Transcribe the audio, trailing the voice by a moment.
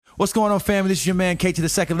What's going on, family? This is your man, K to the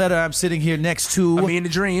second letter. I'm sitting here next to... Amin the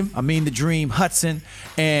Dream, Hudson,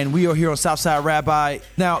 and we are here on Southside Rabbi.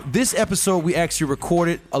 Now, this episode we actually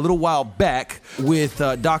recorded a little while back with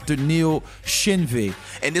Dr. Neil Shinvi.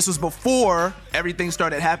 And this was before everything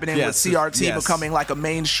started happening with CRT becoming like a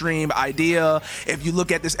mainstream idea. If you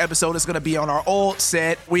look at this episode, it's going to be on our old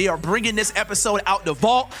set. We are bringing this episode out the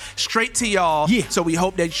vault straight to y'all. Yeah. So we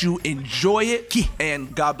hope that you enjoy it. Yeah.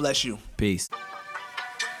 And God bless you. Peace.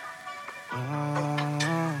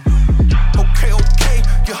 Okay,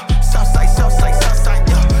 yeah. Southside,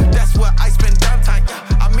 yeah. That's where I spend downtime,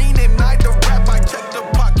 yeah. I mean it, night the rap, I check the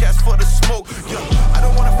podcast for the smoke, yeah. I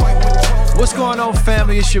don't wanna fight with trolls. What's going on,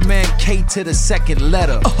 family? It's your man, K to the second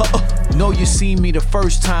letter. Know you seen me the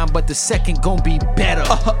first time, but the second gon' be better.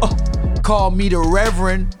 Call me the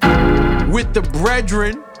Reverend with the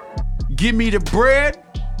brethren. Give me the bread,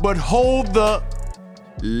 but hold the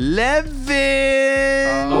leaven.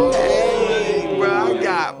 Hey, bro,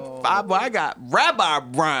 I got rabbi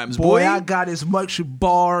rhymes, boy. I got as much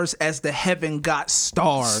bars as the heaven got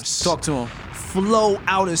stars. Talk to him. Flow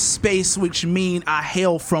out of space, which mean I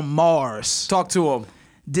hail from Mars. Talk to him.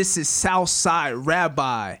 This is Southside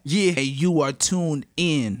Rabbi. Yeah. And you are tuned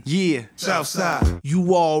in. Yeah. Southside.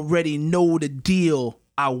 You already know the deal.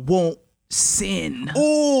 I won't sin.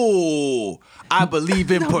 Ooh, I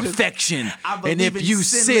believe in perfection. believe and if in you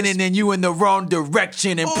sinless- sinning, then you in the wrong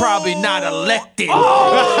direction and probably not elected.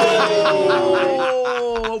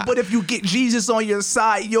 But if you get Jesus on your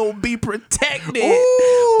side, you'll be protected.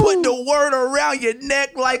 Ooh. Put the word around your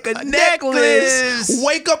neck like a necklace.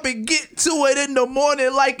 Wake up and get to it in the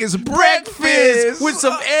morning like it's breakfast. with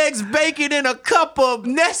some eggs, bacon, and a cup of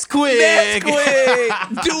Nesquik.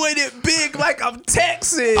 Doing it big like I'm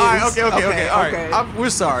Texas. All right, okay. All right, we're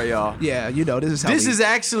sorry, y'all. Yeah, you know, this is how This is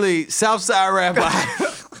actually Southside Rabbi.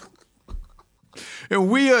 And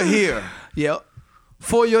we are here Yep.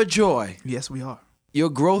 for your joy, Yes, we are. your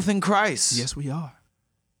growth in Christ, Yes, we are.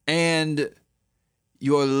 and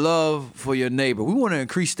your love for your neighbor. We want to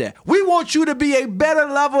increase that. We want you to be a better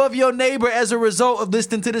lover of your neighbor as a result of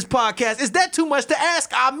listening to this podcast. Is that too much to ask?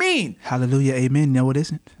 I mean. Hallelujah, amen. No, it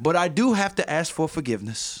isn't. But I do have to ask for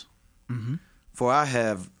forgiveness. For I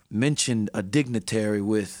have mentioned a dignitary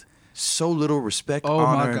with so little respect, Oh, my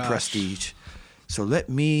honor, and gosh. prestige. So let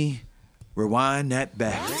me rewind that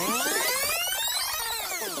back.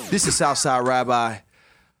 This is Southside Rabbi,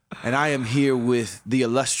 and I am here with the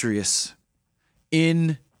illustrious,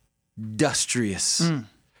 industrious,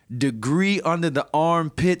 degree under the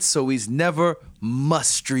armpit, so he's never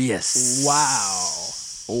mustrious.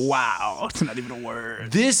 Wow. It's not even a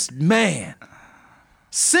word. This man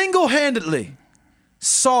single-handedly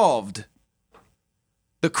solved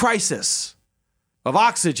the crisis of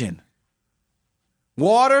oxygen,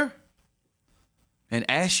 water, and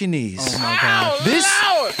ashy knees. Oh my God. This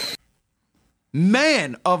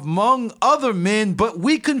man among other men, but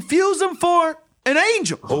we confuse him for an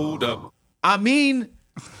angel. Hold up. I mean,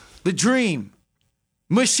 the dream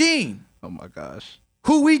machine, Oh my gosh.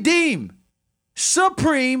 who we deem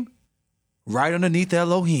supreme, right underneath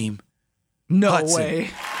Elohim. No Hudson. way.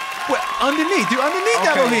 Well, underneath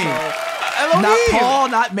Elohim. Elohim. Not Paul,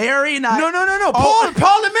 not Mary, not... No. Oh.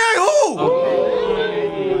 Paul and Mary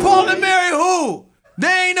who? Paul and Mary who?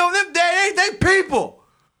 They ain't know them. They people.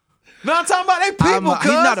 No, I'm talking about they people. He's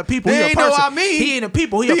not a people. They He a ain't person. know what I mean. He ain't a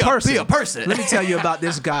people. He a person. He a person. Let me tell you about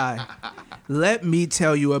this guy. Let me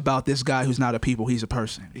tell you about this guy who's not a people. He's a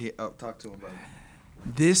person. Yeah, talk to him, brother.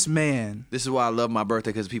 This man. This is why I love my birthday,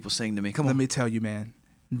 because people sing to me. Come Let on. me tell you, man.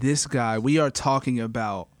 This guy. We are talking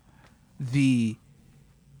about the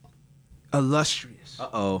illustrious,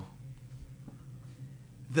 Uh-oh.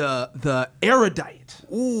 the erudite,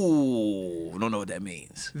 Ooh, don't know what that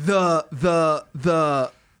means.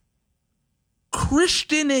 the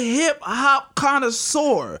Christian hip hop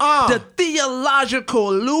connoisseur, the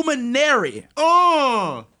theological luminary.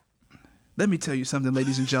 Let me tell you something,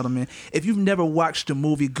 ladies and gentlemen. If you've never watched the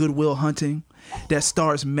movie Good Will Hunting, that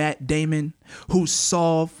stars Matt Damon, who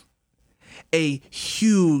solved a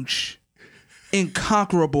huge,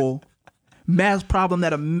 inconquerable math problem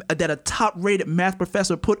that a top-rated math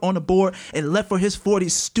professor put on the board and left for his 40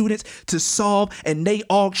 students to solve, and they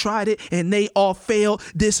all tried it and they all failed.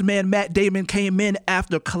 This man, Matt Damon, came in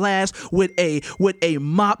after class with a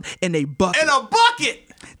mop and a bucket.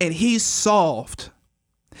 And he solved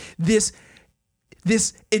this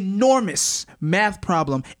enormous math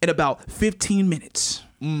problem in about 15 minutes.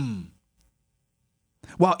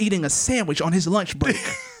 While eating a sandwich on his lunch break.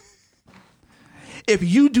 If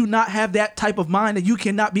you do not have that type of mind, then you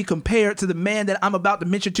cannot be compared to the man that I'm about to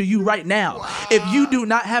mention to you right now. Wow. If you do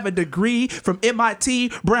not have a degree from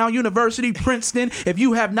MIT, Brown University, Princeton, if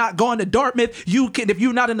you have not gone to Dartmouth, if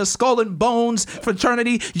you're not in the Skull and Bones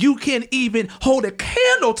fraternity, you can even hold a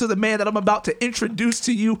candle to the man that I'm about to introduce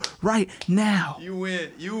to you right now. You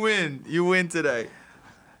win today.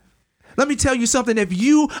 Let me tell you something. If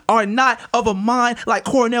you are not of a mind like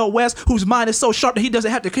Cornel West, whose mind is so sharp that he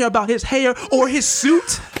doesn't have to care about his hair or his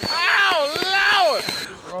suit. Ow,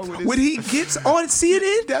 Lord! When he gets on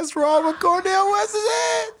CNN, that's wrong with Cornel West's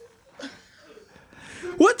head.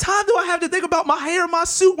 What time do I have to think about my hair and my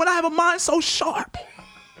suit when I have a mind so sharp?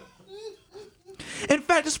 In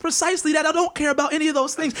fact, it's precisely that I don't care about any of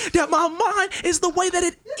those things, that my mind is the way that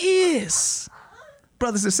it is.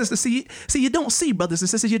 Brothers and sisters, see, you don't see, brothers and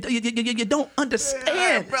sisters. You don't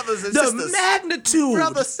understand the magnitude.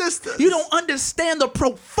 Brothers, sisters. You don't understand the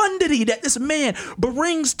profundity that this man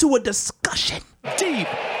brings to a discussion. Deep.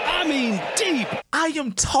 I mean deep. I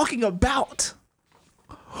am talking about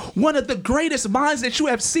one of the greatest minds that you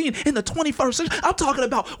have seen in the 21st century. I'm talking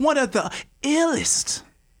about one of the illest,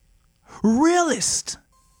 realest,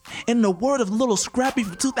 in the word of Little Scrappy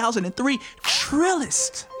from 2003,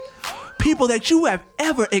 trillest people that you have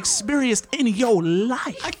ever experienced in your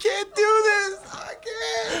life. I can't do this. I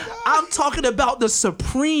can't. I'm talking about the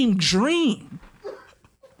supreme dream.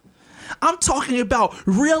 I'm talking about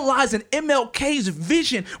realizing MLK's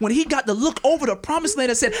vision when he got to look over the promised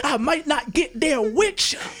land and said, I might not get there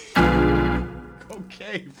with you.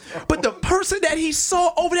 Okay, bro. But the person that he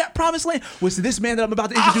saw over that promised land was this man that I'm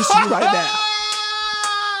about to introduce to you right now.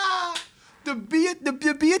 The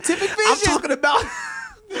beatific vision.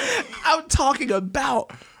 I'm talking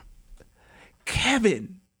about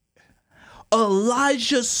Kevin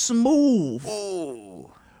Elijah Smooth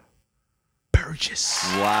Burgess.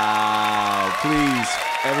 Wow. Please,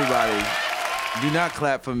 everybody, do not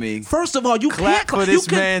clap for me. First of all, you clap can't for this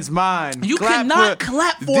man's mind. You cannot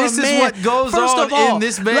clap for a man. This is what goes First on of all, in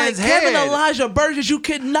this man's like head. Kevin Elijah Burgess, you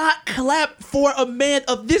cannot clap for a man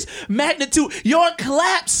of this magnitude. Your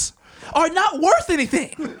claps are not worth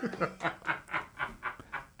anything.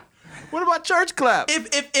 What about church clap?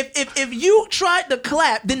 If you tried to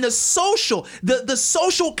clap, then the social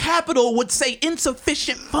capital would say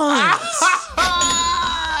insufficient funds.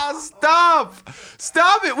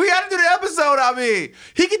 Stop it. We got to do the episode. I mean,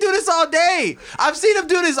 he can do this all day. I've seen him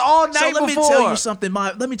do this all night before. So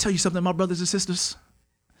let me tell you something, my brothers and sisters.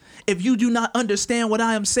 If you do not understand what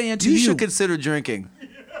I am saying to you, you should consider drinking.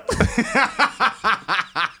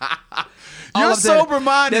 Your sober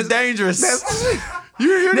mind is dangerous.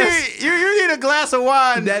 You need a glass of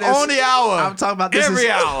wine on the hour. I'm talking about this every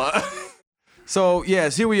hour. So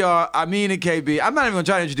yes, here we are. Amin and KB. I'm not even gonna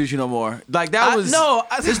try to introduce you no more. Like that was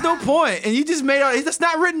there's no point, and you just made it. That's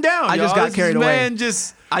not written down. I just got carried away. Man,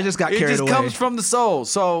 I just got carried away. It just comes from the soul.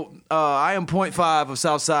 So I am 0.5 of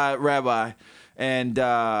Southside Rabbi, and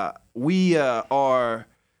we are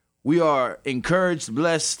encouraged,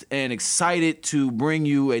 blessed, and excited to bring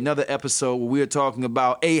you another episode where we are talking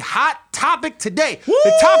about a hot topic today. Woo!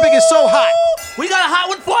 The topic is so hot. We got a hot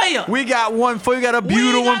one for you. We got one for you. We got a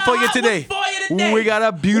beautiful one for you today. We got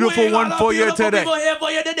a beautiful one for you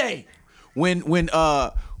today. When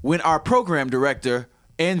our program director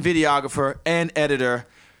and videographer and editor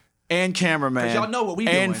and cameraman, y'all know what we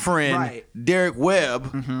and doing. Friend right. Derek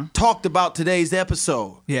Webb talked about today's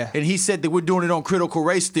episode. Yeah. And he said that we're doing it on critical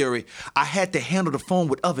race theory. I had to handle the phone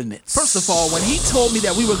with oven mitts. First of all, when he told me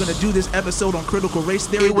that we were going to do this episode on critical race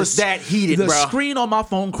theory, it was that heated, the bro. The screen on my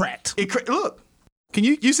phone cracked. Look, can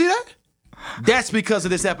you see that? That's because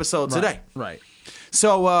of this episode today. Right.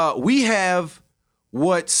 So we have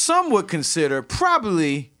what some would consider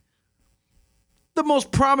probably the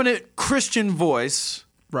most prominent Christian voice.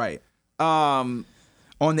 Right. On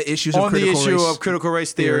the issues of critical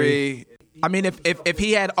race theory. I mean, if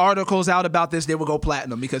he had articles out about this, they would go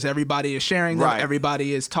platinum because everybody is sharing them. Right.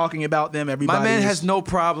 Everybody is talking about them. My man has no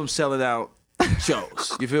problem selling out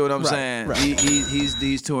shows. You feel what I'm saying? Right.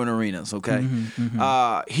 He's touring arenas. Okay.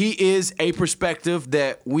 He is a perspective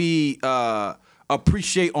that we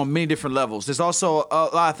appreciate on many different levels. There's also a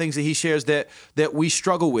lot of things that he shares that we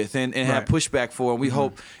struggle with and have pushback for, and we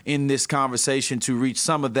hope in this conversation to reach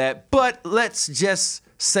some of that. But let's just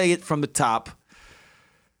say it from the top.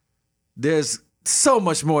 There's so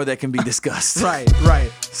much more that can be discussed.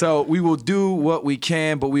 Right. So we will do what we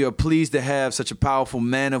can, but we are pleased to have such a powerful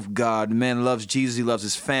man of God. The man loves Jesus. He loves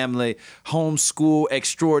his family. Homeschool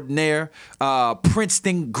extraordinaire.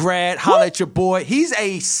 Princeton grad. Holla at your boy. He's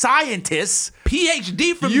a scientist.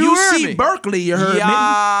 PhD from You heard me. UC Berkeley. You heard me?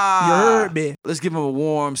 Yeah. You heard me. Let's give him a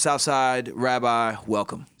warm Southside Rabbi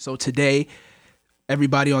welcome. So today,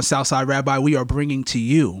 everybody on Southside Rabbi, we are bringing to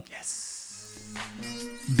you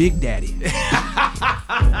Big Daddy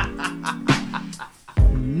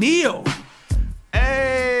Neil.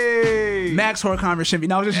 Hey. Max Horkheimer Shimby.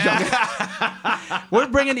 No, I was just joking. We're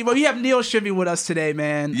bringing, we have Neil Shimby with us today,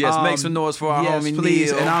 man. Yes, make some noise for our homie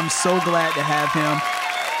please. Neil. And I'm so glad to have him.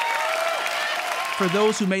 For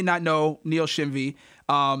those who may not know Neil Shimby,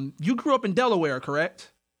 you grew up in Delaware,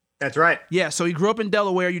 correct? That's right. Yeah, so you grew up in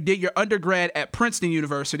Delaware. You did your undergrad at Princeton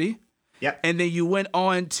University. Yep. And then you went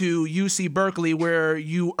on to UC Berkeley where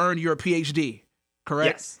you earned your PhD,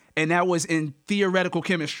 correct? Yes. And that was in theoretical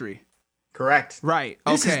chemistry. Correct. Right.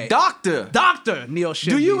 This okay. is Doctor. Dr. Neil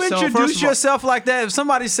Shimby. Do you So, introduce first of all- yourself like that? If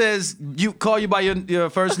somebody says, you call you by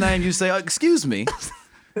your first name, you say, excuse me,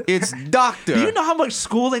 it's Doctor. Do you know how much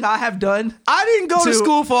schooling I have done? I didn't go to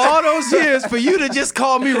school for all those years for you to just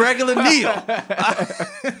call me regular Neil.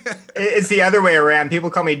 It's the other way around. People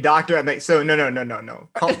call me doctor. I'm like, so no.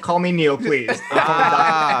 Call me Neil, please. Don't call me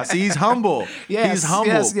doctor. See, he's humble. Yes, He's humble.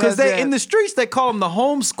 yes, Because yes. in the streets, they call him the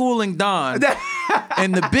homeschooling Don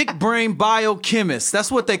and the big brain biochemist. That's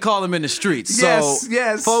what they call him in the streets. Yes, so,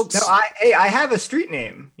 yes. folks. No, I have a street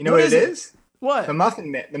name. You know what it is? What? The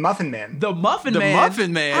Muffin Man. The Muffin Man. The Muffin The Man.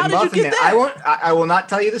 Muffin Man. How did Muffin you get Man. that? I will not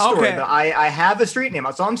tell you the story, Okay. but I have a street name.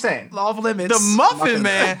 That's all I'm saying. Off limits. The Muffin Muffin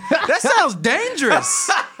Man. That sounds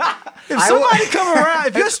dangerous. If I will- somebody come around,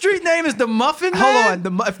 if your street name is the Muffin Man, Hold on.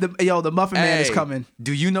 The Muffin Man is Hey, coming.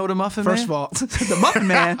 Do you know the Muffin First Man? of all, the Muffin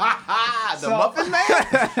Man. The Muffin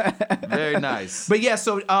Man. Very nice. But yeah,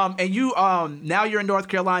 so and you now you're in North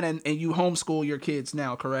Carolina and you homeschool your kids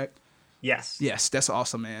now, correct? Yes. Yes, that's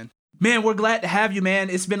awesome, man. Man, we're glad to have you, man.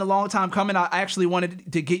 It's been a long time coming. I actually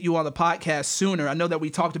wanted to get you on the podcast sooner. I know that we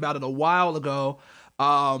talked about it a while ago,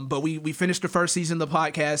 but we finished the first season of the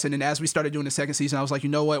podcast, and then as we started doing the second season, I was like, you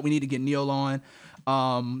know what? We need to get Neil on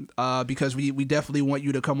because we definitely want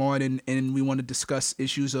you to come on and we want to discuss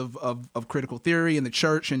issues of critical theory and the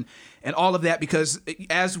church and all of that, because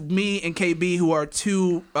as me and KB, who are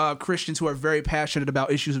two Christians who are very passionate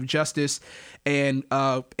about issues of justice and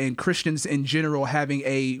Christians in general having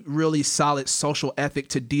a really solid social ethic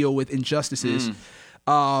to deal with injustices,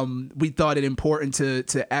 we thought it important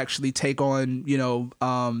to actually take on,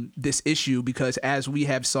 this issue, because as we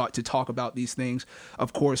have sought to talk about these things,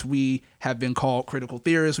 of course, we have been called critical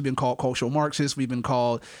theorists, we've been called cultural Marxists, we've been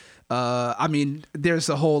called, there's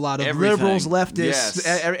a whole lot of Everything. liberals, leftists,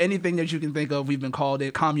 Yes. anything that you can think of, we've been called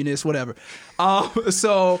it, communists, whatever. But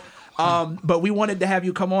we wanted to have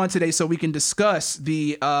you come on today so we can discuss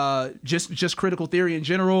the just critical theory in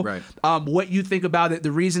general, Right. What you think about it,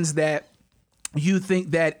 the reasons that you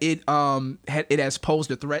think that it has posed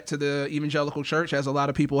a threat to the evangelical church, as a lot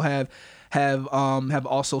of people have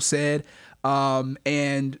also said,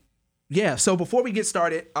 and yeah. So before we get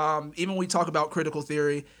started, even when we talk about critical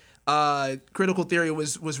theory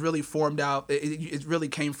was really formed out. It really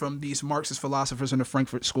came from these Marxist philosophers in the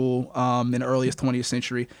Frankfurt School in the earliest 20th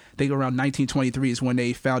century. I think around 1923 is when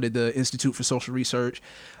they founded the Institute for Social Research.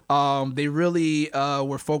 They really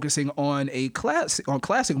were focusing on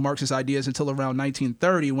classic Marxist ideas until around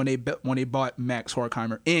 1930 when they bought Max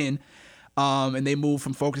Horkheimer in. And they moved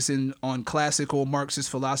from focusing on classical Marxist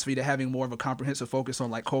philosophy to having more of a comprehensive focus on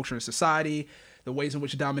like culture and society, the ways in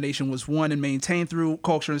which domination was won and maintained through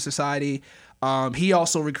culture and society. He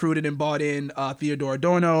also recruited and bought in Theodor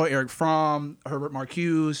Adorno, Erich Fromm, Herbert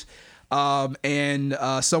Marcuse, and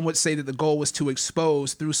some would say that the goal was to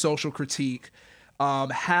expose through social critique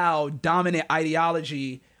how dominant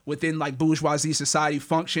ideology within like bourgeoisie society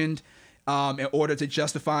functioned in order to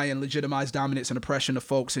justify and legitimize dominance and oppression of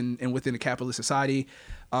folks and within a capitalist society.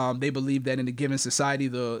 They believed that in a given society,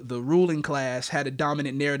 the ruling class had a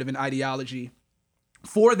dominant narrative and ideology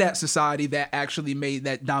for that society that actually made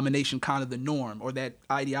that domination kind of the norm, or that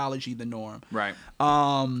ideology the norm. Right.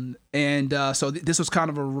 So this was kind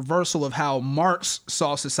of a reversal of how Marx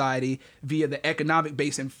saw society via the economic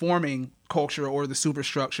base informing culture or the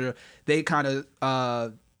superstructure. They kind of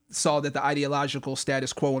saw that the ideological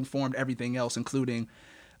status quo informed everything else, including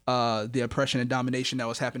the oppression and domination that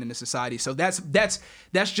was happening in society. So that's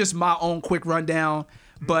just my own quick rundown.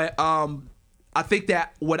 But I think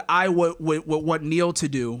that what I would want Neil to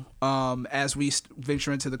do as we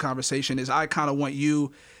venture into the conversation is I kind of want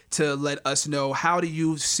you to let us know, how do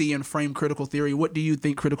you see and frame critical theory? What do you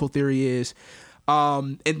think critical theory is?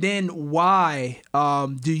 And then why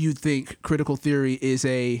do you think critical theory is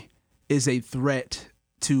a threat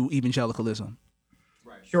to evangelicalism?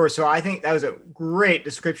 Sure. So I think that was a great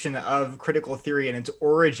description of critical theory and its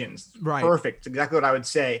origins. Right. Perfect. It's exactly what I would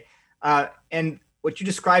say. And what you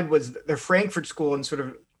described was the Frankfurt School and sort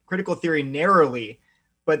of critical theory narrowly,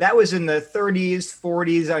 but that was in the 30s,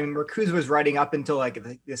 40s. I mean, Marcuse was writing up until like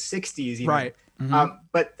the 60s. Even. Right. Mm-hmm.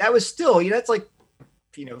 But that was still, that's like,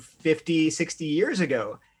 50, 60 years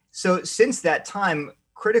ago. So since that time,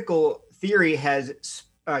 critical theory has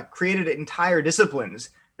created entire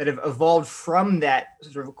disciplines that have evolved from that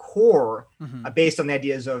sort of core based on the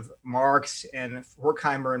ideas of Marx and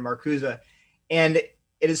Horkheimer and Marcuse. And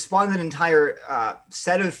it has spawned an entire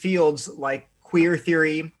set of fields like queer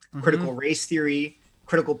theory, critical race theory,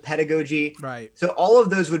 critical pedagogy. Right. So all of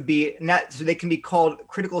those would be, so they can be called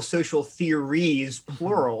critical social theories,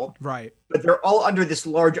 plural. Right. But they're all under this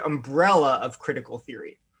large umbrella of critical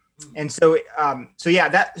theory. And so,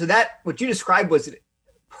 that what you described was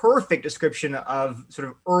perfect description of sort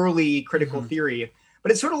of early critical theory,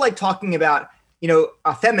 but it's sort of like talking about,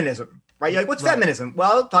 feminism, right? You're like, what's feminism?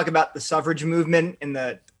 Well, talk about the suffrage movement in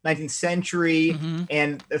the 19th century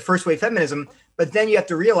and the first wave feminism. But then you have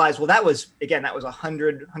to realize, well, that was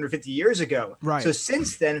 100, 150 years ago. Right. So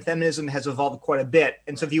since then, feminism has evolved quite a bit.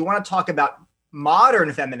 And so if you want to talk about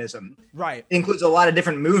modern feminism, right, it includes a lot of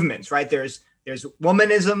different movements, right? There's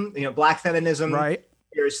womanism, Black feminism, right?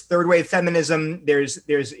 There's third wave feminism. There's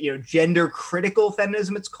gender critical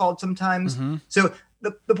feminism, it's called sometimes. So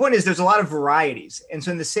the point is there's a lot of varieties. And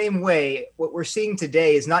so in the same way, what we're seeing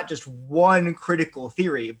today is not just one critical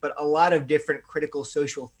theory, but a lot of different critical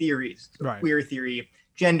social theories, so queer theory,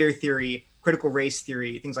 gender theory, critical race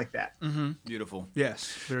theory, things like that. Beautiful.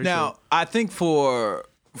 Yes. Very now, true. I think for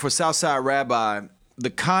Southside Rabbi, the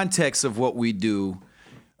context of what we do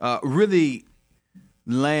really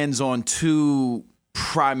lands in two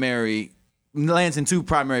primary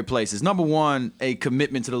places. Number one, a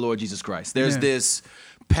commitment to the Lord Jesus Christ. There's this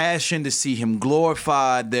passion to see him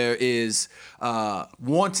glorified. There is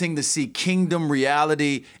wanting to see kingdom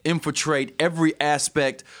reality infiltrate every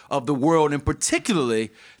aspect of the world, and particularly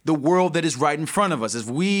the world that is right in front of us. As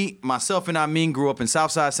myself and Amin grew up in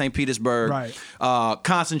Southside St. Petersburg,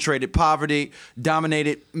 concentrated poverty,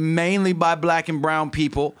 dominated mainly by Black and brown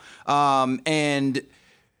people, and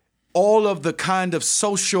all of the kind of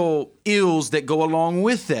social ills that go along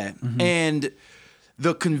with that. And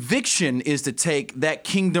the conviction is to take that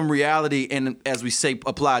kingdom reality and, as we say,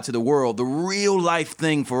 apply it to the world. The real life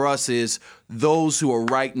thing for us is those who are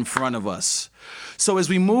right in front of us. So as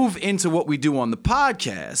we move into what we do on the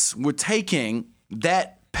podcast, we're taking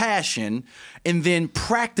that passion and then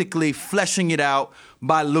practically fleshing it out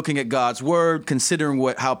by looking at God's word, considering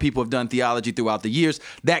how people have done theology throughout the years,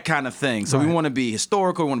 that kind of thing. So we want to be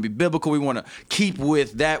historical, we want to be biblical, we want to keep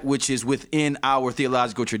with that which is within our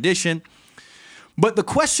theological tradition. But the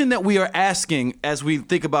question that we are asking as we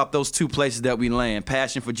think about those two places that we land,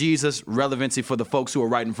 passion for Jesus, relevancy for the folks who are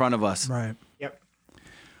right in front of us. Right. Yep.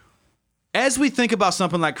 As we think about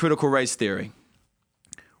something like critical race theory,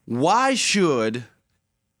 why should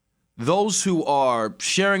those who are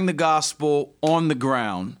sharing the gospel on the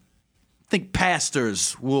ground, I think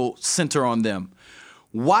pastors will center on them,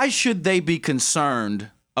 why should they be concerned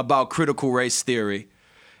about critical race theory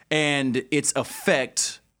and its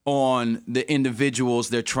effect on the individuals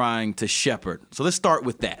they're trying to shepherd? So let's start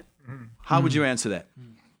with that. How would you answer that?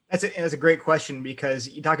 That's a great question, because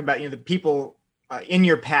you talk about the people in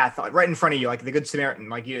your path, right in front of you, like the Good Samaritan.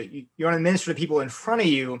 Like you want to minister to people in front of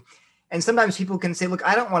you, and sometimes people can say, "Look,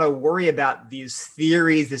 I don't want to worry about these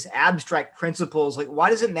theories, this abstract principles. Like, why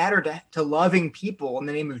does it matter to loving people in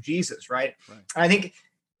the name of Jesus?" Right? And I think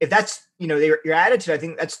if that's your attitude, I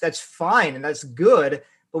think that's fine and that's good.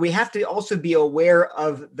 But we have to also be aware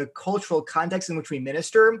of the cultural context in which we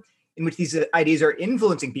minister, in which these ideas are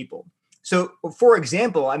influencing people. So, for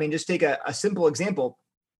example, just take a simple example.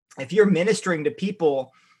 If you're ministering to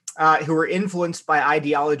people who are influenced by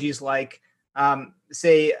ideologies like,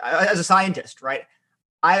 say, as a scientist, right?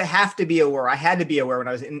 I had to be aware when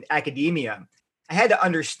I was in academia. I had to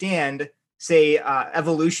understand, say,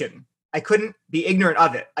 evolution. I couldn't be ignorant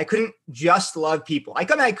of it. I couldn't just love people.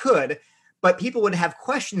 I could, but people would have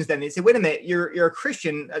questions then. They'd say, wait a minute, you're a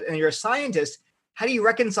Christian and you're a scientist. How do you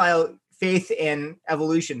reconcile faith and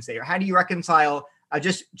evolution, say? Or how do you reconcile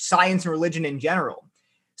just science and religion in general?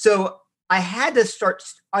 So I had to start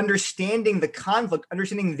understanding the conflict,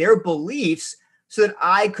 understanding their beliefs so that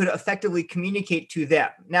I could effectively communicate to them.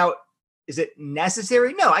 Now, Is it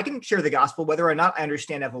necessary? No, I can share the gospel whether or not I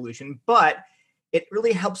understand evolution, but it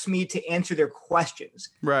really helps me to answer their questions.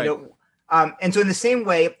 Right. And so in the same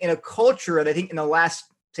way, in a culture that I think in the last,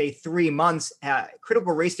 say, 3 months,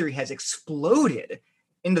 critical race theory has exploded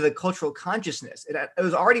into the cultural consciousness. It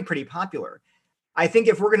was already pretty popular. I think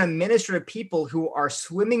if we're going to minister to people who are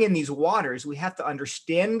swimming in these waters, we have to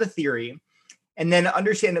understand the theory and then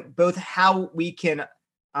understand both how we can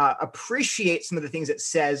appreciate some of the things it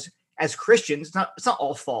says as Christians. It's not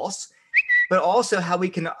all false, but also how we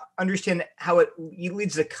can understand how it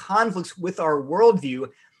leads to conflicts with our worldview.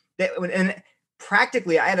 And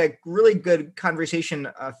practically, I had a really good conversation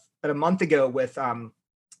about a month ago with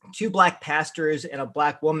 2 Black pastors and a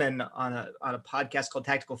Black woman on a podcast called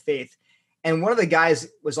Tactical Faith. And one of the guys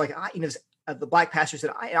was like, the Black pastor said,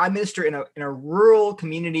 I minister in a rural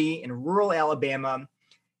community in rural Alabama,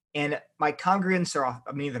 and my congregants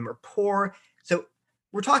many of them are poor. So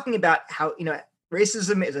we're talking about how,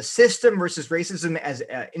 racism is a system versus racism as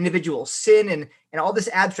an individual sin and all this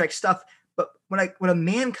abstract stuff. But when a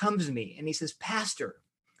man comes to me and he says, Pastor,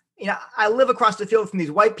 I live across the field from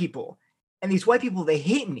these white people, and these white people, they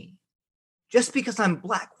hate me just because I'm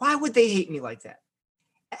Black. Why would they hate me like that?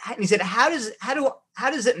 And he said, how does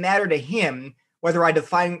it matter to him whether I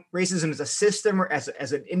define racism as a system or as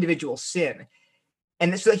an individual sin?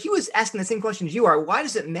 And so he was asking the same questions you are. Why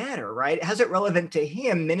does it matter, right? How's it relevant to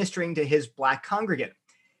him ministering to his Black congregant?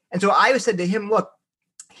 And so I said to him, look,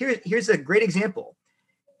 here's a great example.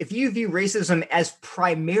 If you view racism as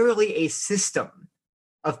primarily a system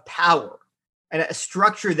of power and a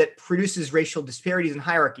structure that produces racial disparities and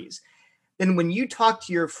hierarchies, then when you talk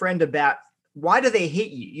to your friend about why do they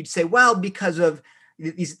hate you, you'd say, well, because of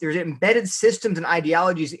there's embedded systems and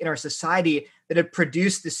ideologies in our society that have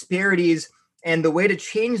produced disparities, and the way to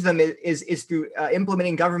change them is through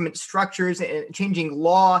implementing government structures and changing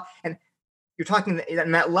law. And you're talking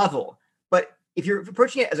on that level. But if you're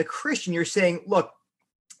approaching it as a Christian, you're saying, look,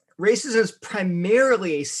 racism is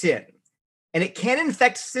primarily a sin, and it can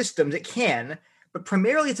infect systems. It can, but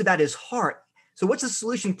primarily it's about his heart. So what's the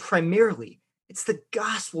solution primarily? It's the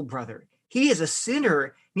gospel, brother. He is a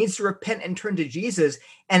sinner, needs to repent and turn to Jesus.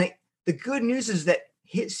 And the good news is that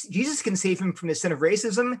Jesus can save him from the sin of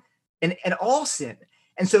racism and all sin.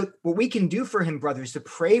 And so what we can do for him, brother, is to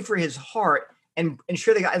pray for his heart and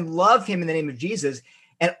ensure that God and love him in the name of Jesus.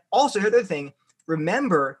 And also, another thing,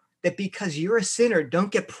 remember that because you're a sinner,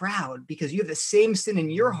 don't get proud, because you have the same sin in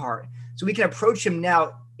your heart. So we can approach him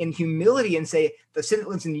now in humility and say, the sin that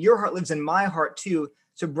lives in your heart lives in my heart too.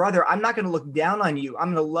 So brother, I'm not going to look down on you.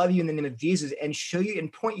 I'm going to love you in the name of Jesus and show you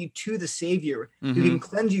and point you to the Savior who can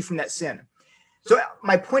cleanse you from that sin. So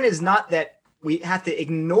my point is not that we have to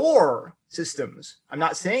ignore systems. I'm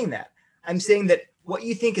not saying that. I'm saying that what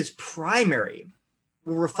you think is primary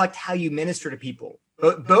will reflect how you minister to people,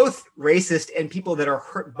 both racist and people that are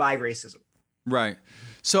hurt by racism. Right.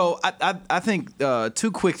 So I think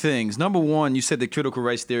 2 quick things. Number one, you said that critical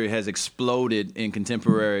race theory has exploded in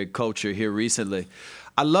contemporary culture here recently.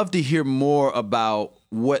 I'd love to hear more about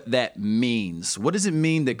what that means. What does it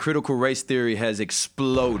mean that critical race theory has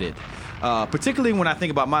exploded? Particularly when I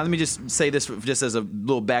think about let me just say this just as a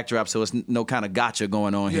little backdrop so it's no kind of gotcha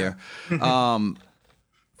going on here.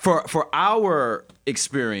 For our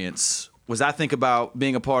experience, was I think about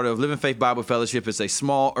being a part of Living Faith Bible Fellowship. It's a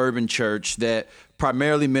small urban church that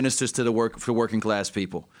primarily ministers to for working class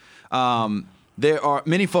people. There are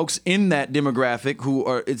many folks in that demographic who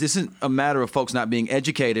are, it isn't a matter of folks not being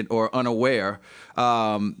educated or unaware.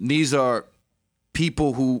 These are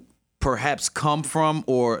people who perhaps come from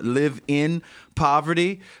or live in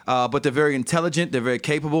poverty, but they're very intelligent, they're very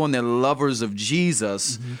capable, and they're lovers of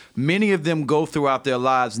Jesus. Many of them go throughout their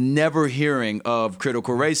lives never hearing of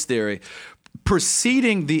critical race theory.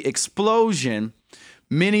 Preceding the explosion,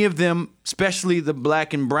 many of them, especially the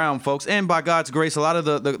Black and brown folks, and by God's grace, a lot of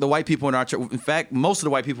the white people in our church, in fact, most of the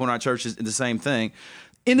white people in our church is the same thing.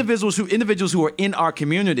 Individuals who are in our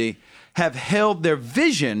community have held their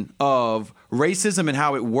vision of racism and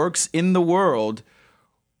how it works in the world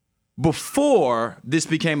before this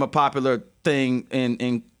became a popular thing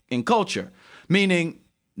in culture. Meaning,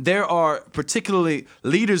 there are particularly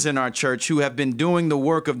leaders in our church who have been doing the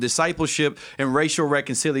work of discipleship and racial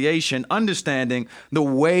reconciliation, understanding the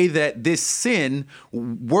way that this sin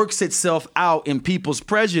works itself out in people's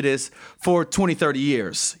prejudice for 20, 30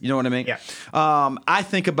 years. You know what I mean? Yeah. I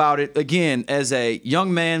think about it, again, as a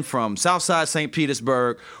young man from Southside St.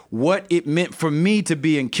 Petersburg, what it meant for me to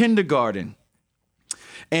be in kindergarten.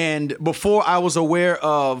 And before I was aware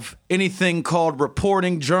of anything called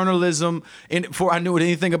reporting journalism, and before I knew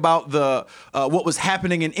anything about what was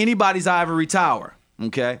happening in anybody's ivory tower,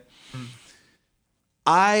 okay?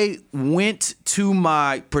 I went to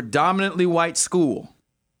my predominantly white school,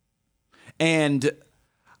 and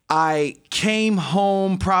I came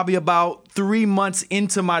home probably about 3 months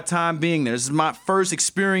into my time being there. This is my first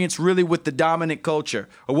experience really with the dominant culture,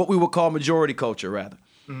 or what we would call majority culture, rather.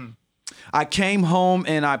 Mm-hmm. I came home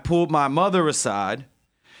and I pulled my mother aside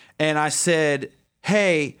and I said,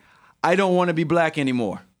 hey, I don't want to be black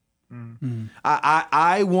anymore. Mm-hmm.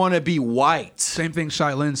 I want to be white. Same thing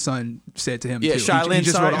Shailen's son said to him, yeah, too. Shailen's he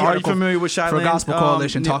just son. wrote an Are you article familiar with Shailen? for Gospel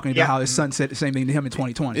Coalition talking about how his son said the same thing to him in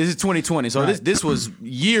 2020. This is 2020, so Right. this was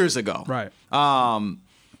years ago. Right.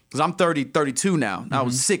 Because I'm 32 now. I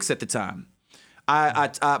was 6 at the time.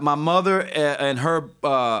 My mother and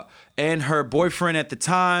her boyfriend at the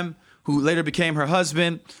time, who later became her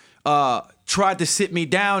husband, tried to sit me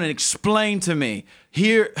down and explain to me,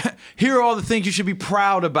 here are all the things you should be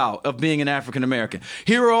proud about of being an African American.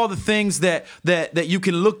 Here are all the things that you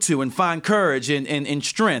can look to and find courage and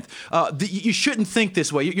strength. You shouldn't think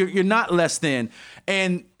this way. You're not less than.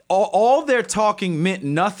 And all their talking meant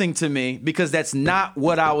nothing to me because that's not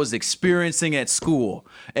what I was experiencing at school.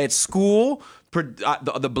 At school,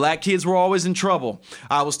 the black kids were always in trouble.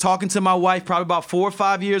 I was talking to my wife probably about 4 or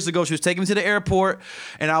 5 years ago. She was taking me to the airport,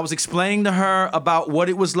 and I was explaining to her about what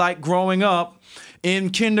it was like growing up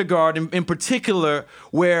in kindergarten, in particular,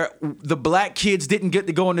 where the black kids didn't get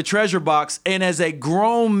to go in the treasure box. And as a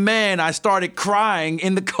grown man, I started crying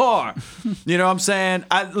in the car. You know what I'm saying?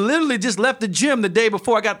 I literally just left the gym the day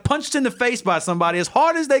before. I got punched in the face by somebody as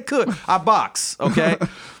hard as they could. I box, okay?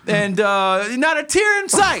 And not a tear in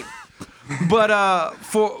sight. But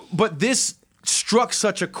this struck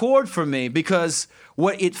such a chord for me because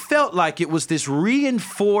what it felt like, it was this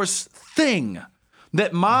reinforced thing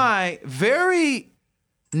that my very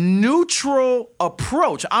neutral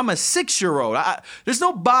approach. I'm a 6-year-old. There's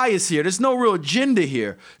no bias here. There's no real agenda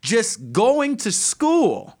here. Just going to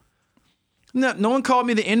school. No one called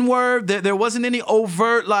me the N-word. There wasn't any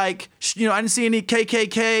overt, I didn't see any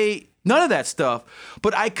KKK, none of that stuff.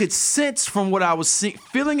 But I could sense from what I was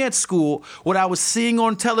feeling at school, what I was seeing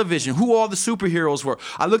on television, who all the superheroes were.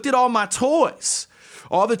 I looked at all my toys.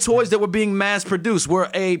 All the toys that were being mass produced were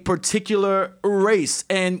a particular race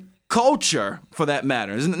and culture, for that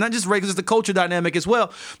matter. It's not just race, it's the culture dynamic as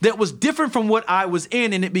well, that was different from what I was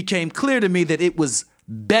in, and it became clear to me that it was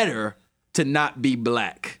better to not be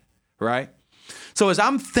black, right? So as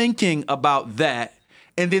I'm thinking about that,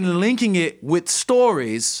 and then linking it with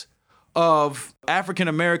stories of African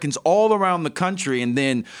Americans all around the country, and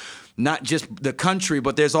then not just the country,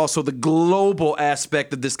 but there's also the global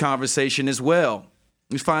aspect of this conversation as well.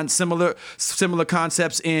 We find similar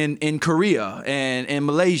concepts in Korea and in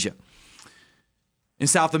Malaysia, in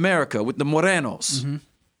South America with the Morenos. Mm-hmm.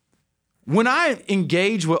 When I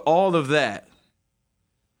engage with all of that,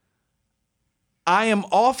 I am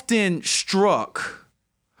often struck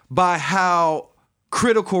by how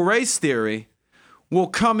critical race theory will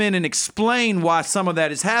come in and explain why some of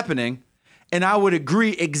that is happening, and I would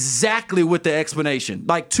agree exactly with the explanation,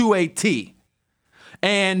 like to a T.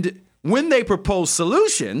 And when they propose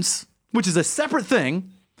solutions, which is a separate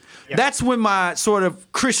thing, that's when my sort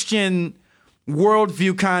of Christian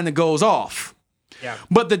worldview kind of goes off. Yeah.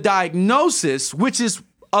 But the diagnosis, which is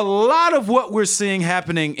a lot of what we're seeing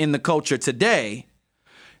happening in the culture today,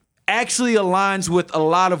 actually aligns with a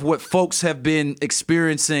lot of what folks have been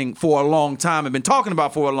experiencing for a long time, have been talking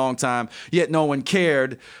about for a long time, yet no one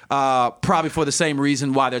cared, probably for the same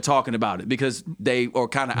reason why they're talking about it, because they are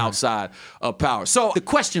kind of outside of power. So the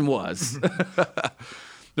question was, the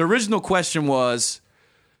original question was,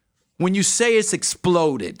 when you say it's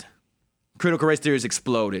exploded, critical race theory has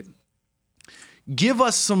exploded, give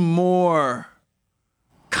us some more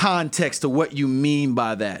context to what you mean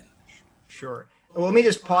by that. Sure. Well, let me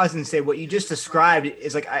just pause and say what you just described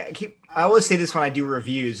is like, I always say this when I do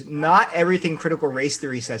reviews. Not everything critical race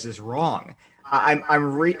theory says is wrong.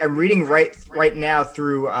 I'm reading right now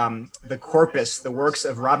through the corpus, the works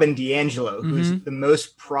of Robin DiAngelo, who's the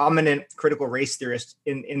most prominent critical race theorist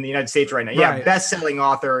in the United States right now. Yeah, right. Best-selling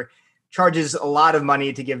author, charges a lot of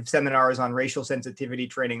money to give seminars on racial sensitivity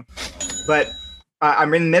training. But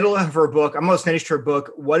I'm in the middle of her book. I'm almost finished her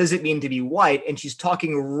book, What Does It Mean to Be White? And she's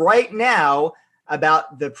talking right now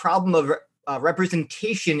about the problem of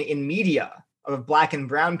representation in media of Black and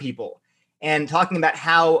brown people, and talking about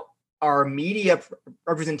how our media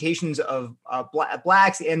representations of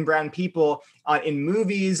Blacks and brown people in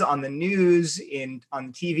movies, on the news,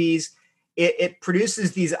 on TVs, it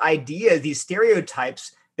produces these ideas, these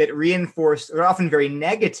stereotypes that reinforce, are often very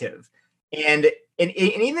negative. And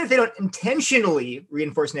even if they don't intentionally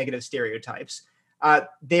reinforce negative stereotypes,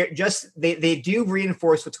 they do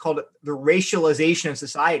reinforce what's called the racialization of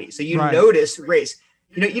society. So you Right. notice race.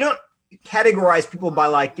 You don't categorize people by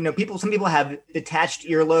like, some people have detached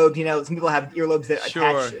earlobes, some people have earlobes that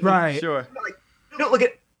attach. Right. Sure. You don't look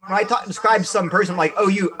at when I describe some person, I'm like,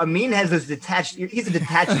 oh, Amin has those detached. He's a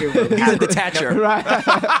detached earlobe. He's a detacher.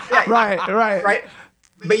 Right. right. Right.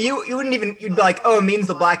 But you wouldn't even, you'd be like, oh, Amin's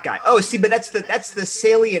the black guy. Oh, see, but that's the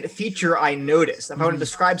salient feature I noticed if I want to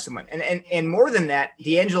describe someone. And more than that,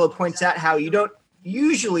 D'Angelo points out how you don't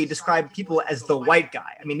usually describe people as the white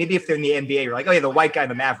guy. I mean, maybe if they're in the NBA, you're like, oh yeah, the white guy in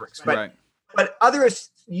the Mavericks. But others,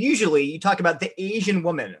 usually you talk about the Asian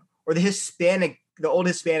woman or the old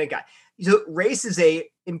Hispanic guy. So race is a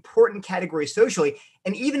important category socially,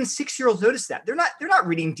 and even 6-year-olds notice that. They're not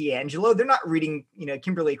reading D'Angelo, they're not reading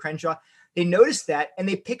Kimberly Crenshaw. They notice that, and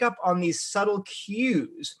they pick up on these subtle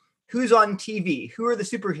cues. Who's on TV? Who are the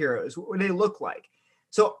superheroes? What do they look like?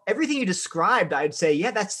 So everything you described, I'd say,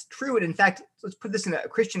 yeah, that's true. And in fact, let's put this in a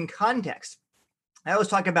Christian context. I always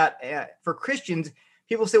talk about for Christians,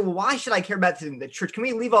 people say, well, why should I care about this in the church? Can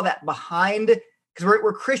we leave all that behind? Because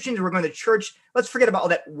we're Christians, we're going to church. Let's forget about all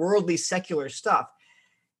that worldly, secular stuff.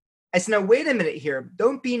 I said, now, wait a minute here.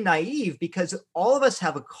 Don't be naive, because all of us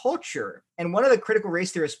have a culture. And one of the critical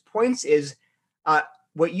race theorist points is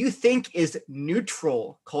what you think is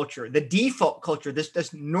neutral culture, the default culture,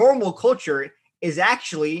 this normal culture is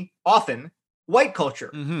actually often white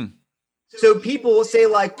culture. Mm-hmm. So people will say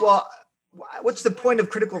like, well, what's the point of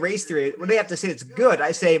critical race theory? Well, they have to say it's good.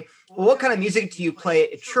 I say, well, what kind of music do you play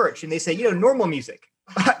at church? And they say, normal music.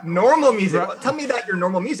 Normal music. Well, tell me about your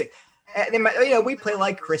normal music. And then, we play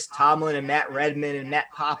like Chris Tomlin and Matt Redman and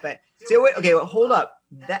Matt Poppet. Say, wait, okay, well, hold up.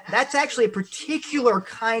 That's actually a particular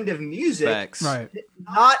kind of music. Facts. Right. That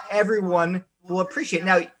not everyone will appreciate.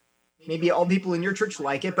 Now, maybe all people in your church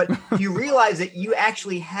like it, but you realize that you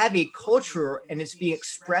actually have a culture and it's being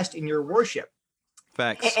expressed in your worship.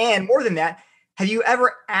 Facts. And more than that, have you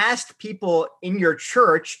ever asked people in your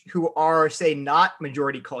church who are, say, not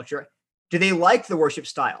majority culture, do they like the worship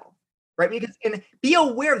style? Right? Because, and be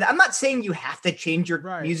aware of that. I'm not saying you have to change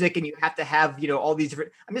your music and you have to have, all these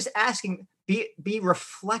different, I'm just asking, be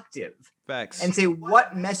reflective. Facts. And say,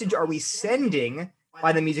 what message are we sending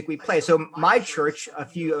by the music we play? So my church,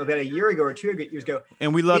 about a year ago or 2 years ago.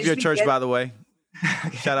 And we love your church, by the way.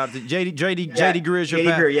 Shout out to JD Greer's your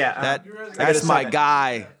JD Greer, yeah. That's my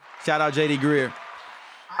guy. Shout out JD Greer.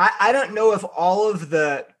 I don't know if all of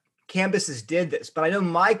the campuses did this, but I know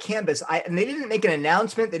my campus, and they didn't make an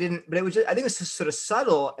announcement. They didn't, but it was just, I think it was just sort of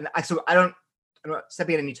subtle. And I'm not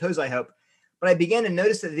stepping on any toes, I hope. But I began to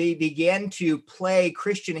notice that they began to play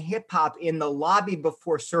Christian hip hop in the lobby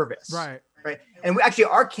before service. Right. And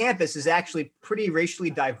our campus is actually pretty racially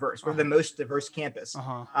diverse. We're the most diverse campus.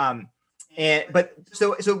 So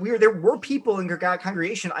there were people in our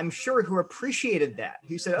congregation, I'm sure, who appreciated that,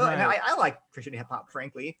 who said, oh, and I like Christian hip hop,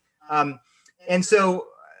 frankly. And so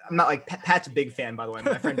I'm not like Pat's a big fan, by the way.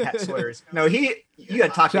 My friend Pat Sawyers. No, you got to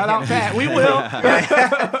talk to him. Shout out Pat. We will.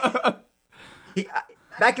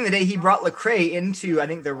 Back in the day, he brought Lecrae into, I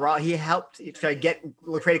think, he helped try to get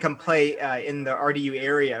Lecrae to come play in the RDU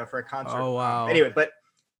area for a concert. Oh, wow. Anyway, but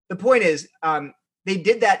the point is, they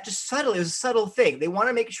did that just subtly. It was a subtle thing. They want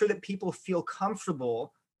to make sure that people feel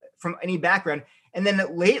comfortable from any background. And then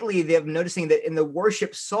lately, they're noticing that in the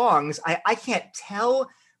worship songs, I can't tell,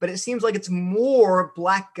 but it seems like it's more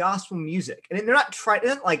Black gospel music. And they're not trying,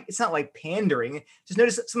 it's not like pandering. Just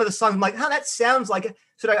notice some of the songs, I'm like, that sounds like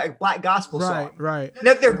sort of like a Black gospel song. Right.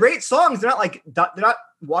 Now, they're great songs. They're not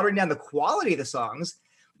watering down the quality of the songs.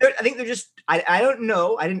 I think they're just, I don't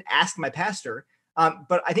know. I didn't ask my pastor,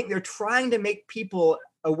 but I think they're trying to make people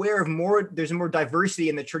aware of there's more diversity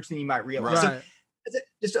in the church than you might realize. Right. So,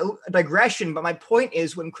 just a digression, but my point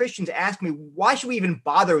is, when Christians ask me, why should we even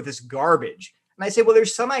bother with this garbage? And I say, well,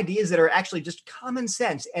 there's some ideas that are actually just common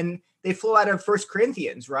sense, and they flow out of 1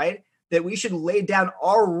 Corinthians, right? That we should lay down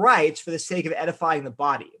our rights for the sake of edifying the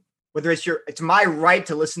body. Whether it's my right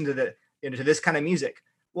to listen to to this kind of music.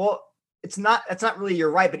 Well, that's not really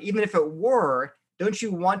your right, but even if it were, don't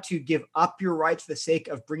you want to give up your rights for the sake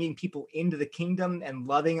of bringing people into the kingdom and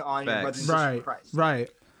loving on your brothers and sisters in Christ?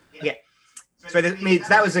 Right. Yeah. So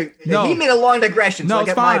that was he made a long digression. No, so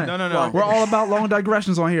it's fine. No. We're all about long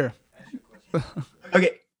digressions on here.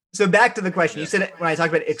 Okay, so back to the question. You said when I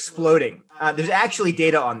talked about exploding, there's actually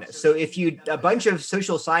data on this. So if a bunch of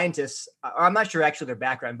social scientists, I'm not sure actually their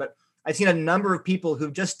background, but I've seen a number of people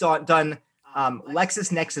who've just done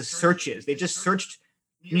LexisNexis searches. They just searched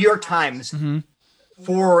New York Times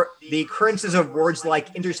for the occurrences of words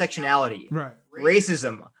like intersectionality,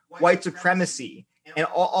 racism, white supremacy, and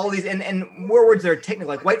all these and more words that are technical,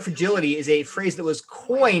 like white fragility is a phrase that was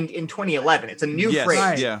coined in 2011. It's a new phrase.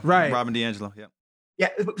 Right. Yeah. Right. Robin DiAngelo. Yeah. Yeah.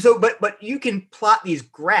 So, but you can plot these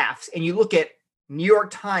graphs, and you look at New York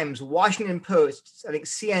Times, Washington Post, I think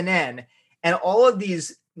CNN, and all of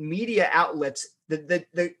these media outlets.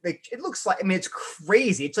 It looks like, I mean, it's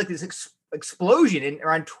crazy. It's like this explosion in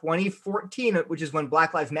around 2014, which is when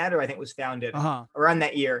Black Lives Matter, I think, was founded. Around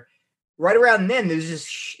that year. Right around then, there's this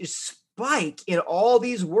spike in all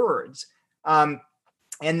these words. And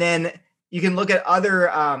then you can look at other,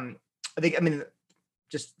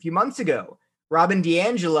 just a few months ago, Robin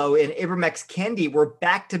DiAngelo and Ibram X. Kendi were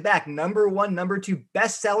back-to-back #1, #2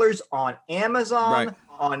 bestsellers on Amazon,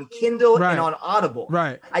 on Kindle, and on Audible.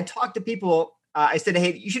 Right. I talked to people, I said,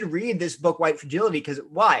 hey, you should read this book, White Fragility, because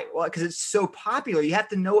why? Well, because it's so popular. You have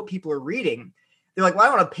to know what people are reading. They're like, well, I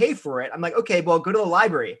don't want to pay for it. I'm like, okay, well, go to the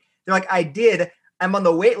library. They're like, I did. I'm on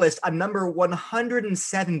the wait list. I'm number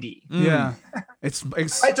 170. Yeah. It's right,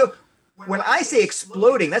 so when I say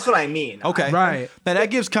exploding, that's what I mean. Okay. Right. Now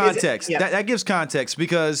that gives context. Yeah. That gives context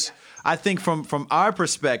because I think from our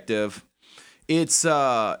perspective, it's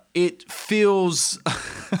it feels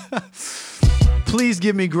please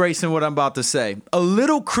give me grace in what I'm about to say. A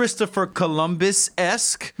little Christopher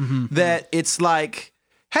Columbus-esque that it's like,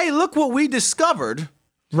 hey, look what we discovered.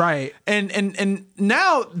 right. And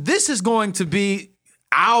now this is going to be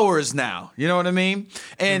ours now. You know what I mean?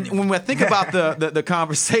 And when I think about the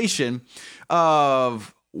conversation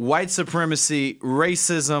of white supremacy,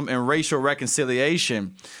 racism, and racial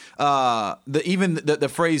reconciliation,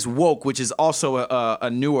 the phrase woke, which is also a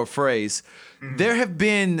newer phrase, there have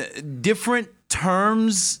been different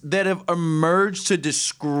terms that have emerged to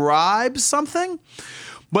describe something.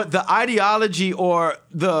 But the ideology or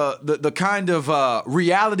the kind of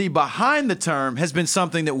reality behind the term has been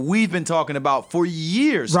something that we've been talking about for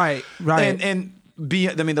years. Right. And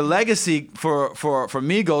the legacy for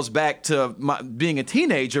me goes back to being a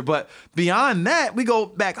teenager. But beyond that, we go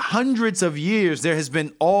back hundreds of years. There has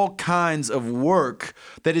been all kinds of work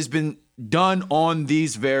that has been done on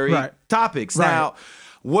these very topics. Right. Now,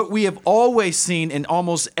 what we have always seen in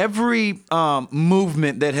almost every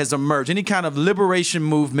movement that has emerged, any kind of liberation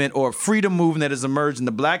movement or freedom movement that has emerged in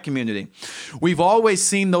the black community, we've always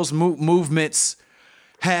seen those movements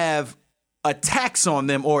have attacks on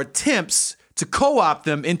them or attempts to co-opt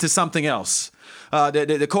them into something else.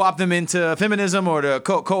 To co-opt them into feminism or to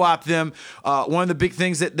co-opt them. One of the big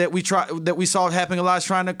things that we saw happening a lot is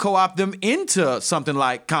trying to co-opt them into something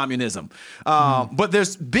like communism. But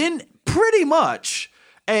there's been pretty much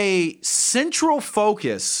a central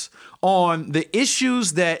focus on the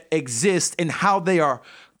issues that exist and how they are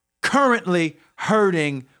currently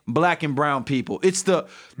hurting black and brown people. It's the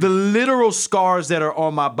literal scars that are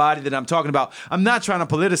on my body that I'm talking about. I'm not trying to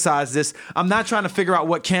politicize this. I'm not trying to figure out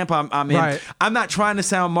what camp I'm in. Right. I'm not trying to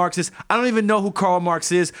sound Marxist. I don't even know who Karl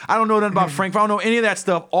Marx is. I don't know nothing about Frankfurt. I don't know any of that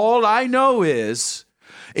stuff. All I know is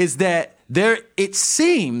that it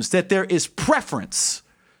seems that there is preference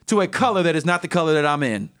to a color that is not the color that I'm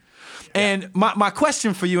in. And my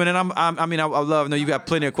question for you, and then I know you got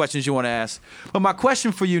plenty of questions you want to ask, but my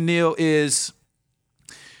question for you, Neil, is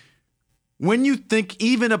when you think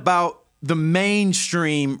even about the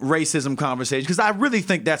mainstream racism conversation, because I really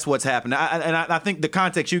think that's what's happened. I think the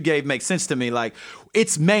context you gave makes sense to me. Like,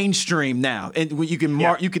 it's mainstream now, and you can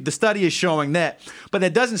the study is showing that, but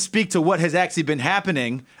that doesn't speak to what has actually been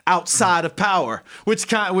happening outside of power, which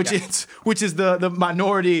is the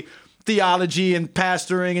minority theology and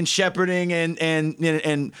pastoring and shepherding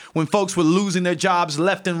and when folks were losing their jobs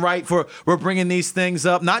left and right we're bringing these things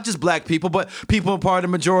up, not just black people, but people in part of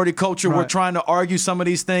the majority culture were trying to argue some of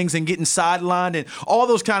these things and getting sidelined, and all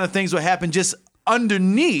those kind of things would happen just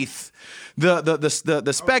underneath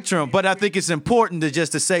the spectrum. But I think it's important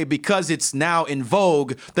to say because it's now in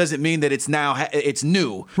vogue doesn't mean that it's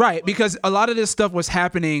new. Right, because a lot of this stuff was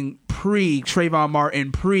happening pre Trayvon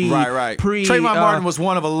Martin, pre Trayvon Martin was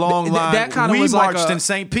one of a long line. That kind of we was marched like in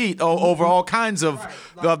St. Pete over all kinds of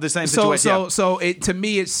the same situation. So to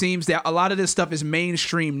me it seems that a lot of this stuff is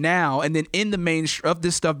mainstream now, and then in the of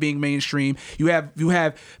this stuff being mainstream, you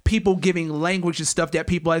have people giving language to stuff that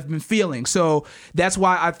people have been feeling. So that's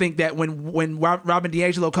why I think that when Robin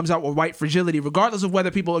DiAngelo comes out with White Fragility, regardless of whether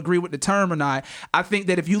people agree with the term or not, I think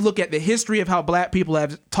that if you look at the history of how black people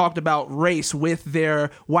have talked about race with their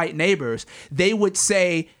white neighbors, they would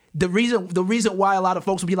say the reason why a lot of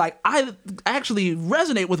folks will be like, I actually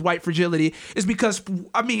resonate with white fragility is because,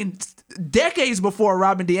 I mean, decades before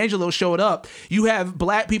Robin DiAngelo showed up, you have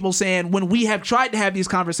black people saying, when we have tried to have these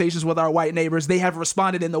conversations with our white neighbors, they have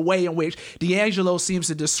responded in the way in which DiAngelo seems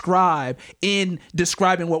to describe in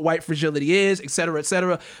describing what white fragility is, et cetera, et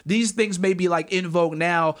cetera. These things may be like in vogue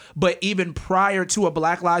now, but even prior to a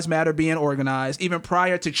Black Lives Matter being organized, even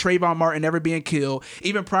prior to Trayvon Martin ever being killed,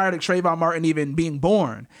 even prior to Trayvon Martin even being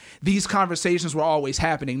born, these conversations were always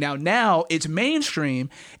happening. Now it's mainstream,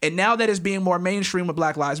 and now that it's being more mainstream with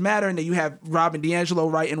Black Lives Matter, and then you have Robin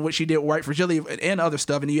DiAngelo writing what she did with white fragility and other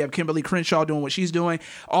stuff, and you have Kimberly Crenshaw doing what she's doing,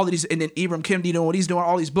 all of these, and then Ibram Kendi doing what he's doing,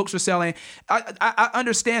 all these books are selling. I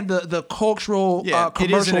understand the cultural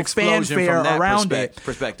commercial fanfare around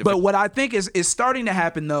perspective. But what I think is starting to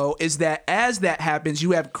happen, though, is that as that happens,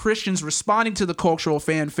 you have Christians responding to the cultural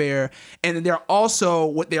fanfare, and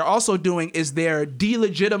what they're also doing is they're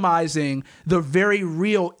delegitimizing the very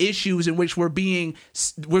real issues in which were being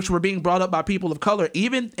brought up by people of color,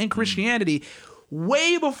 even in Christianity,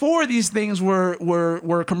 way before these things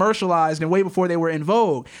were commercialized and way before they were in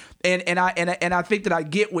vogue. And I think that I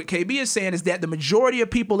get what KB is saying is that the majority of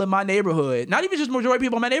people in my neighborhood, not even just majority of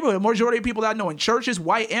people in my neighborhood, majority of people that I know in churches,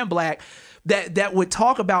 white and black, that would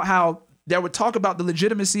talk about the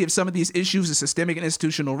legitimacy of some of these issues of systemic and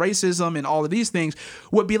institutional racism and all of these things,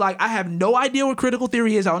 would be like, I have no idea what critical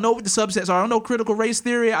theory is. I don't know what the subsets are. I don't know critical race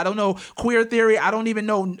theory. I don't know queer theory. I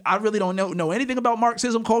really don't know anything about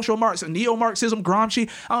Marxism, cultural Marxism, neo-Marxism, Gramsci.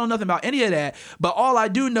 I don't know nothing about any of that. But all I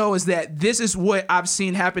do know is that this is what I've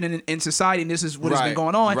seen happen in society, and this is what has been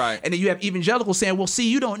going on. Right. And then you have evangelicals saying, well, see,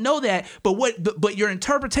 you don't know that, but your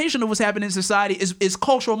interpretation of what's happening in society is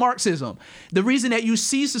cultural Marxism. The reason that you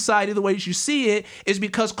see society the way you see it is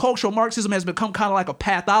because cultural Marxism has become kind of like a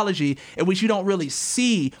pathology in which you don't really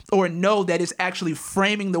see or know that it's actually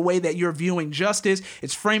framing the way that you're viewing justice.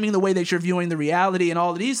 It's framing the way that you're viewing the reality and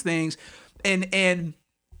all of these things. And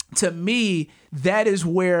to me, that is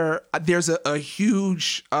where there's a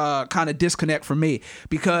huge kind of disconnect for me,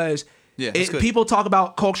 because people talk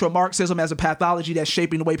about cultural Marxism as a pathology that's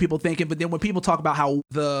shaping the way people think, but then when people talk about how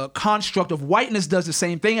the construct of whiteness does the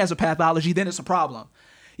same thing as a pathology, then it's a problem.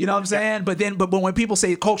 You know what I'm saying? But when people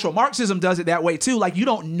say cultural Marxism does it that way too, like, you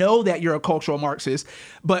don't know that you're a cultural Marxist,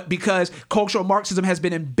 but because cultural Marxism has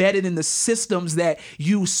been embedded in the systems that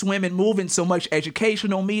you swim and move in so much,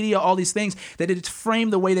 educational, media, all these things, that it's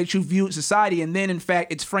framed the way that you view society. And then in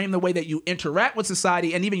fact, it's framed the way that you interact with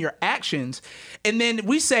society and even your actions. And then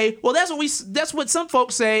we say, well, that's what some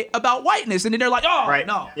folks say about whiteness. And then they're like, oh, right.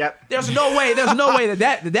 No, there's no way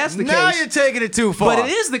that's the case. Now you're taking it too far. But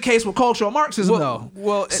it is the case with cultural Marxism, though.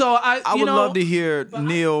 Well, so I would love to hear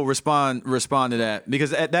Neil respond to that,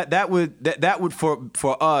 because that would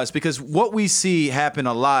for us, because what we see happen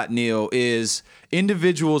a lot, Neil, is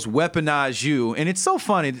individuals weaponize you, and it's so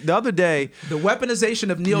funny. The other day, the weaponization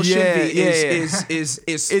of Neil Shinvi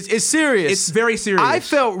is serious. It's very serious. I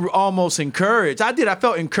felt almost encouraged. I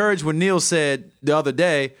felt encouraged when Neil said the other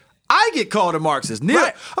day, I get called a Marxist. Neil,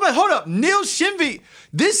 right. I'm like, hold up, Neil Shinvi.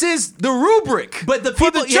 This is the rubric. But the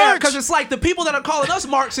people, because it's like the people that are calling us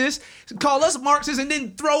Marxists call us Marxists and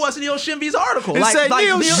then throw us Neil Shinvi's article. And say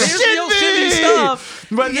Neil Shinvi stuff.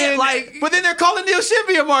 But then they're calling Neil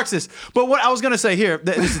Shinvi a Marxist. But what I was gonna say here,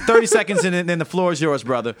 this is 30 seconds and then the floor is yours,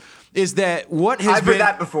 brother. Is that what has I've heard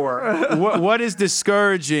that before. What is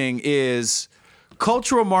discouraging is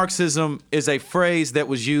cultural Marxism is a phrase that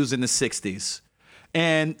was used in the 60s.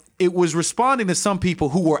 And it was responding to some people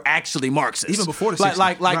who were actually Marxists. Even before the 60s.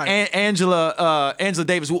 Like right. Angela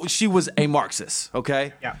Davis, she was a Marxist,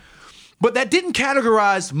 okay? Yeah. But that didn't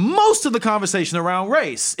categorize most of the conversation around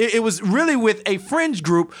race. It was really with a fringe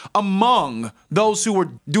group among those who were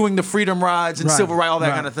doing the freedom rides and civil rights, all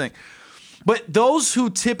that kind of thing. But those who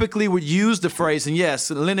typically would use the phrase, and yes,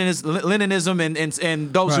 Leninism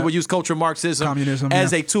and those who would use cultural Marxism communism,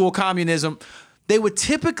 as a tool, communism, they would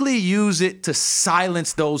typically use it to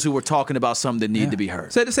silence those who were talking about something that needed to be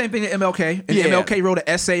heard. Said the same thing to MLK. And MLK wrote an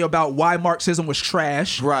essay about why Marxism was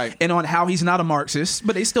trash. Right. And on how he's not a Marxist,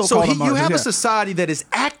 but they still call him Marxist. So you have a society that is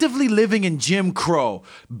actively living in Jim Crow.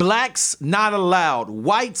 Blacks not allowed.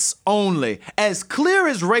 Whites only. As clear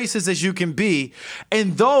as racist as you can be.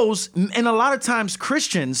 And a lot of times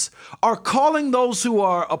Christians are calling those who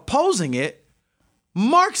are opposing it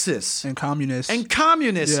Marxists and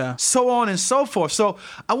communists, so on and so forth. So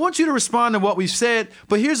I want you to respond to what we've said,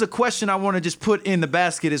 but here's a question I want to just put in the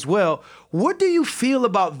basket as well. What do you feel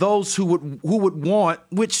about those who would want,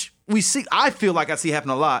 which I feel like I see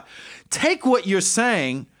happen a lot, take what you're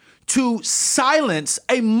saying to silence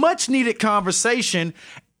a much needed conversation,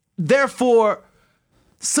 therefore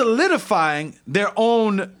solidifying their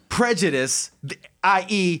own prejudice,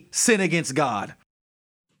 i.e., sin against God.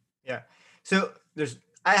 Yeah. So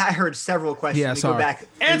I heard several questions. Yeah, Let me sorry. go back.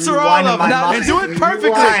 Answer rewind all in of them my mind. and do it perfectly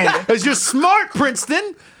Rewind. because you're smart,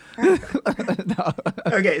 Princeton.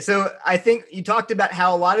 Okay, so I think you talked about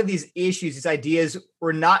how a lot of these issues, these ideas,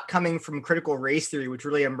 were not coming from critical race theory, which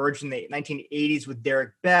really emerged in the 1980s with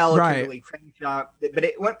Derek Bell, Right. Kimberly Crenshaw. But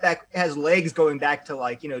it went back, it has legs going back to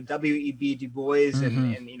like, W.E.B. Du Bois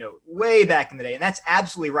and way back in the day. And that's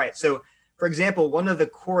absolutely right. So, for example, one of the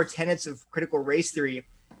core tenets of critical race theory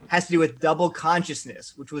has to do with double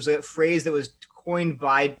consciousness, which was a phrase that was coined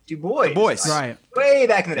by Du Bois. Right. Way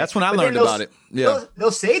back in the day. That's when I But learned then about it. Yeah. They'll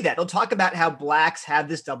say that. They'll talk about how blacks have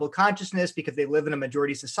this double consciousness because they live in a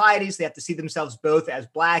majority society. So they have to see themselves both as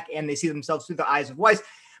black and they see themselves through the eyes of whites.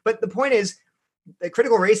 But the point is, the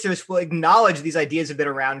critical race theorists will acknowledge these ideas have been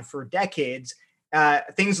around for decades.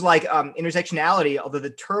 Things like intersectionality, although the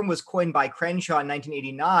term was coined by Crenshaw in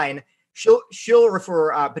 1989,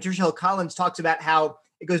 Patricia Hill Collins talks about how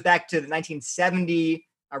it goes back to the 1970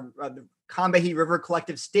 the Combahee River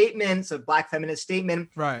Collective statements, a black feminist statement.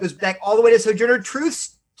 Right. It goes back all the way to Sojourner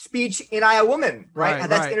Truth's speech in I, A Woman, right? Right,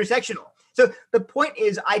 That's right. intersectional. So the point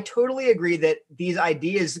is, I totally agree that these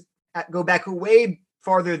ideas go back way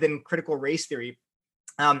farther than critical race theory.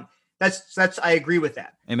 That's I agree with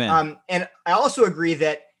that. Amen. And I also agree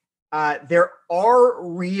that there are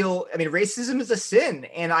racism is a sin.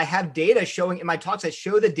 And I have data showing in my talks, I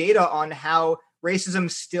show the data on how racism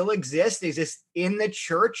still exists in the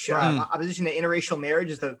church. Opposition to interracial marriage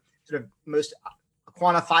is the sort of most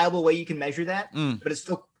quantifiable way you can measure that, but it's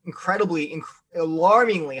still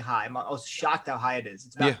alarmingly high. I was shocked how high it is.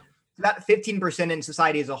 It's about 15% in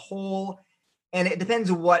society as a whole. And it depends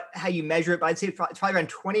on how you measure it, but I'd say it's probably around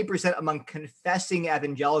 20% among confessing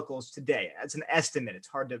evangelicals today. That's an estimate. It's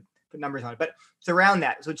hard to put numbers on it, but it's around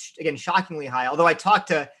that. So it's, again, shockingly high. Although I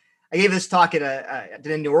gave this talk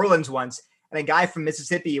in New Orleans once, and a guy from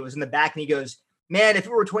Mississippi was in the back, and he goes, "Man, if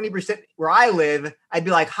it were 20% where I live, I'd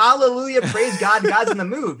be like, hallelujah, praise God, God's on the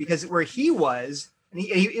move." Because where he was, and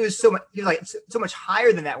he was so much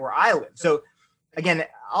higher than that where I live. So again,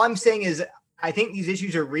 all I'm saying is, I think these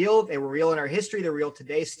issues are real. They were real in our history. They're real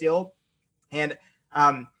today still. And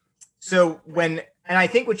I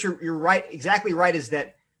think what you're right, exactly right, is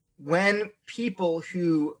that when people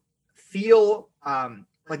who feel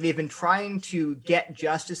like they've been trying to get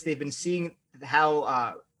justice, they've been seeing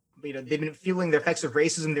how they've been feeling the effects of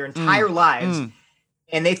racism their entire lives,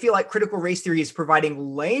 and they feel like critical race theory is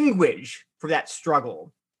providing language for that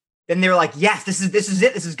struggle, then they're like, yes, this is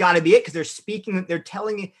it. This has got to be it, because they're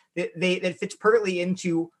telling you that that fits perfectly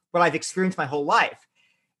into what I've experienced my whole life.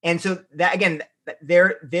 And so that, again,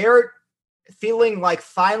 they're feeling like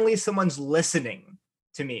finally someone's listening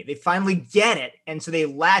to me. They finally get it, and so they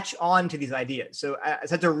latch on to these ideas. So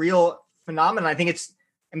that's a real phenomenon. I think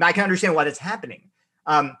I can understand why that's happening.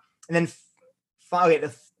 And then finally,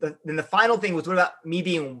 the final thing was, what about me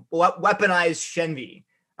being weaponized Shenvi?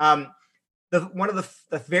 One of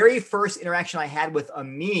the very first interaction I had with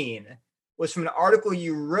Amin was from an article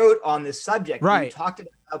you wrote on this subject. Right. You talked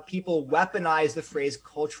about how people weaponize the phrase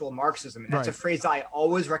cultural Marxism. And that's a phrase I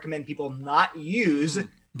always recommend people not use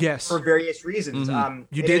for various reasons.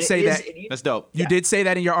 You did say that. That's dope. You did say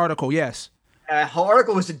that in your article, yes. Whole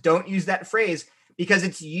article was to don't use that phrase because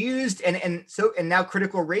it's used and now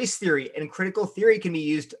critical race theory and critical theory can be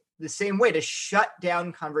used the same way to shut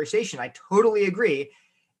down conversation. I totally agree.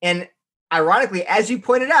 And ironically, as you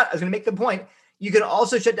pointed out, I was going to make the point, you can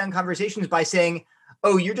also shut down conversations by saying,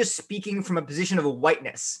 oh, you're just speaking from a position of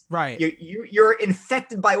whiteness. Right. You're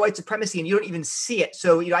infected by white supremacy and you don't even see it.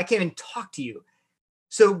 So I can't even talk to you.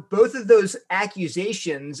 So both of those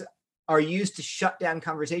accusations are used to shut down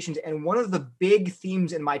conversations. And one of the big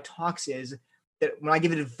themes in my talks is that when I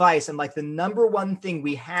give advice, I'm like, the number one thing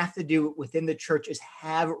we have to do within the church is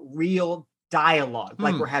have real dialogue,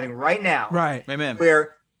 like we're having right now. Right. Amen.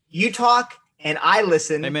 Where you talk and I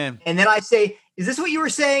listen. Amen. And then I say, is this what you were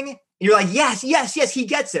saying? And you're like, yes, he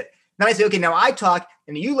gets it. Then I say, okay, now I talk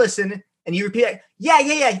and you listen and you repeat it.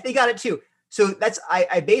 Yeah, they got it too. So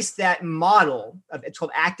I based that model of, it's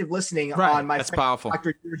called active listening, on my friend powerful.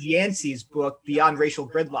 Dr. George Yancey's book, Beyond Racial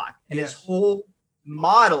Gridlock. And his whole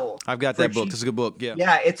model. I've got that book. This is a good book. Yeah.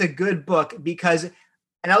 Yeah, it's a good book because,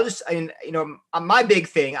 and my big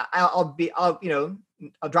thing, I'll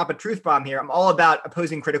drop a truth bomb here. I'm all about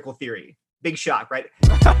opposing critical theory. Big shock, right?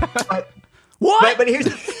 What? But here's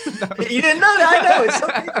you didn't know that. I know. It's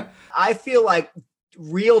so I feel like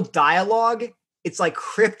real dialogue it's like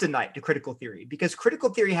kryptonite to critical theory, because critical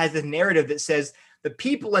theory has this narrative that says the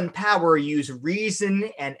people in power use reason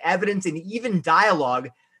and evidence and even dialogue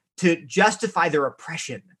to justify their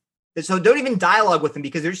oppression. So don't even dialogue with them,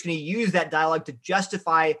 because they're just going to use that dialogue to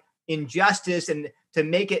justify injustice and to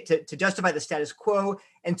make it to justify the status quo.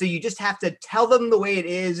 And so you just have to tell them the way it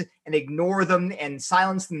is and ignore them and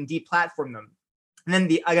silence them and deplatform them. And then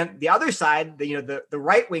the other side, the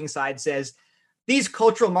right-wing side, says these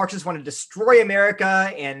cultural Marxists want to destroy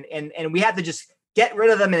America, and we have to just get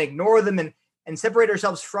rid of them and ignore them and separate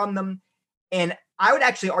ourselves from them. And I would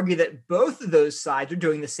actually argue that both of those sides are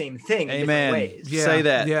doing the same thing in different ways. Yeah. Say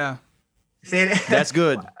that. Yeah. Say it. That's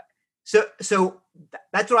good. So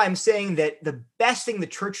that's what I'm saying, that the best thing the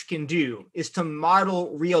church can do is to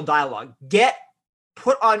model real dialogue.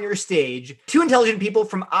 Put on your stage two intelligent people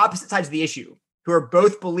from opposite sides of the issue who are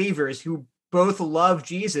both believers, who both love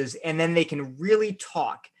Jesus, and then they can really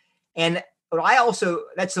talk. And I also,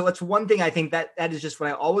 that's one thing I think that is just what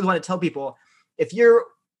I always want to tell people.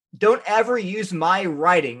 Don't ever use my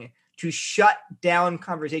writing to shut down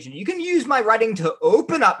conversation. You can use my writing to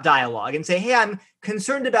open up dialogue and say, hey, I'm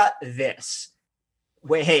concerned about this.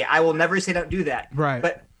 Wait, hey, I will never say don't do that. Right.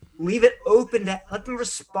 But leave it open to let them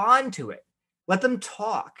respond to it. Let them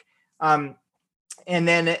talk. And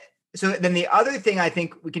then the other thing I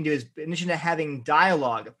think we can do is, in addition to having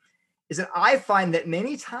dialogue, is that I find that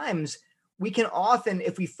many times we can often,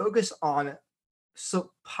 if we focus on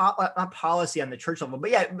not policy on the church level,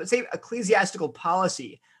 but say ecclesiastical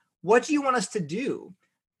policy, what do you want us to do?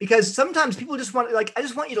 Because sometimes people just want, I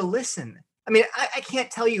just want you to listen. I mean, I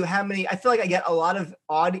can't tell you how many, I feel like I get a lot of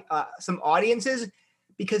some audiences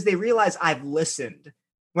because they realize I've listened.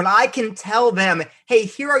 When I can tell them, hey,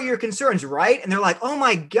 here are your concerns, right? And they're like, oh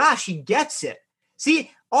my gosh, he gets it.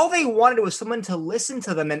 See, all they wanted was someone to listen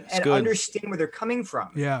to them and understand where they're coming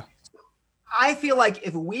from. Yeah. I feel like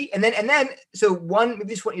if we, we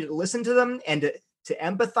just want you to listen to them and to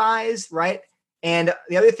empathize, right? And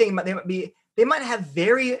the other thing, they might have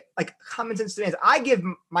very common sense demands. I give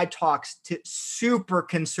my talks to super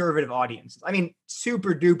conservative audiences. I mean,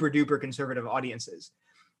 super duper duper conservative audiences,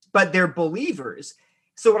 but they're believers.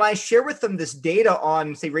 So when I share with them this data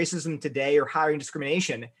on, say, racism today or hiring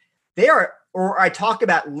discrimination, or I talk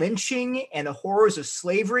about lynching and the horrors of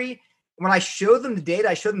slavery. When I show them the data,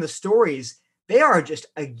 I show them the stories, they are just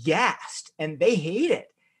aghast and they hate it.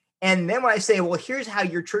 And then when I say, well, here's how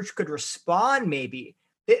your church could respond, maybe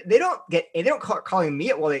they don't calling me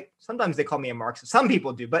it. Well, sometimes they call me a Marxist. Some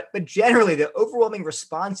people do, but generally the overwhelming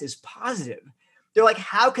response is positive. They're like,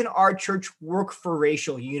 how can our church work for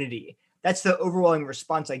racial unity? That's the overwhelming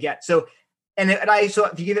response I get. So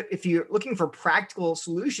if you're looking for practical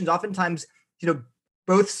solutions, oftentimes,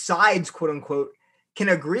 both sides, quote unquote, can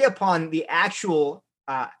agree upon the actual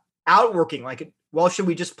outworking. Well, should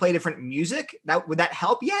we just play different music? Would that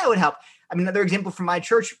help? Yeah, it would help. I mean, another example from my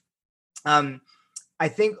church, I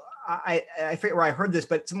think I forget where I heard this,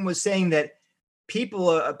 but someone was saying that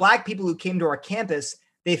Black people who came to our campus,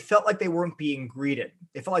 they felt like they weren't being greeted.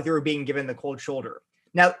 They felt like they were being given the cold shoulder.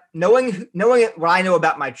 Now, knowing what I know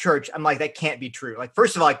about my church, I'm like, that can't be true.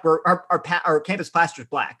 First of all, our campus pastor is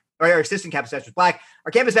Black, or our assistant campus pastor is Black.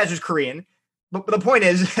 Our campus pastor is Korean. But the point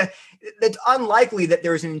is, it's unlikely that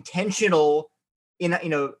there's an intentional,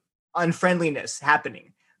 unfriendliness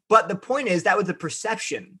happening. But the point is, that was the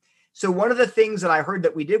perception. So one of the things that I heard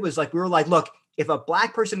that we did was we were like, look, if a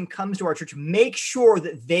Black person comes to our church, make sure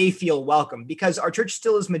that they feel welcome, because our church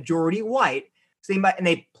still is majority white. So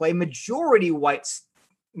they play majority white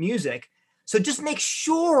music. So just make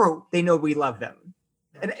sure they know we love them.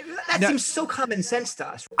 And that seems so common sense to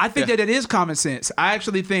us. I think that it is common sense. I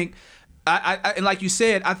actually think, I like you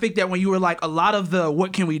said, I think that when you were a lot of the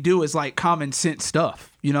what can we do is common sense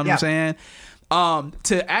stuff. You know what I'm saying?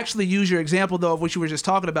 To actually use your example though of what you were just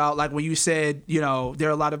talking about, when you said, there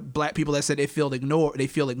are a lot of Black people that said they feel ignored.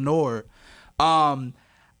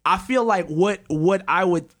 I feel like what I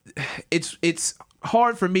would, it's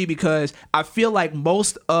hard for me because I feel like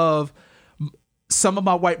some of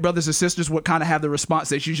my white brothers and sisters would kind of have the response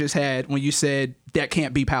that you just had when you said that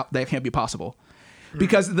can't be possible.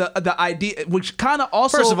 Because the idea, which kind of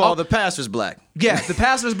also, first of all, the pastor's Black. Yeah, the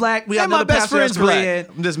pastor's Black. We got my another best pastor friend's that's Korean.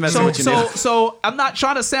 Black. I'm just messing with you now. So I'm not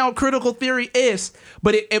trying to sound critical theory-ist,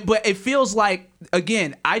 but it feels like,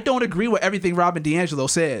 again, I don't agree with everything Robin DiAngelo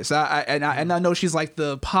says. I know she's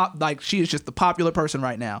she is just the popular person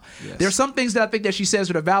right now. Yes. There's some things that I think that she says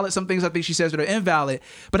that are valid, some things I think she says that are invalid.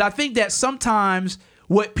 But I think that sometimes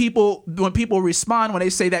when people respond when they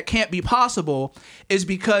say that can't be possible is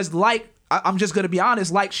because I'm just going to be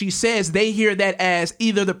honest, like she says, they hear that as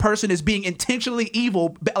either the person is being intentionally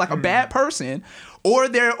evil, like a bad person, or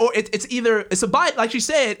it's like she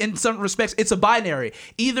said, in some respects, it's a binary.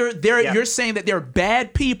 Either you're saying that they're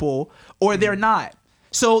bad people or they're not.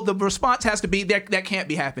 So the response has to be that can't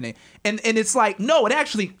be happening. And it's like, no, it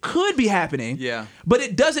actually could be happening. Yeah. But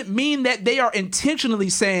it doesn't mean that they are intentionally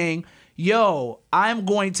saying, yo, I'm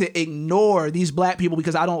going to ignore these black people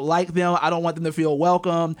because I don't like them. I don't want them to feel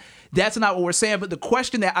welcome. That's not what we're saying. But the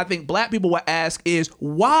question that I think black people will ask is,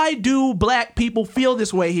 why do black people feel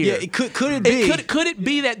this way here? Yeah, could it be? Could it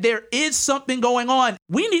be that there is something going on?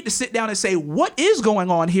 We need to sit down and say, what is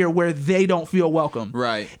going on here where they don't feel welcome?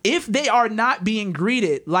 Right. If they are not being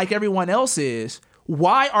greeted like everyone else is,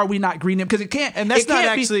 why are we not greeting them? Because it can't. And that's not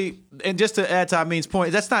actually. And just to add to Amin's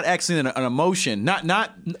point, that's not actually an emotion.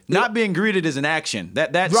 Not being greeted is an action.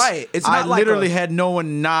 That's right. It's not I literally had no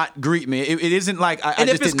one not greet me. It isn't like I. And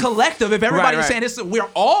if it's collective, if everybody's right. saying we're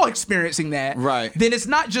all experiencing that, right, then it's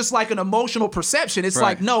not just like an emotional perception. It's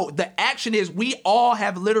like, no, the action is we all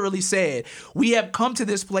have literally said we have come to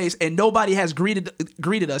this place and nobody has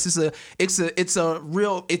greeted us.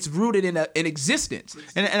 It's rooted in an existence.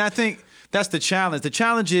 And I think that's the challenge. The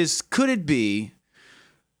challenge is, could it be?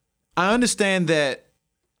 I understand that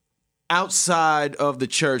outside of the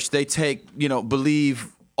church, they believe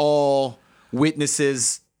all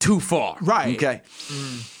witnesses too far. Right. Okay.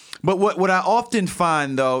 But what I often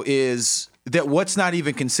find, though, is that what's not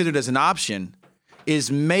even considered as an option is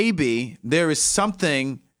maybe there is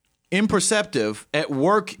something imperceptive at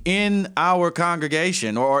work in our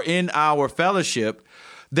congregation or in our fellowship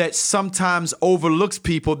that sometimes overlooks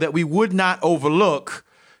people that we would not overlook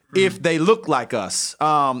if they look like us.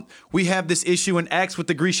 We have this issue in Acts with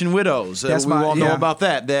the Grecian widows. We all know about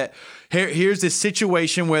that. That here's this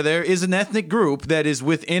situation where there is an ethnic group that is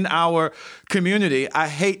within our community. I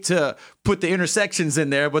hate to put the intersections in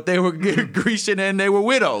there, but they were Grecian and they were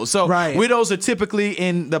widows. So widows are typically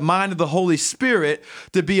in the mind of the Holy Spirit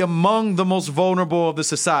to be among the most vulnerable of the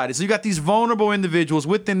society. So you got these vulnerable individuals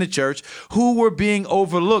within the church who were being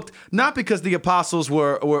overlooked, not because the apostles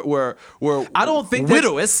were I don't think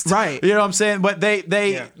widowist. Right. You know what I'm saying? But they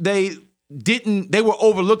were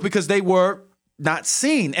overlooked because they were not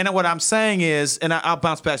seen. And what I'm saying is, and I'll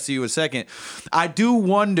bounce back to you in a second, I do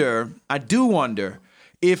wonder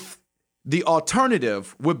if the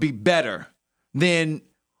alternative would be better than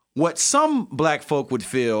what some black folk would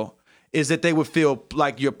feel, is that they would feel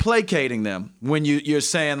like you're placating them when you're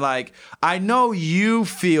saying, like, I know you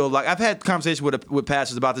feel like, I've had conversations with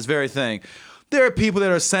pastors about this very thing. There are people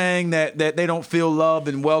that are saying that they don't feel loved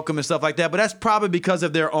and welcome and stuff like that, but that's probably because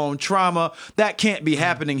of their own trauma. That can't be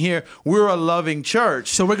happening here. We're a loving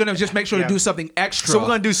church. So we're going to just make sure to do something extra. So we're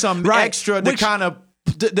going to do something extra to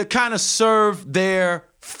kind of serve their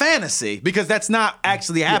fantasy, because that's not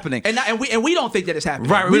actually happening. And we don't think that it's happening.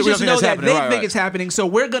 Right. We just know that they think it's happening. So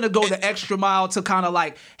we're going to go the extra mile to kind of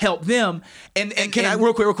like help them. And can I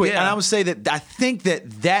real quick? Yeah. And I would say that I think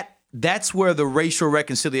that's where the racial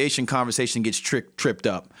reconciliation conversation gets tripped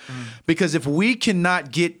up. Because if we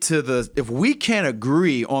cannot if we can't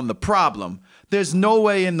agree on the problem, there's no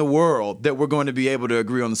way in the world that we're going to be able to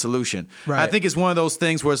agree on the solution. Right. I think it's one of those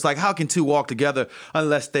things where it's like, how can two walk together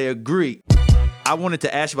unless they agree? I wanted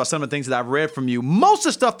to ask you about some of the things that I've read from you. Most of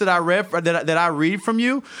the stuff that I read from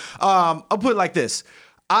you, I'll put it like this.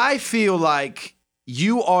 I feel like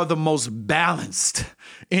you are the most balanced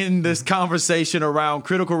in this conversation around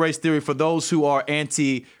critical race theory for those who are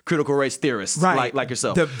anti-critical race theorists, right, like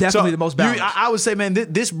yourself. Definitely the most balanced. I would say, man,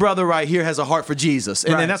 this brother right here has a heart for Jesus.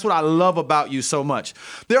 And that's what I love about you so much.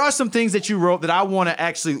 There are some things that you wrote that I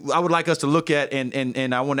would like us to look at,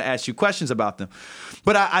 and I want to ask you questions about them.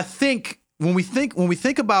 But I think when we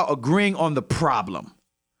think about agreeing on the problem,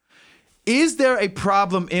 is there a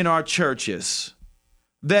problem in our churches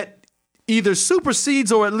that either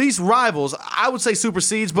supersedes or at least rivals? I would say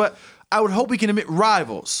supersedes, but I would hope we can admit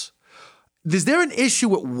rivals. Is there an issue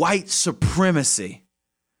with white supremacy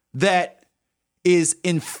that is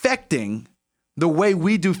infecting the way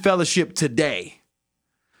we do fellowship today?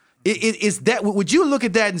 Would you look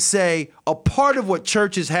at that and say a part of what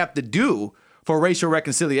churches have to do for racial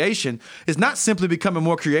reconciliation is not simply becoming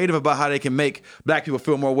more creative about how they can make black people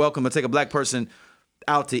feel more welcome and take a black person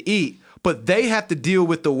out to eat, but they have to deal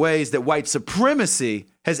with the ways that white supremacy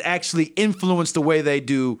has actually influenced the way they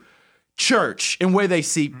do church and where they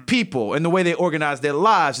see people and the way they organize their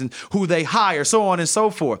lives and who they hire, so on and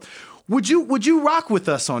so forth. Would you rock with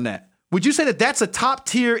us on that? Would you say that that's a top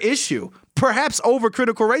tier issue, perhaps over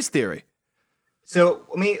critical race theory? So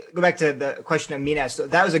let me go back to the question of Mina. So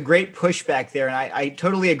that was a great pushback there. And I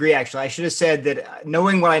totally agree, actually. I should have said that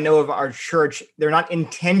knowing what I know of our church, they're not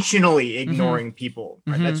intentionally ignoring people.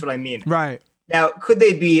 Right? That's what I mean. Right. Now, could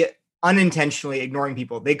they be unintentionally ignoring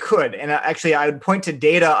people? They could. And actually, I would point to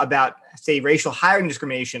data about, say, racial hiring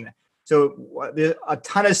discrimination. So there's a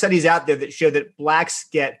ton of studies out there that show that blacks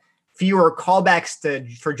get fewer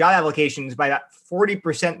callbacks for job applications by about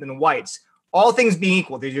 40% than whites. All things being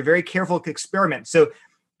equal, these are very careful experiments. So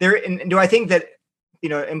do I think that,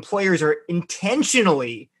 employers are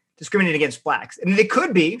intentionally discriminating against blacks? I mean, they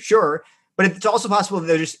could be, sure, but it's also possible that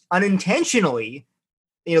they're just unintentionally,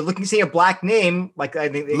 seeing a black name, like I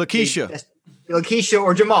think Lakeisha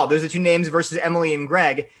or Jamal. Those are two names versus Emily and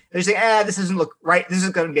Greg. They're saying, this doesn't look right. This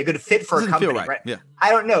isn't going to be a good fit for a company, right? Yeah. I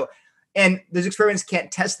don't know. And those experiments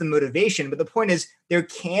can't test the motivation. But the point is, there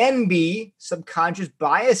can be subconscious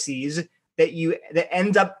biases that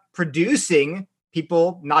ends up producing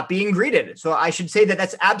people not being greeted. So I should say that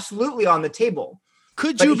that's absolutely on the table.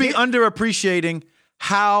 Could you be underappreciating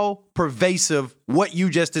how pervasive what you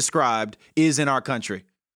just described is in our country?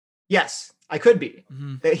 Yes, I could be.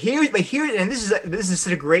 But here, and this is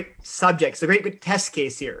such a great subject. It's a great test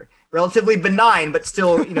case here. Relatively benign, but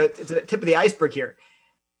still, it's the tip of the iceberg here.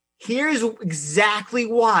 Here's exactly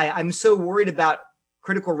why I'm so worried about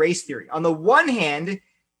critical race theory. On the one hand,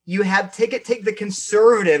 you have take the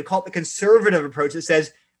conservative, call it the conservative approach that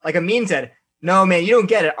says, like Amin said, no, man, you don't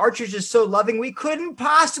get it. Our church is so loving. We couldn't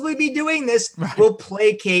possibly be doing this. Right. We'll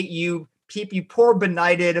placate you, you poor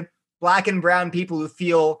benighted black and brown people who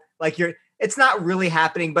feel like it's not really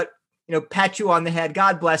happening, but pat you on the head.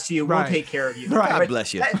 God bless you. We'll take care of you. Right. God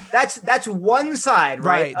bless you. That's one side,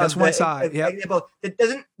 right? That's one side. Yeah.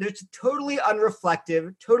 It's totally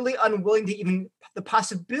unreflective, totally unwilling to even the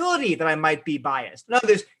possibility that I might be biased. In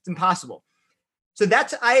others, it's impossible. So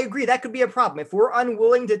I agree. That could be a problem. If we're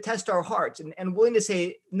unwilling to test our hearts and willing to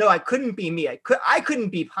say, no, I couldn't be me. I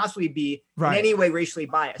couldn't possibly be in any way racially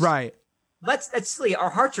biased. Right. That's silly. Our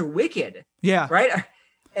hearts are wicked. Yeah. Right.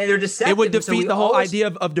 And they're deceptive. It would defeat the whole idea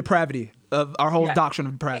of depravity, of our whole doctrine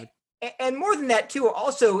of depravity. And more than that, too,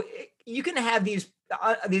 also, you can have these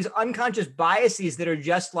unconscious biases that are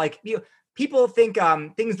just like, people think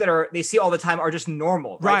things that they see all the time are just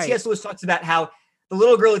normal. Right. C.S. Lewis talks about how the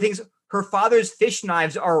little girl who thinks her father's fish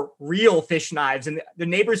knives are real fish knives and the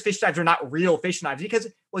neighbor's fish knives are not real fish knives. Because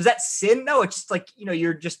was that sin? No, it's just like,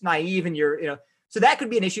 you're just naive and so that could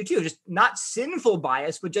be an issue too, just not sinful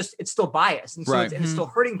bias, but just it's still bias. And so it's still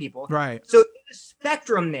hurting people. Right. So there's a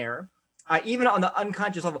spectrum there, even on the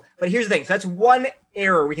unconscious level. But here's the thing. So that's one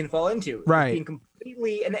error we can fall into. Right. Being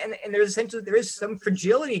completely, and there is some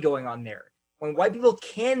fragility going on there when white people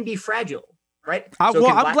can be fragile. Right. I'm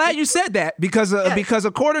glad you said that because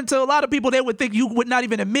according to a lot of people, they would think you would not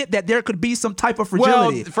even admit that there could be some type of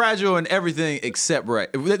fragility. Well, fragile in everything except race.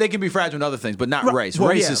 They can be fragile in other things, but not race. Well,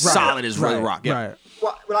 race is solid as rock. Yeah. Right.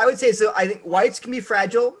 Well, what I would say is, I think whites can be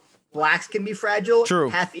fragile, blacks can be fragile,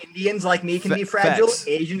 half Indians like me can be fragile,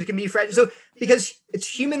 Asians can be fragile. So because it's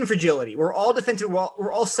human fragility, we're all defensive,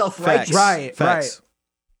 we're all self-righteous. Right.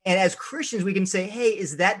 And as Christians, we can say, hey,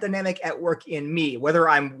 is that dynamic at work in me, whether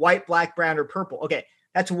I'm white, black, brown, or purple? Okay,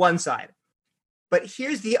 that's one side. But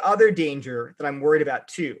here's the other danger that I'm worried about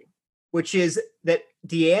too, which is that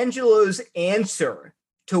D'Angelo's answer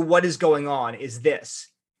to what is going on is this.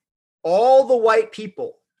 All the white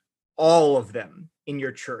people, all of them in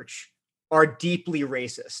your church are deeply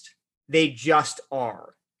racist. They just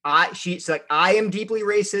are. She's like, I am deeply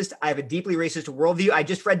racist. I have a deeply racist worldview. I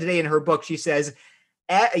just read today in her book, she says,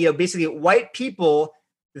 basically white people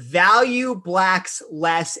value blacks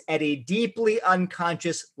less at a deeply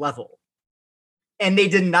unconscious level. And they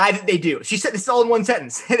deny that they do. She said this all in one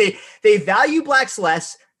sentence. They value blacks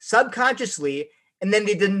less subconsciously, and then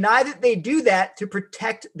they deny that they do that to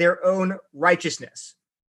protect their own righteousness.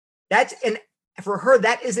 For her,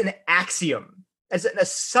 that is an axiom. That's an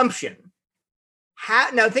assumption.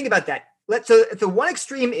 Now think about that. So if the one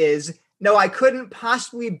extreme is, no, I couldn't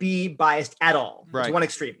possibly be biased at all. Right. That's one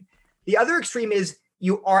extreme. The other extreme is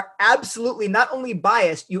you are absolutely not only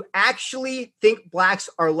biased, you actually think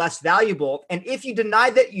blacks are less valuable. And if you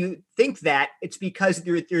deny that you think that, it's because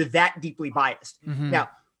you're that deeply biased. Mm-hmm.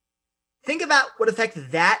 Now, think about what effect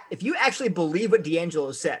that, if you actually believe what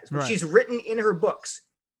D'Angelo says, what she's written in her books,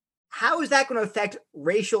 how is that going to affect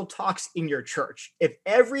racial talks in your church? If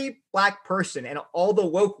every black person and all the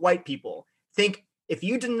woke white people think, if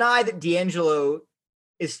you deny that D'Angelo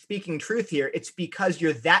is speaking truth here, it's because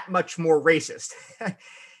you're that much more racist. So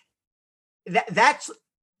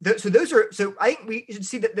I think we should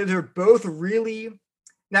see that those are both really.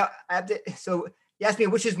 Now, so you asked me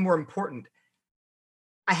which is more important.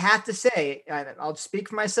 I have to say, and I'll speak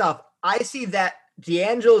for myself, I see that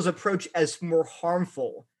D'Angelo's approach as more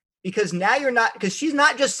harmful because now she's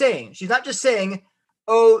not just saying,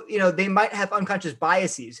 oh, they might have unconscious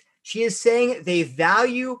biases. She is saying they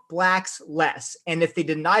value blacks less. And if they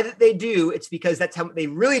deny that they do, it's because that's how they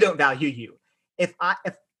really don't value you. If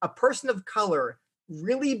a person of color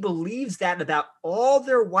really believes that about all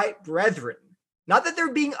their white brethren, not that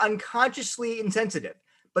they're being unconsciously insensitive,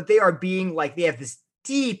 but they are being like, they have this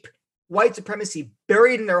deep white supremacy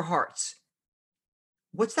buried in their hearts.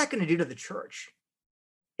 What's that going to do to the church?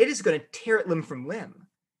 It is going to tear it limb from limb.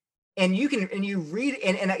 And you read,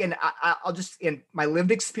 and again, I'll just, in my lived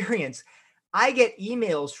experience, I get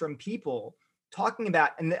emails from people talking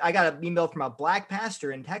about, and I got an email from a black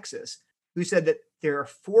pastor in Texas who said that there are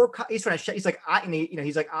he's trying to, he's like,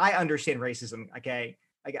 I understand racism. Okay.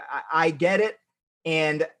 I get it.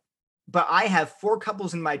 But I have 4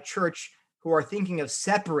 couples in my church who are thinking of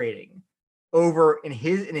separating over in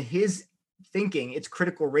his thinking. It's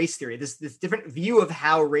critical race theory, this different view of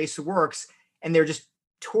how race works. And they're just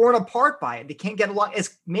torn apart by it. They can't get along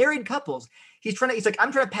as married couples. He's like,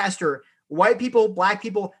 I'm trying to pastor white people, black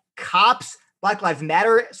people, cops, Black Lives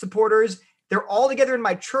Matter supporters. They're all together in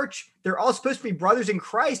my church. They're all supposed to be brothers in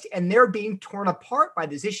Christ, and they're being torn apart by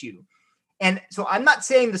this issue. And so I'm not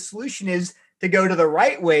saying the solution is to go to the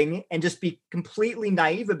right wing and just be completely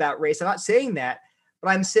naive about race. I'm not saying that, but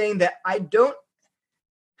I'm saying that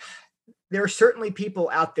there are certainly people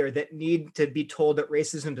out there that need to be told that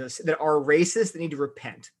that are racist, that need to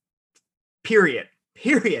repent. Period.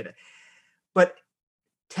 But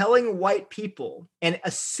telling white people and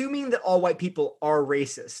assuming that all white people are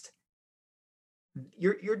racist,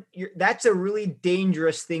 that's a really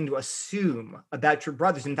dangerous thing to assume about your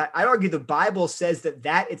brothers. In fact, I'd argue the Bible says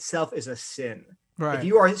that itself is a sin. Right. If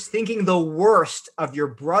you are thinking the worst of your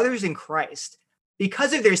brothers in Christ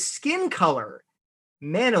because of their skin color,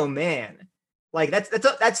 man, oh man, like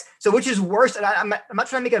that's so. Which is worse? And I'm not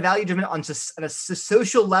trying to make a value judgment on a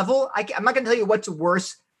social level. I'm not going to tell you what's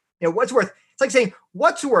worse. What's worse? It's like saying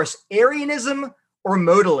what's worse, Arianism or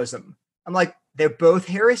modalism. I'm like, they're both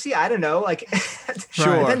heresy. I don't know. Like,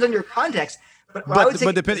 sure, it depends on your context.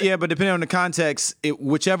 But depending on the context,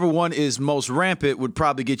 whichever one is most rampant would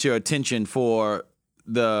probably get your attention for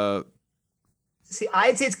the. See,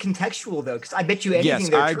 I'd say it's contextual though, because I bet you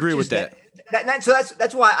anything. Yes, I agree with that. So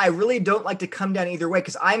that's why I really don't like to come down either way,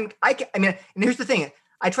 because I mean, and here's the thing: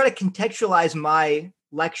 I try to contextualize my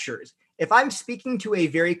lectures. If I'm speaking to a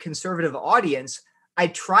very conservative audience, I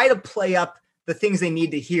try to play up the things they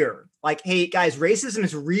need to hear. Like, hey guys, racism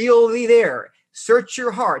is really there. Search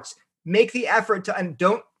your hearts. Make the effort to, and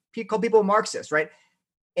don't call people Marxists, right?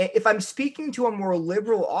 If I'm speaking to a more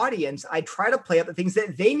liberal audience, I try to play up the things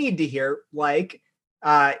that they need to hear, like,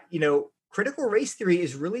 critical race theory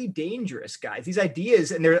is really dangerous, guys. These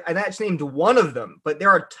ideas, and I just named one of them, but there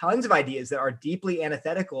are tons of ideas that are deeply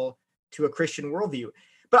antithetical to a Christian worldview.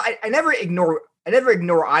 But I never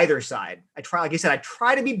ignore either side. I try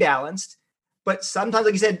to be balanced, but sometimes,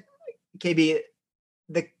 like you said, KB,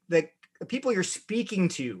 the people you're speaking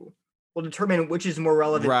to will determine which is more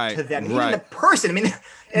relevant to them. Even the person, in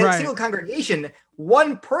a single congregation,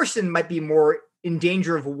 one person might be more in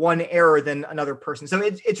danger of one error than another person. So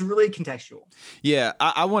it's really contextual. Yeah,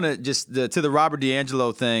 I want to just, to the Robert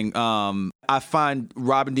DiAngelo thing, I find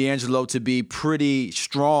Robin DiAngelo to be pretty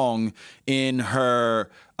strong in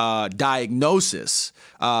her diagnosis,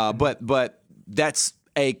 but that's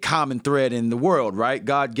a common thread in the world, right?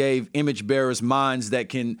 God gave image bearers minds that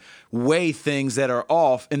can weigh things that are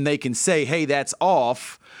off, and they can say, hey, that's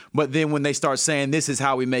off. But then when they start saying this is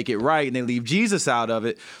how we make it right, and they leave Jesus out of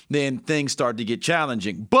it, then things start to get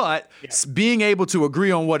challenging. But being able to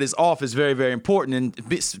agree on what is off is very, very important.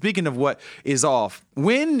 And speaking of what is off,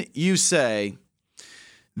 when you say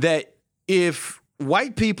that if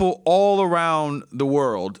white people all around the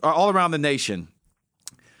world, or all around the nation,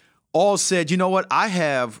 all said, you know what, I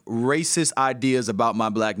have racist ideas about my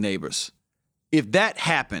black neighbors. If that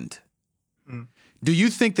happened, do you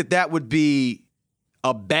think that would be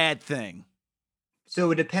a bad thing?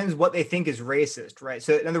 So it depends what they think is racist, right?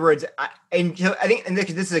 So in other words, I think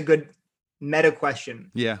this is a good meta question.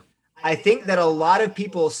 Yeah. I think that a lot of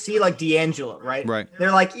people see like D'Angelo, right? Right.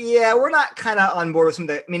 They're like, yeah, we're not kind of on board with some of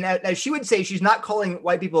that. I mean, now she would say she's not calling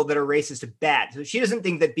white people that are racist bad. So she doesn't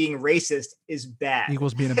think that being racist is bad.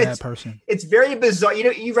 Equals being a bad person. It's very bizarre.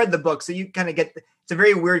 You read the book, so you kind of get, it's a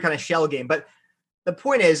very weird kind of shell game. But the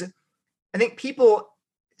point is, I think people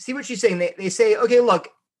see what she's saying. They say, okay, look,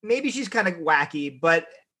 maybe she's kind of wacky, but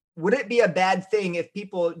would it be a bad thing if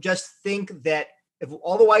people just think that, if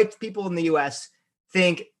all the white people in the US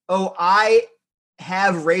think, oh, I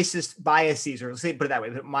have racist biases, or let's say put it that way,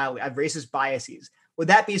 put it mildly, I have racist biases. Would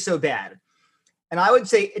that be so bad? And I would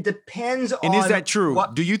say it depends on. And is that true?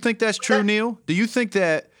 Do you think that's true, Neil? Do you think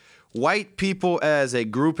that white people as a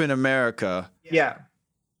group in America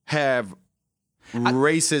have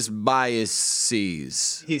racist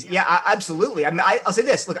biases? Absolutely. I mean, I'll say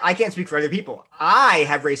this. Look, I can't speak for other people. I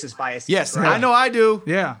have racist biases. Yes, right? I know I do.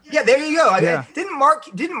 Yeah. Yeah, there you go. I mean, didn't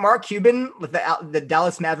Mark Cuban, with the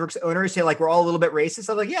Dallas Mavericks owner, say like we're all a little bit racist?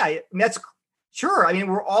 I was like, yeah, I mean, that's sure. I mean,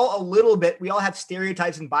 we're all a little bit. We all have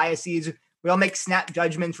stereotypes and biases. We all make snap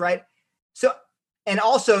judgments, right? So, and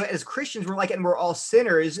also as Christians, and we're all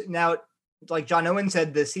sinners. Now, like John Owen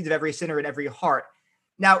said, the seeds of every sinner in every heart.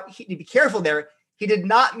 Now, to be careful there. He did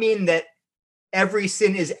not mean that every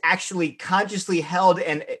sin is actually consciously held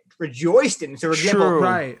and rejoiced in. So, for example,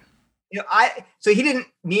 right? So he didn't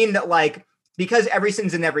mean that like because every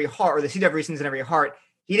sin's in every heart, or the seed of every sin's in every heart.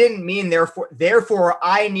 He didn't mean therefore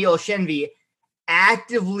I, Neil Shenvi,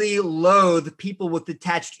 actively loathe people with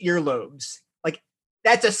detached earlobes. Like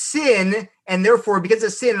that's a sin, and therefore because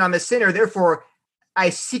it's a sin and I'm a sinner, therefore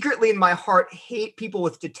I secretly in my heart hate people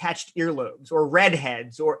with detached earlobes or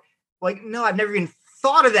redheads or. Like, no, I've never even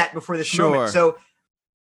thought of that before this moment. So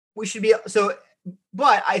we should be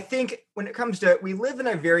but I think when it comes to, we live in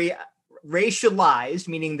a very racialized,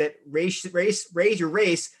 meaning that your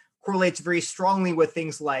race correlates very strongly with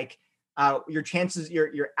things like your chances,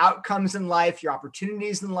 your outcomes in life, your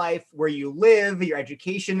opportunities in life, where you live, your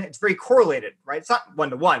education. It's very correlated, right? It's not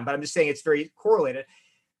 1-to-1, but I'm just saying it's very correlated.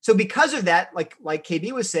 So because of that, like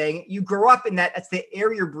KB was saying, you grow up in that's the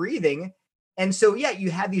air you're breathing. And so,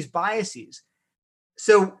 you have these biases.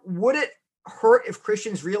 So would it hurt if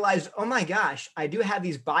Christians realized, oh my gosh, I do have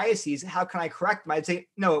these biases. How can I correct them? I'd say,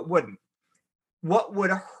 no, it wouldn't. What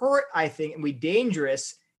would hurt, I think, and be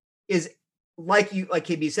dangerous is like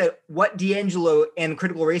KB said, what D'Angelo and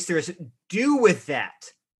critical race theorists do with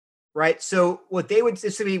that, right? So what they would,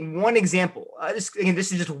 this would be one example. This is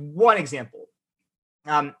just one example.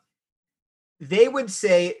 They would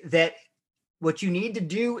say that what you need to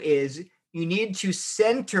do is you need to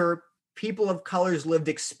center people of color's lived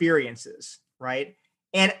experiences, right?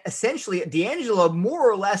 And essentially, D'Angelo more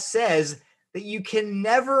or less says that you can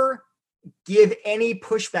never give any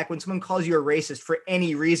pushback when someone calls you a racist for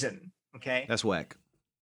any reason, okay? That's whack.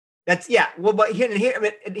 Well, but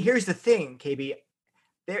here's the thing, KB.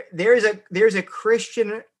 There's a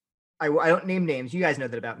Christian, I don't name names, you guys know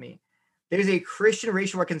that about me. There's a Christian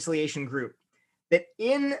racial reconciliation group that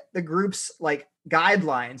in the group's like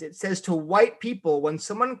guidelines, it says to white people, when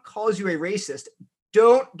someone calls you a racist,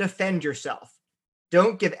 don't defend yourself.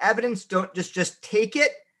 Don't give evidence. Don't just take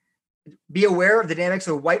it. Be aware of the dynamics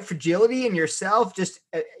of white fragility in yourself. Just,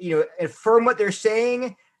 affirm what they're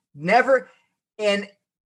saying. Never. And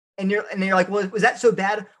you're like, well, was that so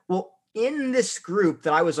bad? Well, in this group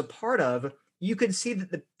that I was a part of, you could see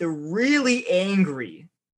that the really angry,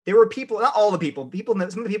 there were people, not all the people, some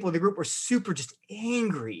of the people in the group were super just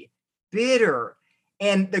angry, bitter.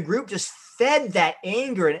 And the group just fed that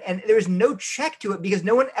anger and there was no check to it because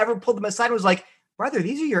no one ever pulled them aside and was like, brother,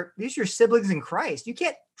 these are your siblings in Christ. You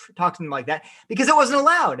can't talk to them like that, because it wasn't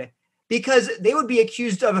allowed, because they would be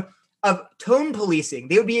accused of tone policing.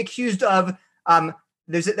 They would be accused of,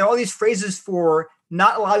 there are all these phrases for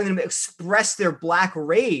not allowing them to express their black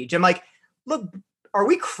rage. I'm like, look, are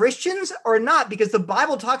we Christians or not? Because the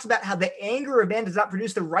Bible talks about how the anger of man does not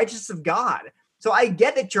produce the righteousness of God. So I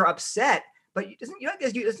get that you're upset, but it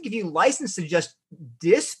doesn't give you license to just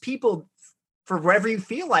diss people for whatever you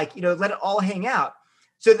feel like, let it all hang out.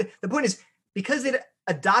 So the point is, because they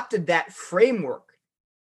adopted that framework,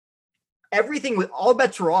 everything with all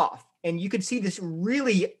bets were off. And you could see this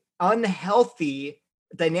really unhealthy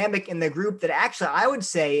dynamic in the group that actually, I would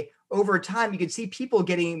say, over time, you could see people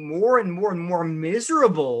getting more and more and more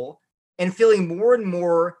miserable and feeling more and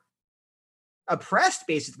more oppressed,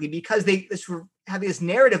 basically, because they have this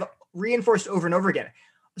narrative reinforced over and over again.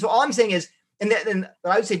 So all I'm saying is, and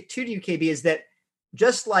what I would say to you, KB, is that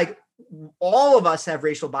just like all of us have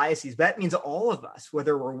racial biases, that means all of us,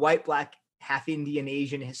 whether we're white, black, half Indian,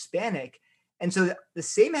 Asian, Hispanic. And so the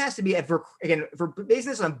same has to be, if we're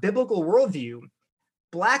basing this on a biblical worldview,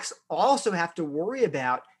 blacks also have to worry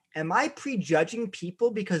about, am I prejudging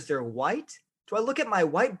people because they're white? Do I look at my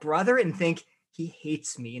white brother and think he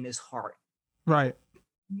hates me in his heart? Right.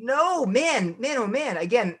 No, man, oh man.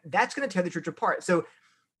 Again, that's going to tear the church apart. So,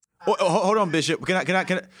 hold on, Bishop. Can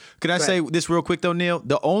I say this real quick though, Neil?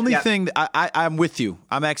 The only thing that I'm with you.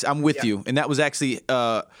 I'm with you, and that was actually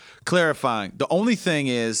clarifying. The only thing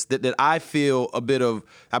is that I feel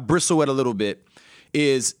I bristle at a little bit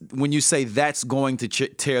is when you say that's going to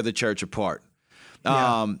tear the church apart.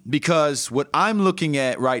 Because what I'm looking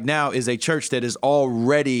at right now is a church that is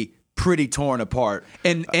already pretty torn apart.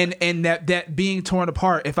 And that being torn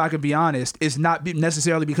apart, if I could be honest, is not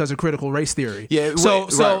necessarily because of critical race theory. Yeah.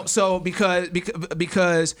 So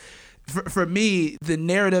because for me, the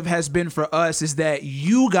narrative has been for us is that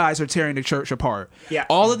you guys are tearing the church apart. Yeah.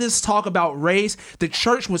 All of this talk about race, the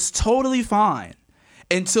church was totally fine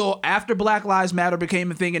until after Black Lives Matter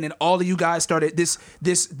became a thing, and then all of you guys started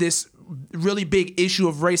this really big issue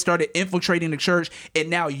of race started infiltrating the church, and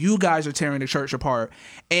now you guys are tearing the church apart.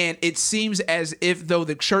 And it seems as if though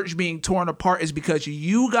the church being torn apart is because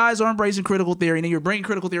you guys are embracing critical theory, and then you're bringing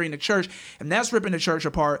critical theory in the church, and that's ripping the church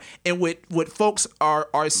apart. And what folks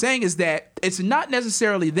are saying is that it's not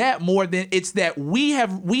necessarily that, more than it's that we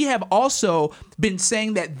have also been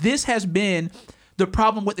saying that this has been the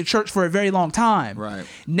problem with the church for a very long time. Right.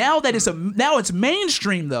 Now that it's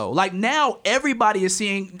mainstream though. Like now everybody is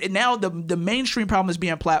seeing, now the mainstream problem is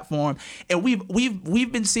being platformed, and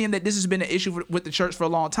we've been seeing that this has been an issue with the church for a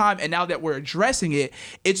long time, and now that we're addressing it,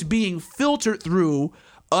 it's being filtered through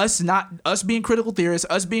us being critical theorists,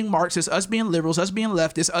 us being Marxists, us being liberals, us being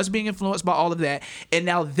leftists, us being influenced by all of that, and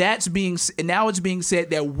now it's being said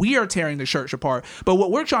that we are tearing the church apart. But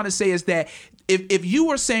what we're trying to say is that if you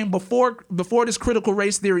were saying before this critical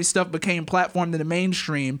race theory stuff became platformed in the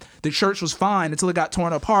mainstream, the church was fine until it got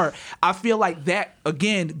torn apart, I feel like that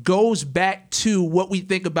again goes back to what we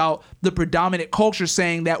think about the predominant culture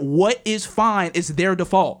saying that what is fine is their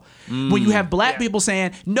default. When you have black people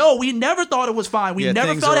saying, no, we never thought it was fine. We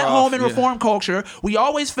never felt at home in reform culture. We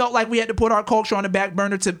always felt like we had to put our culture on the back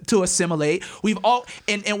burner to assimilate.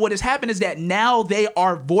 And what has happened is that now they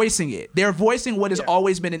are voicing it. They're voicing what has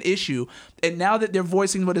always been an issue. And now that they're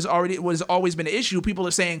voicing what has always been an issue, people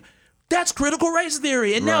are saying, that's critical race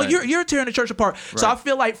theory. And now you're tearing the church apart. Right. So I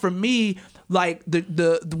feel like for me, like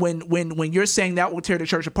when you're saying that will tear the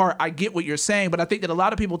church apart, I get what you're saying, but I think that a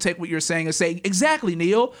lot of people take what you're saying and say, exactly,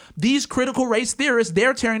 Neil, these critical race theorists,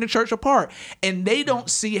 they're tearing the church apart. And they don't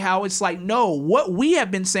see how it's like, no, what we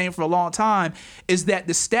have been saying for a long time is that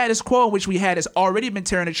the status quo which we had has already been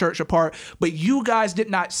tearing the church apart, but you guys did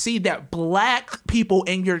not see that black people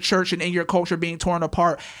in your church and in your culture being torn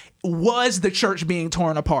apart was the church being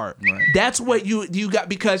torn apart. Right. That's what you got,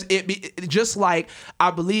 because it just like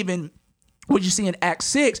I believe in what you see in Acts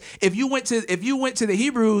 6, if you went to the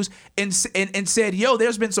Hebrews and said, yo,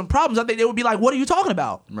 there's been some problems, I think they would be like, what are you talking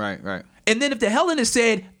about? Right. And then if the Hellenists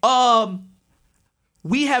said,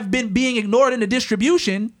 we have been being ignored in the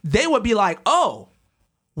distribution, they would be like, oh,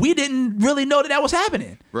 we didn't really know that was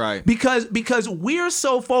happening. Right. Because we're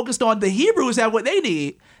so focused on the Hebrews have what they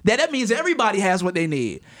need, that means everybody has what they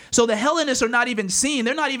need. So the Hellenists are not even seen.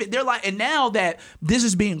 They're like, and now that this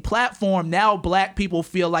is being platformed, now black people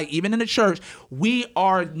feel like, even in the church, we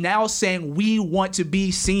are now saying we want to be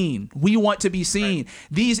seen. We want to be seen. Right.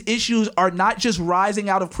 These issues are not just rising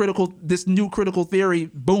out of this new critical theory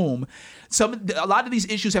boom. A lot of these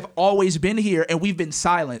issues have always been here, and we've been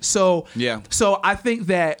silent. So I think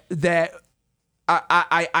that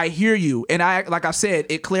I hear you, and like I said,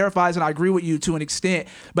 it clarifies, and I agree with you to an extent.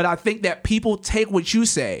 But I think that people take what you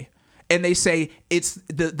say, and they say it's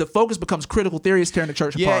the focus becomes critical theory is tearing the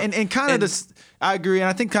church apart. Yeah, and kind of this, I agree, and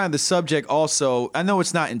I think kind of the subject also, I know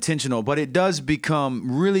it's not intentional, but it does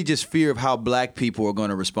become really just fear of how black people are going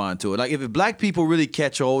to respond to it. Like if black people really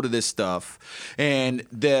catch hold of this stuff, and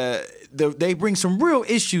they bring some real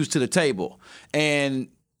issues to the table, and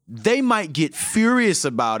they might get furious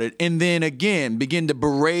about it, and then again begin to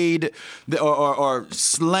berate or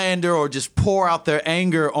slander or just pour out their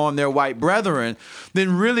anger on their white brethren.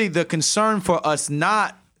 Then really the concern for us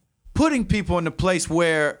not putting people in a place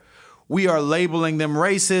where we are labeling them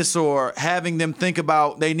racist or having them think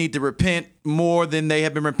about they need to repent more than they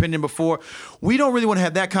have been repenting before. We don't really want to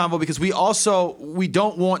have that convo, because we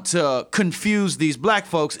don't want to confuse these black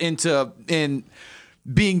folks in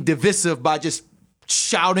being divisive by just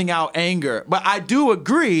shouting out anger. But I do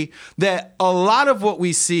agree that a lot of what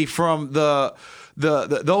we see from the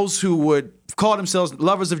those who would call themselves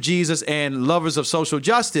lovers of Jesus and lovers of social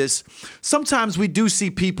justice, sometimes we do see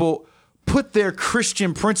people put their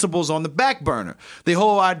Christian principles on the back burner. The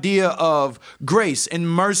whole idea of grace and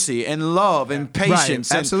mercy and love and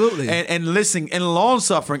patience, right, absolutely, and listening and long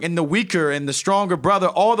suffering and the weaker and the stronger brother,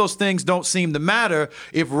 all those things don't seem to matter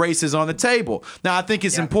if race is on the table. Now, I think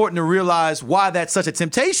it's important to realize why that's such a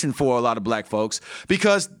temptation for a lot of black folks,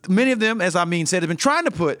 because many of them, as Amin said, have been trying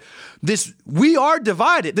to put this, we are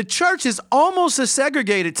divided. The church is almost as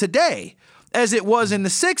segregated today as it was in the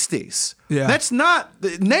 60s. Yeah. That's not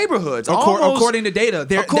the neighborhoods. According to data,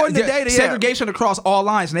 segregation yeah. across all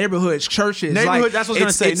lines, neighborhoods, churches. Neighborhood, that's what I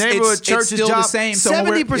was going to say. Neighborhood, churches, it's still job. the same.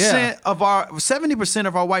 70%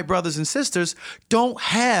 of our white brothers and sisters don't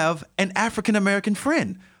have an African American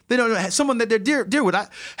friend. They don't have someone that they're dear with. I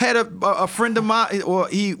had a friend of mine, or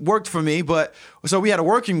he worked for me, so we had a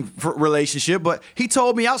working relationship. But he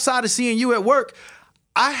told me, outside of seeing you at work,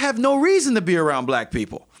 I have no reason to be around black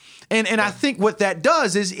people. And I think what that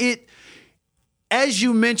does is it, as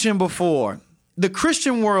you mentioned before, the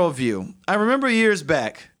Christian worldview. I remember years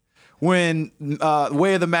back when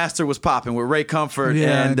Way of the Master was popping with Ray Comfort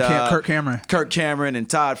and Kirk Cameron and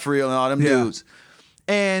Todd Friel and all them dudes.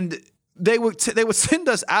 And they would send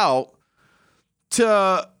us out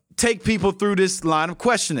to take people through this line of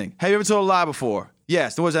questioning. Have you ever told a lie before?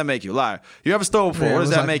 Yes. Then what does that make you? Liar. You ever stole before? What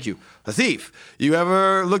does that make you? A thief. You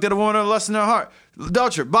ever looked at a woman and lust in her heart?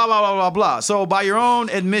 Adulterer. Blah, blah, blah, blah, blah. So by your own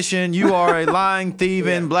admission, you are a lying,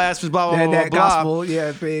 thieving, blasphemous, blah, blah, blah, blah, blah. Gospel,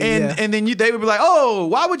 And then they would be like, oh,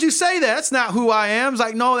 why would you say that? That's not who I am. It's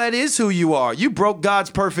like, no, that is who you are. You broke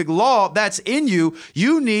God's perfect law. That's in you.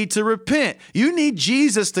 You need to repent. You need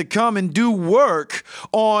Jesus to come and do work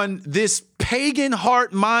on this pagan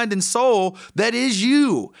heart, mind, and soul that is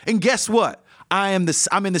you. And guess what? I'm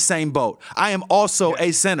in the same boat. I am also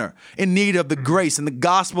a sinner in need of the grace and the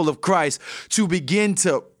gospel of Christ to begin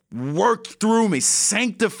to work through me,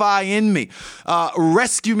 sanctify in me,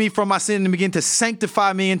 rescue me from my sin and begin to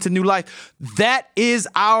sanctify me into new life. That is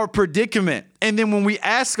our predicament. And then when we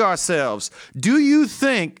ask ourselves, do you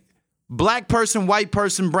think black person, white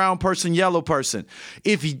person, brown person, yellow person,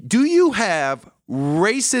 do you have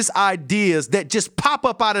racist ideas that just pop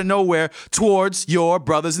up out of nowhere towards your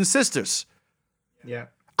brothers and sisters? Yeah.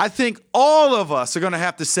 I think all of us are going to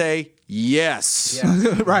have to say yes.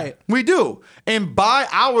 Yeah. Right. We do. And by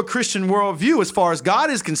our Christian worldview, as far as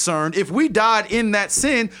God is concerned, if we died in that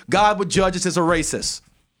sin, God would judge us as a racist.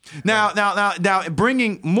 Now,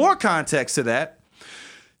 bringing more context to that,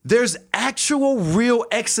 there's actual real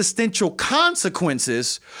existential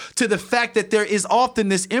consequences to the fact that there is often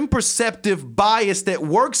this imperceptive bias that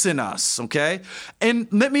works in us, okay? And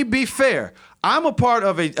let me be fair. I'm a part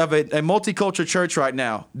of a multicultural church right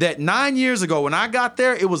now that 9 years ago when I got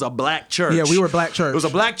there, it was a black church. Yeah, we were a black church. It was a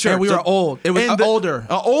black church. And we were old. It was older.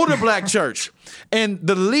 An older black church. And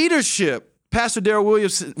the leadership, Pastor Darrell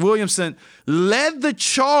Williamson, led the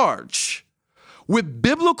charge with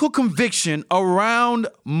biblical conviction around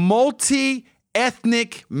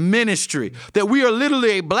multi-ethnic ministry. That we are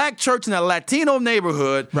literally a black church in a Latino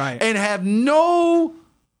neighborhood, right, and have no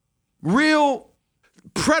real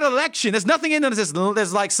predilection. There's nothing in us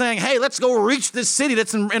that's like saying, hey, let's go reach this city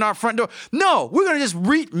that's in our front door. No, we're going to just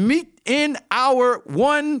meet in our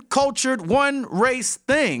one cultured, one race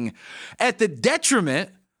thing at the detriment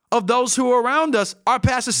of those who are around us. Our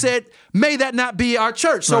pastor said, may that not be our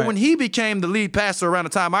church. So when he became the lead pastor around the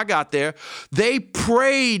time I got there, they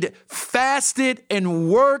prayed, fasted,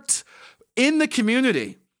 and worked in the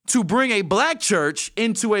community to bring a black church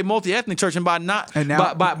into a multi-ethnic church. And by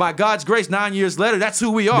God's grace, 9 years later, that's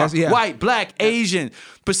who we are. White, black, Asian,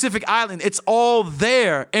 Pacific Island. It's all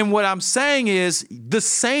there. And what I'm saying is the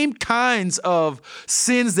same kinds of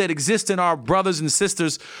sins that exist in our brothers and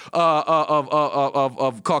sisters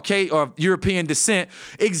of Caucasian or European descent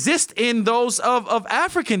exist in those of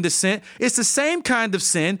African descent. It's the same kind of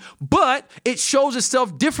sin, but it shows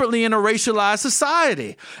itself differently in a racialized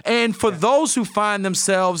society. And for those who find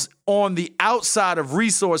themselves on the outside of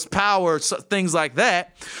resource, power, things like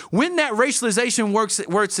that, when that racialization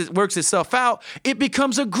works itself out, it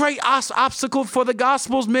becomes a great obstacle for the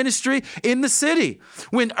gospel's ministry in the city.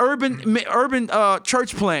 When urban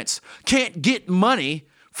church plants can't get money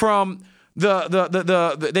from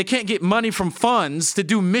they can't get money from funds to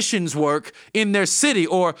do missions work in their city,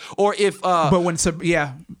 or if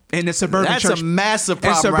in the suburban that's church, a massive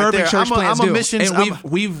problem suburban right there. church plants I'm a do. missions, and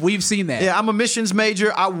we've seen that. Yeah, I'm a missions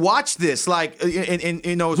major. I watch this as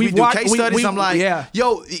we do case studies. I'm like,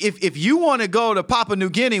 yo, if you want to go to Papua New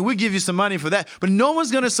Guinea, we give you some money for that, but no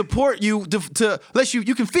one's going to support you to unless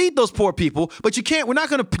you can feed those poor people, but you can't. We're not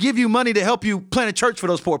going to give you money to help you plant a church for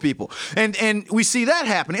those poor people, and we see that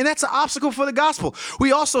happen, and that's an obstacle for the gospel.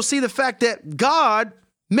 We also see the fact that God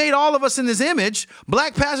made all of us in his image,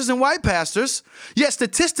 black pastors and white pastors, yet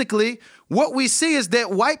statistically, what we see is that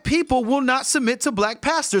white people will not submit to black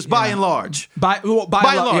pastors by and large. By and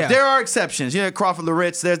large. Yeah. There are exceptions. Crawford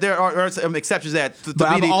Loritz, there are some exceptions that. But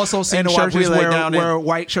I've also seen churches where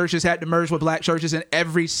white churches had to merge with black churches, and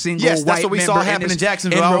every single white that's what we saw happen in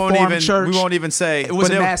Jacksonville. We won't even say. It was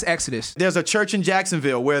a mass exodus. There's a church in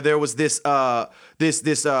Jacksonville where there was this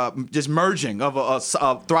just merging of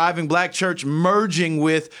a thriving black church merging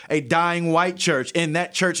with a dying white church, and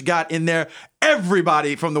that church got in there.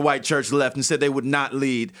 Everybody from the white church left and said they would not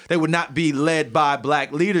lead. They would not be led by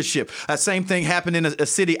black leadership. That same thing happened in a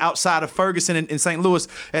city outside of Ferguson in St. Louis.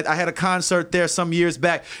 I had a concert there some years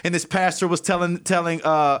back, and this pastor was telling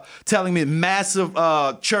me massive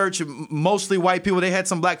church, mostly white people. They had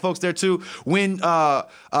some black folks there too. When the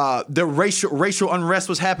racial unrest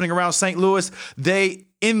was happening around St. Louis, they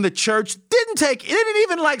in the church didn't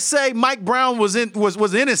even like say Mike Brown was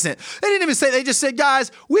innocent. They didn't even say, they just said,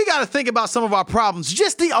 guys, we got to think about some of our problems.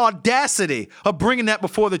 Just the audacity of bringing that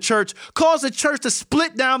before the church caused the church to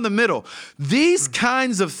split down the middle. These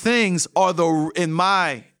kinds of things are in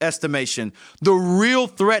my estimation, the real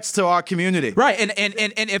threats to our community. Right. And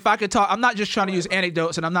if I could talk, I'm not just trying to use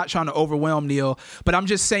anecdotes and I'm not trying to overwhelm Neil, but I'm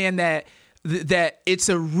just saying that it's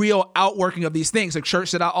a real outworking of these things. A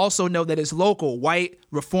church that I also know that is local, white,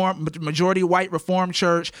 reform, majority white reformed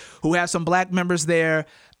church who has some black members there.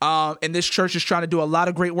 And this church is trying to do a lot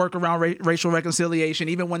of great work around racial reconciliation.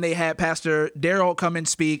 Even when they had Pastor Daryl come and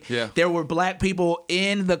speak, there were black people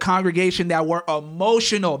in the congregation that were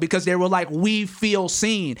emotional because they were like, we feel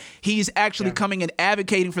seen. He's actually coming and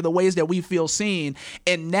advocating for the ways that we feel seen.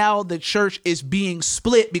 And now the church is being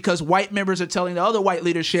split because white members are telling the other white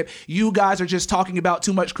leadership, you guys are just talking about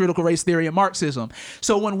too much critical race theory and Marxism.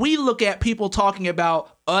 So when we look at people talking about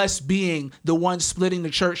us being the ones splitting the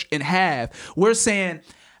church in half, we're saying,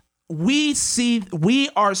 we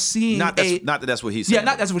are seeing not that that's what he's saying. Yeah,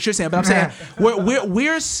 not that's what you're saying, but I'm saying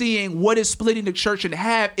we're seeing what is splitting the church in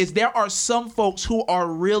half is there are some folks who are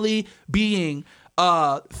really being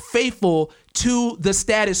faithful to the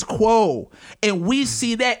status quo. And we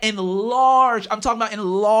see that in large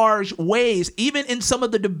ways, even in some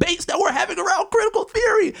of the debates that we're having around critical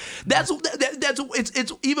theory.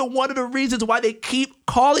 It's even one of the reasons why they keep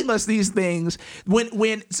calling us these things.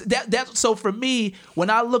 So for me, when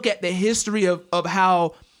I look at the history of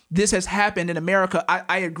how this has happened in America,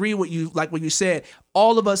 I agree with you, like what you said.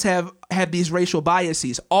 All of us have these racial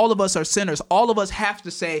biases. All of us are sinners. All of us have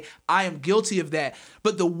to say, I am guilty of that.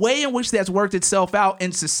 But the way in which that's worked itself out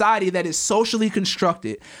in society that is socially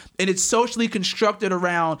constructed, and it's socially constructed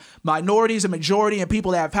around minorities and majority and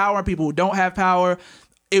people that have power and people who don't have power,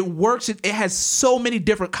 it works. It has so many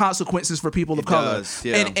different consequences for people of color. Does,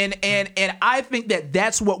 yeah. And I think that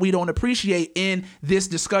that's what we don't appreciate in this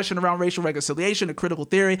discussion around racial reconciliation and critical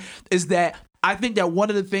theory is that I think that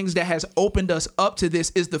one of the things that has opened us up to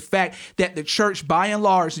this is the fact that the church, by and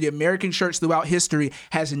large, the American church throughout history,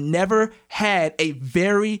 has never had a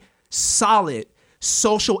very solid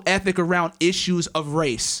social ethic around issues of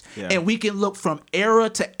race. Yeah. And we can look from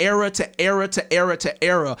era to era to era to era to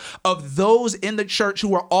era of those in the church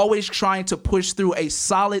who are always trying to push through a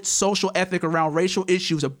solid social ethic around racial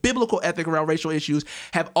issues, a biblical ethic around racial issues,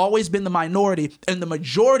 have always been the minority, and the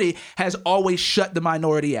majority has always shut the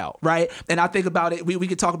minority out, right? And I think about it, we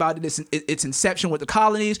could talk about its inception with the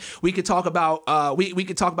colonies. We could talk about we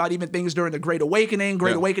could talk about even things during the Great Awakening.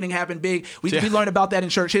 Awakening happened big. We learned about that in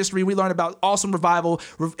church history. We learned about awesome revival.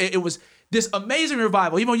 It was this amazing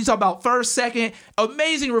revival. Even when you talk about first, second,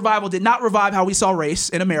 amazing revival did not revive how we saw race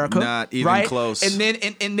in America. Not even right? close. And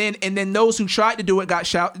then those who tried to do it got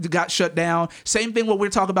shut down. Same thing when we're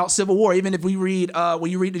talking about Civil War. Even if we read when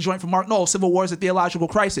you read the joint from Mark Knoll, Civil War is a theological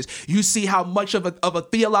crisis. You see how much of a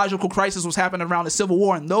theological crisis was happening around the Civil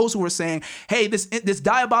War, and those who were saying, "Hey, this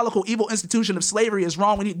diabolical, evil institution of slavery is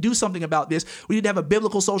wrong. We need to do something about this. We need to have a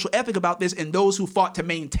biblical social ethic about this." And those who fought to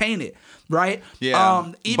maintain it, right?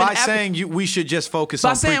 Yeah. Saying we should just focus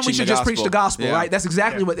on preaching the gospel. By saying we should just preach the gospel, right? That's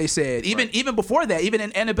exactly what they said. Even before that, even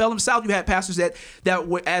in antebellum South, you had pastors that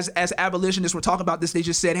were, as abolitionists were talking about this, they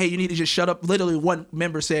just said, hey, you need to just shut up. Literally, one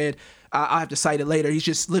member said, I have to cite it later. He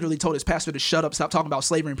just literally told his pastor to shut up, stop talking about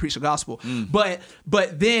slavery and preach the gospel. But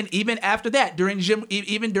then even after that, during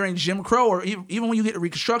Jim Crow, or even when you get to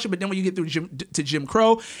Reconstruction, but then when you get through Jim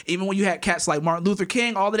Crow, even when you had cats like Martin Luther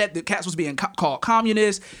King, all of that, the cats was being called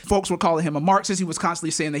communist. Folks were calling him a Marxist. He was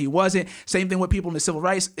constantly saying that he wasn't. Same thing with people in the civil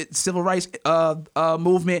rights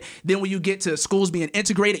movement. Then when you get to schools being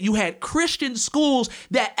integrated, you had Christian schools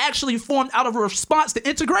that actually formed out of a response to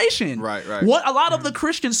integration. Right. A lot of the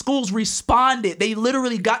Christian schools responded. They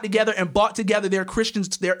literally got together and bought together their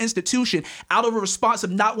institution out of a response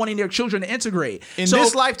of not wanting their children to integrate. In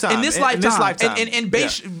this lifetime. And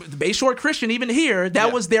Bayshore Christian, even here,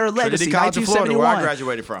 that was their legacy. Trinity College of Florida, where I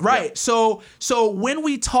graduated from. Right. So when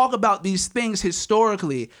we talk about these things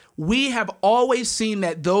historically, we have always seen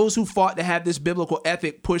that those who fought to have this biblical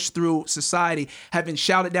ethic pushed through society have been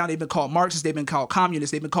shouted down. They've been called Marxists. They've been called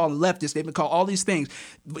communists. They've been called leftists. They've been called all these things.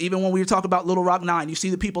 Even when we were talking about Little Rock Nine, you see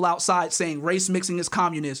the people outside saying race mixing is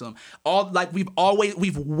communism.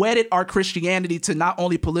 We've wedded our Christianity to not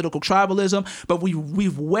only political tribalism, but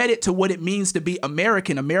we've wedded to what it means to be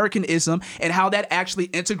Americanism, and how that actually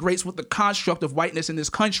integrates with the construct of whiteness in this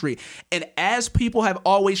country. And as people have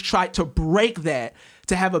always tried to break that,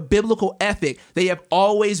 to have a biblical ethic, they have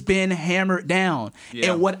always been hammered down.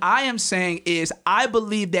 Yeah. And what I am saying is, I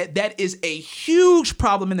believe that is a huge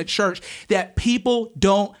problem in the church that people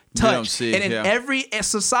don't touch. And in every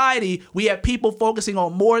society, we have people focusing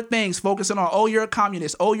on more things, focusing on, oh, you're a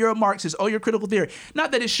communist, oh, you're a Marxist, oh, you're critical theory.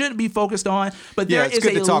 Not that it shouldn't be focused on, but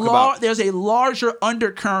there's a larger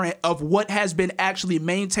undercurrent of what has been actually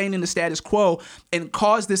maintaining the status quo and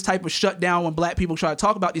caused this type of shutdown when black people try to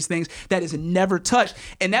talk about these things that is never touched.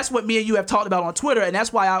 And that's what me and you have talked about on Twitter. And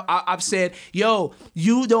that's why I've said, yo,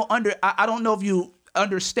 I don't know if you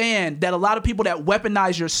understand that a lot of people that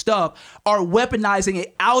weaponize your stuff are weaponizing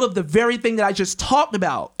it out of the very thing that I just talked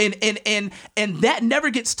about. And that never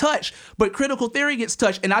gets touched, but critical theory gets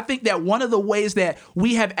touched. And I think that one of the ways that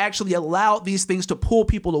we have actually allowed these things to pull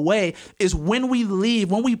people away is when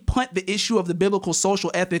we punt the issue of the biblical social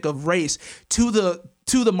ethic of race to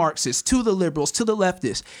the Marxists, to the liberals, to the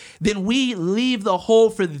leftists, then we leave the hole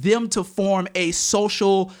for them to form a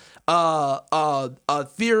social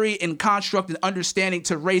theory and construct and understanding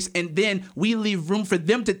to race, and then we leave room for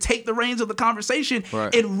them to take the reins of the conversation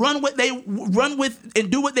and run with and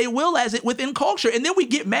do what they will as it within culture, and then we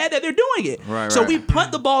get mad that they're doing it. So we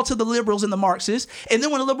punt the ball to the liberals and the Marxists, and then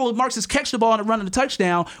when the liberal and Marxists catch the ball and are running a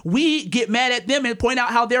touchdown, we get mad at them and point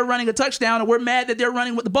out how they're running a touchdown, and we're mad that they're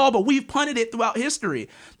running with the ball, but we've punted it throughout history.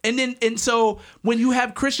 And so when you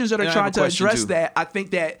have Christians that are trying to address that, I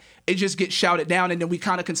think that it just gets shouted down, and then we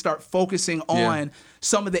kind of can start focusing on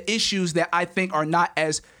some of the issues that I think are not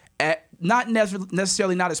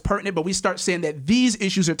necessarily not as pertinent, but we start saying that these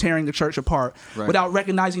issues are tearing the church apart without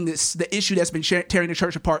recognizing the issue that's been tearing the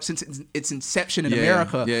church apart since its inception in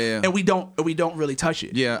America, and we don't really touch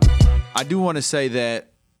it. Yeah, I do want to say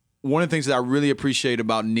that one of the things that I really appreciate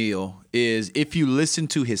about Neil is if you listen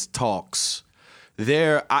to his talks,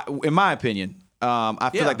 in my opinion,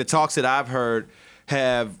 I feel like the talks that I've heard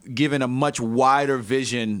have given a much wider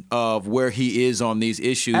vision of where he is on these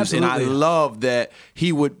issues. Absolutely. And I love that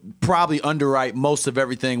he would probably underwrite most of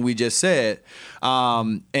everything we just said.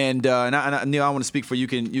 Neil, I want to speak for you.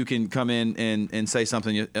 You can come in and say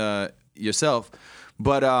something yourself.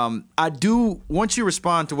 But I do, once you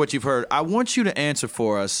respond to what you've heard, I want you to answer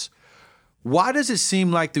for us, why does it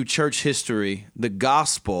seem like through church history, the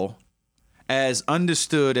gospel, as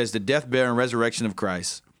understood as the death, burial, and resurrection of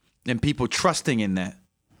Christ, and people trusting in that,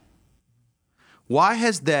 why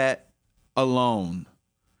has that alone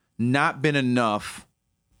not been enough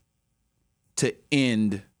to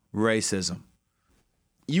end racism?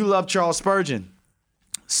 You love Charles Spurgeon.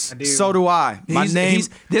 I do. So do I.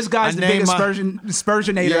 This guy's the biggest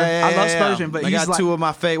Spurgeonator. Yeah, I love Spurgeon, but I got two of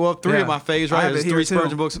my three of my faves, right? There's 3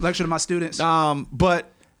 Spurgeon books. Lecture to my students.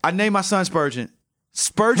 But I named my son Spurgeon.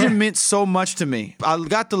 Spurgeon meant so much to me. I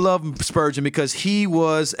got to love Spurgeon because he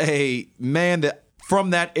was a man that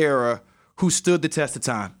from that era who stood the test of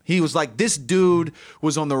time. He was like, this dude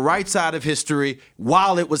was on the right side of history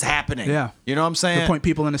while it was happening. Yeah. You know what I'm saying? The point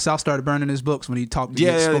people in the South started burning his books when he talked.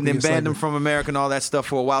 And then banned him from America and all that stuff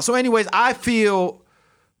for a while. So anyways, I feel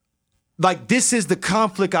like this is the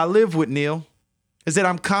conflict I live with, Neil, is that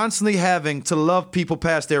I'm constantly having to love people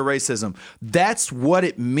past their racism. That's what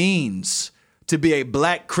it means to be a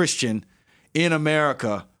black Christian in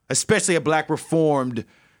America, especially a black Reformed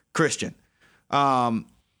Christian. And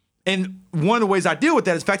one of the ways I deal with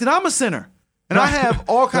that is the fact that I'm a sinner. And I have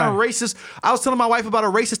all kind of racist. I was telling my wife about a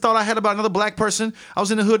racist thought I had about another black person. I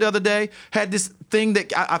was in the hood the other day, had this thing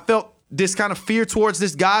that I felt this kind of fear towards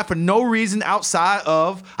this guy for no reason outside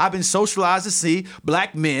of I've been socialized to see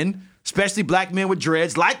black men, especially black men with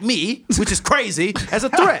dreads like me, which is crazy, as a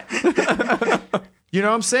threat. You know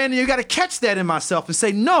what I'm saying? You got to catch that in myself and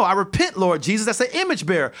say, no, I repent, Lord Jesus. That's an image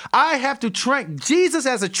bearer. I have to train. Jesus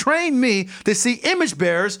has to train me to see image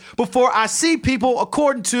bearers before I see people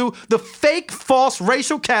according to the fake, false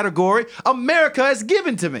racial category America has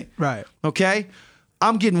given to me. Right. Okay?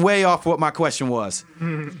 I'm getting way off what my question was.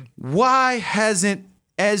 Why hasn't,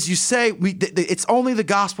 as you say, it's only the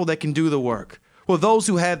gospel that can do the work? Well, those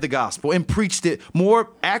who had the gospel and preached it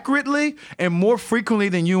more accurately and more frequently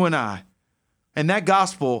than you and I. And that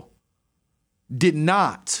gospel did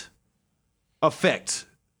not affect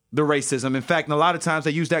the racism. In fact, a lot of times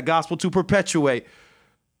they use that gospel to perpetuate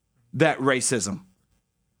that racism.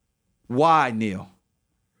 Why, Neil?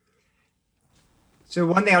 So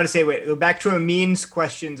one thing I want to say, go back to Amin's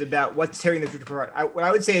questions about what's tearing the church apart. What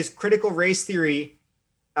I would say is critical race theory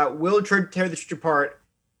will tear the church apart,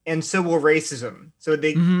 and so will racism. So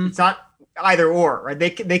it's not either or, right? They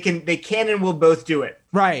can and will both do it.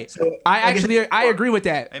 Right. So I agree with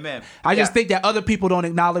that. Amen. I just think that other people don't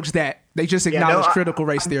acknowledge that. They just acknowledge critical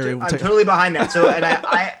race theory. I'm totally behind that. So,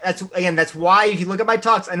 and that's why if you look at my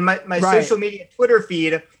talks and my social media Twitter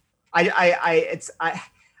feed,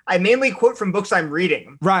 I mainly quote from books I'm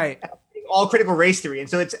reading. Right. All critical race theory. And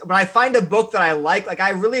so it's when I find a book that I like I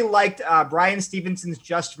really liked Brian Stevenson's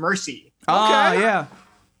Just Mercy. Okay. Yeah.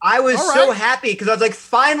 I was so happy because I was like,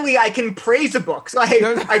 finally I can praise a book. So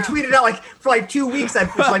I tweeted out for 2 weeks. I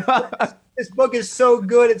was like, this book is so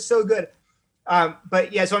good. It's so good.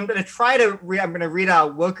 But yeah, so I'm going to try to read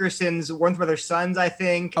Wilkerson's Warren Brothers' Sons, I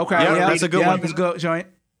think. Okay. That's a good one. That's good joint.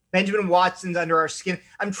 Benjamin Watson's Under Our Skin.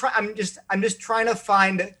 I'm just trying to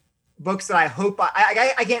find books that I hope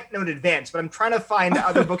I can't know in advance, but I'm trying to find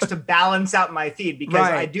other books to balance out my feed because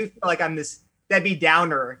I do feel like I'm this Debbie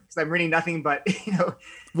Downer because I'm reading nothing but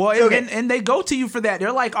Well, and they go to you for that.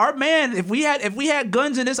 They're like, our man, if we had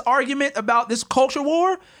guns in this argument about this culture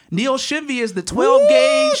war, Neil Shinvey is the 12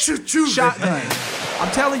 gauge shotgun.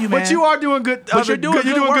 I'm telling you, man. But you are doing good. But you're doing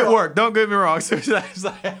good work. Don't get me wrong.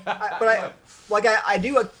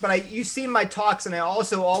 You've seen my talks, and I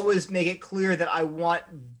also always make it clear that I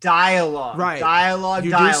want dialogue. Right. Dialogue.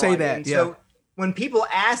 You do say that. And so when people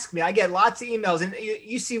ask me, I get lots of emails, and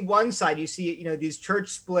you see one side, you see these church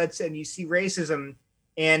splits, and you see racism.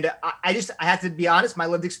 And I have to be honest, my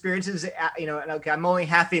lived experiences, and okay, I'm only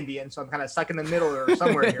half Indian, so I'm kind of stuck in the middle or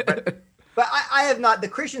somewhere here. But I have not, the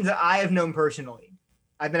Christians that I have known personally,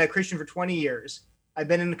 I've been a Christian for 20 years. I've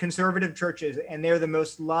been in conservative churches, and they're the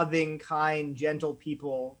most loving, kind, gentle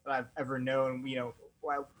people that I've ever known. We have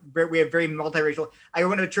very multiracial. I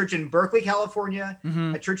went to a church in Berkeley, California,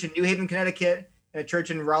 a church in New Haven, Connecticut, and a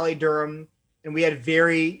church in Raleigh, Durham. And we had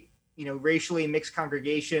very, racially mixed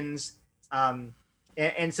congregations.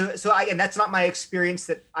 And so that's not my experience.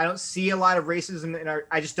 That I don't see a lot of racism in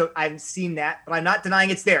I haven't seen that, but I'm not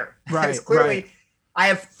denying it's there. Right. Clearly, I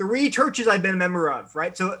have 3 churches I've been a member of,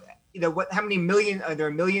 right? So, how many million are there?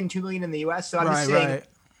 1 million, 2 million in the US. So I'm just saying,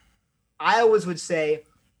 I always would say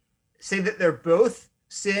that they're both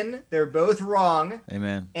sin. They're both wrong.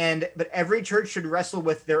 Amen. But every church should wrestle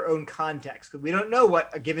with their own context because we don't know what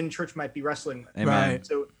a given church might be wrestling with. Amen. Right.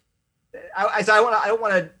 So I don't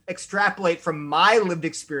want to extrapolate from my lived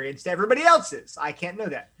experience to everybody else's. I can't know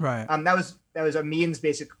that. Right. That was Amin's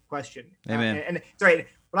basic question. Amen. And it's right.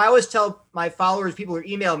 When I always tell my followers, people who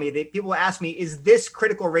email me, people ask me, "Is this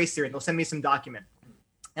critical race theory?" And they'll send me some document,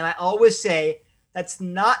 and I always say that's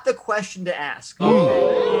not the question to ask.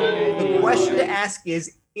 The question to ask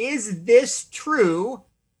is this true?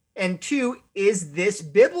 And 2, is this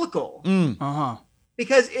biblical?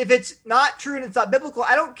 Because if it's not true and it's not biblical,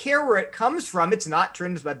 I don't care where it comes from. It's not true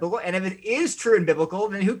and it's not biblical. And if it is true and biblical,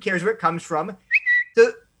 then who cares where it comes from?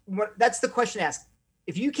 So that's the question to ask.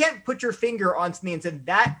 If you can't put your finger on something and say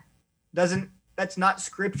that's not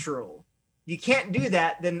scriptural, you can't do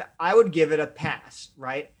that, then I would give it a pass,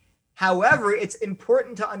 right? However, it's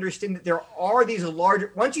important to understand that there are these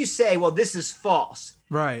larger, once you say, well, this is false.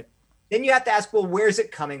 Right. Then you have to ask, well, where's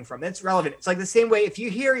it coming from? That's relevant. It's like the same way if you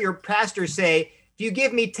hear your pastor say, if you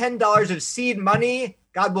give me $10 of seed money,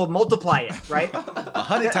 God will multiply it, right?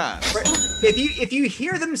 100 times. If you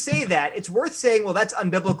hear them say that, it's worth saying, well, that's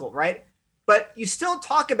unbiblical, right? But you still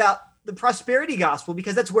talk about the prosperity gospel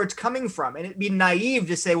because that's where it's coming from. And it'd be naive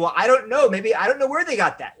to say, well, I don't know. Maybe I don't know where they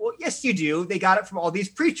got that. Well, yes, you do. They got it from all these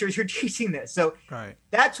preachers who are teaching this. So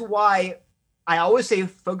That's why I always say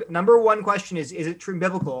number one question is it true and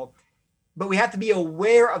biblical? But we have to be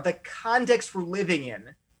aware of the context we're living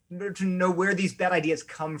in order to know where these bad ideas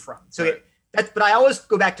come from. So but I always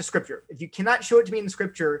go back to scripture. If you cannot show it to me in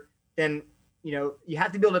scripture, then you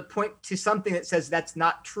have to be able to point to something that says that's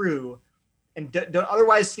not true. And don't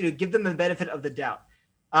otherwise, give them the benefit of the doubt.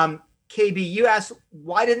 KB, you asked,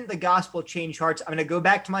 why didn't the gospel change hearts? I'm going to go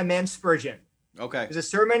back to my man Spurgeon. Okay. There's a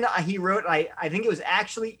sermon he wrote. I think it was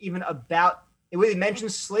actually even about, he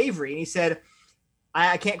mentioned slavery. And he said,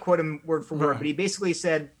 I can't quote him word for word, but he basically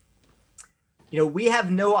said, we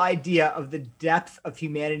have no idea of the depth of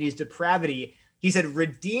humanity's depravity. He said,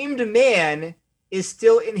 redeemed man is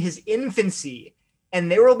still in his infancy. And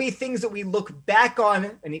there will be things that we look back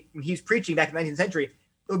on, and he's preaching back in the 19th century,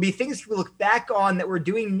 there will be things we look back on that we're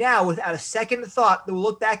doing now without a second thought, that we'll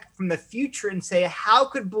look back from the future and say, how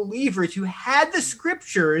could believers who had the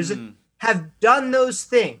scriptures, have done those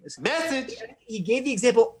things. Message. He gave the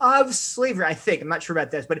example of slavery, I think. I'm not sure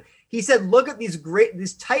about this, but he said, look at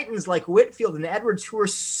these titans like Whitefield and Edwards who were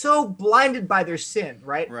so blinded by their sin,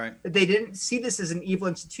 right? That they didn't see this as an evil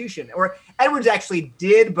institution. Or Edwards actually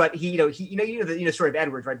did, but you know the story of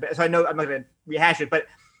Edwards, right? So I know I'm not going to rehash it, but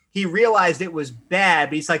he realized it was bad.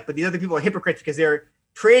 But he's like, but these other people are hypocrites because they're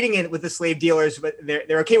trading in with the slave dealers, but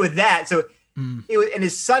they're okay with that. So it was, and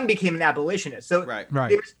his son became an abolitionist. So there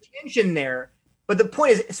was tension there. But the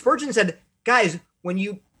point is, Spurgeon said, guys, when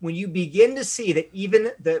you begin to see that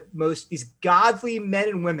even these godly men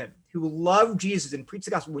and women who love Jesus and preach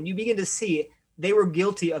the gospel, when you begin to see they were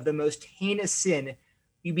guilty of the most heinous sin,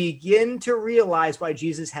 you begin to realize why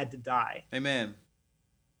Jesus had to die. Amen.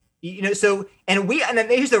 You know, so, and then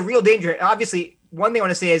here's the real danger. Obviously, one thing I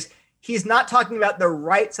want to say is he's not talking about the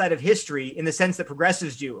right side of history in the sense that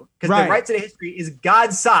progressives do, because the right side of history is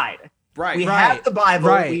God's side. We have the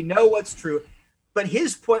Bible. We know what's true. But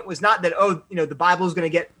his point was not that, the Bible is going to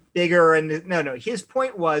get bigger. And no. His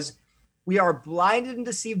point was we are blinded and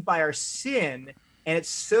deceived by our sin. And it's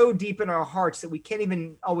so deep in our hearts that we can't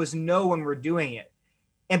even always know when we're doing it.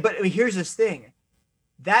 But here's this thing.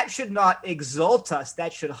 That should not exalt us.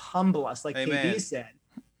 That should humble us, like KB said.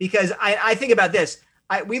 Because I think about this.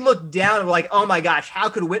 We look down and we're like, oh my gosh, how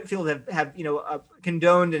could Whitefield have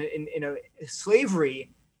condoned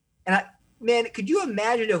slavery? And man, could you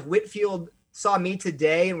imagine if Whitefield saw me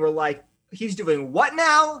today and were like, he's doing what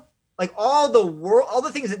now? Like all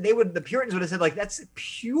the things that the Puritans would have said, like, that's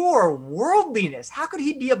pure worldliness. How could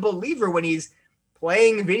he be a believer when he's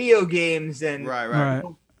playing video games and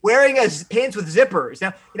wearing pants with zippers?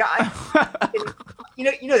 Now,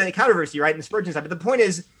 the controversy, right? In the Spurgeon side. But the point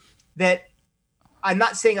is that I'm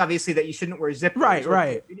not saying obviously that you shouldn't wear zippers.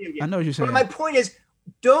 Right. I know what you're saying. But my point is,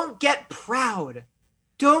 don't get proud.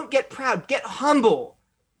 Don't get proud. Get humble,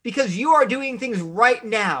 because you are doing things right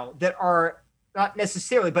now that are not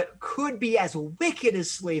necessarily, but could be as wicked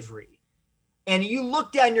as slavery. And you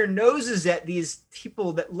look down your noses at these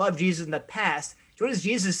people that love Jesus in the past. What does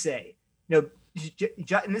Jesus say? And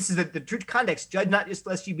this is the true context: judge not just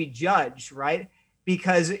lest you be judged, right?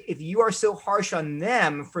 Because if you are so harsh on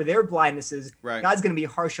them for their blindnesses, God's going to be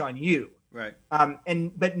harsh on you. Right.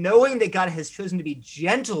 But knowing that God has chosen to be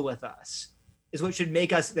gentle with us is what should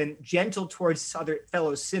make us then gentle towards other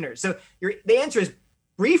fellow sinners. So the answer is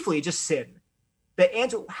briefly just sin. The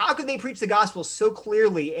answer: how could they preach the gospel so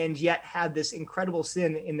clearly and yet have this incredible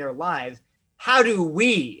sin in their lives? How do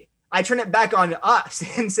we? I turn it back on us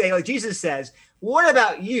and say, like Jesus says, what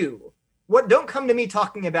about you? Don't come to me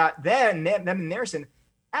talking about them and their sin.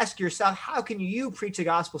 Ask yourself, how can you preach a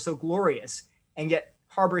gospel so glorious and yet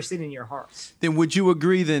harbor sin in your hearts? Then would you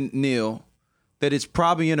agree then, Neil, that it's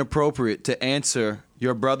probably inappropriate to answer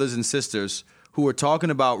your brothers and sisters who are talking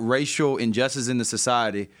about racial injustice in the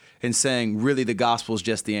society and saying, really, the gospel is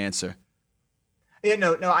just the answer? Yeah,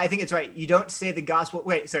 no, I think it's right. You don't say the gospel.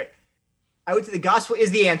 Wait, sorry. I would say the gospel is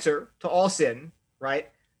the answer to all sin, right?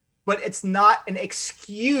 But it's not an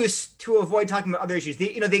excuse to avoid talking about other issues.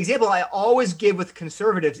 The example I always give with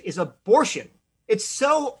conservatives is abortion. It's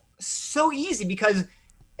so easy because,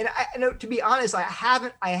 and I know, to be honest, I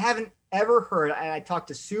haven't ever heard, and I talked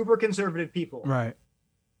to super conservative people. Right.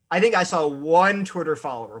 I think I saw one Twitter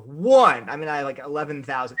follower. One. I mean, I like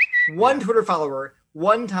 11,000. One Twitter follower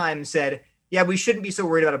one time said, yeah, we shouldn't be so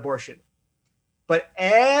worried about abortion. But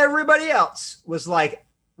everybody else was like,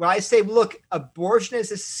 when I say, look, abortion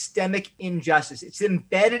is a systemic injustice. It's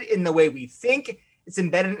embedded in the way we think. It's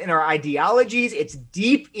embedded in our ideologies. It's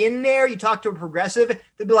deep in there. You talk to a progressive,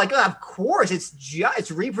 they'll be like, oh, of course,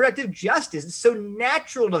 it's reproductive justice. It's so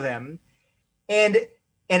natural to them. And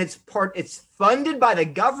it's funded by the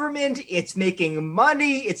government. It's making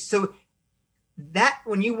money. It's so that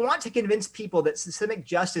when you want to convince people that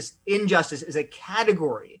systemic injustice is a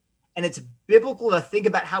category, and it's biblical to think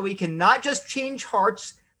about how we can not just change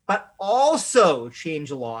hearts, but also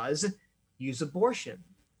change laws, use abortion.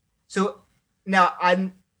 So now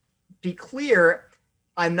be clear,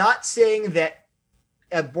 I'm not saying that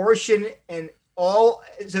abortion and so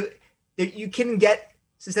that you can get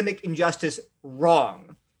systemic injustice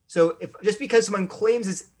wrong. So if just because someone claims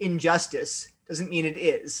it's injustice doesn't mean it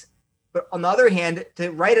is. But on the other hand,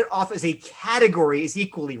 to write it off as a category is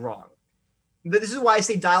equally wrong. But this is why I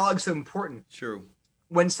say dialogue is so important. True.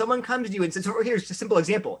 When someone comes to you and says, here's a simple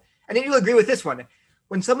example, and then you'll agree with this one.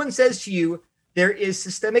 When someone says to you, there is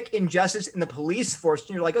systemic injustice in the police force, and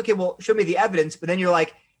you're like, okay, well, show me the evidence. But then you're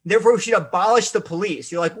like, Therefore, we should abolish the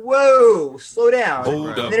police. You're like, whoa, slow down. Hold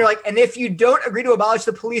up. And they're like, and if you don't agree to abolish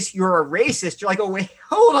the police, you're a racist. You're like, oh, wait,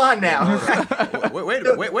 hold on now. Wait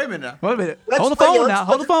a minute now. Wait a minute. Let's- Hold the but, phone yeah, now. let's-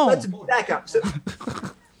 Hold the phone. Let's back up. So,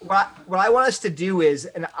 what I want us to do is,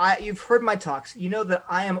 and you've heard my talks, you know that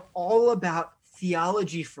I am all about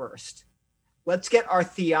theology first. Let's get our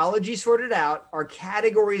theology sorted out, our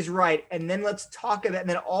categories right, and then let's talk about, and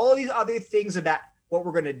then all these other things about what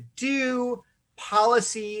we're going to do,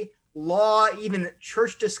 policy, law, even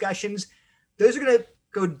church discussions, those are going to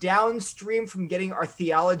go downstream from getting our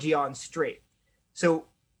theology on straight. So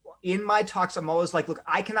in my talks, I'm always like, look,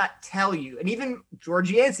 I cannot tell you, and even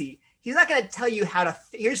George Yancey, he's not going to tell you how to,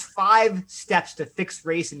 here's 5 steps to fix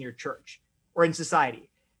race in your church or in society.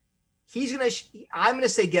 I'm going to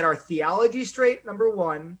say, get our theology straight, number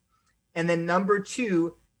 1. And then number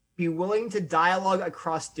 2, be willing to dialogue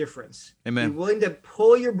across difference. Amen. Be willing to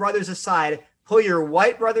pull your brothers aside, pull your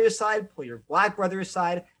white brother aside, pull your black brother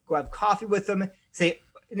aside, go have coffee with them. Say,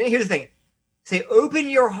 and then here's the thing. Say, open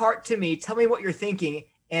your heart to me. Tell me what you're thinking.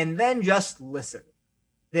 And then just listen.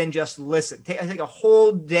 Take a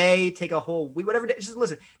whole day, take a whole week, whatever day, just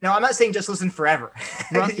listen. Now, I'm not saying just listen forever.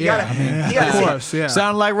 You gotta Of say- course, yeah.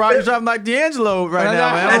 Sound like Roger, sound like D'Angelo right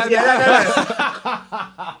now, man.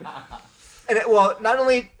 No. And well, not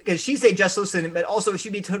only because she say just listen, but also it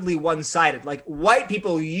should be totally one-sided. Like white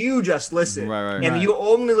people, you just listen, Right. and you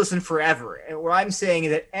only listen forever. And what I'm saying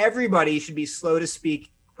is that everybody should be slow to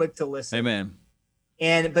speak, quick to listen. Amen.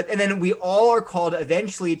 And then we all are called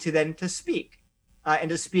eventually to speak, and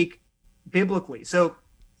to speak biblically. So,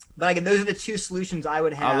 but again, those are the 2 solutions I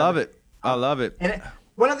would have. I love it. And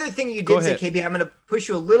one other thing you Go did say, ahead. KB, I'm going to push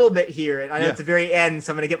you a little bit here, and I know Yeah. at the very end,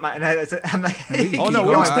 so I'm going to get my. And I'm like, Oh no,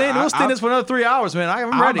 we'll stand this for another 3 hours, man.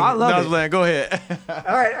 I'm ready. I love it. Go ahead.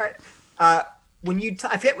 All right. When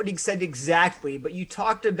I forget what you said exactly, but you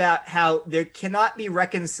talked about how there cannot be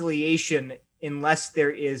reconciliation unless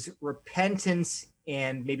there is repentance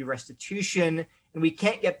and maybe restitution, and we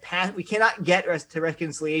cannot get to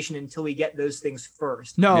reconciliation until we get those things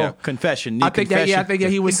first. No. Yeah, confession. I think that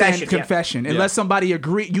he was saying Confession, yeah. confession. Yeah. Unless somebody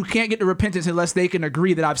agree, you can't get to repentance unless they can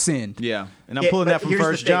agree that I've sinned. Yeah, and I'm Yeah, pulling but that from here's the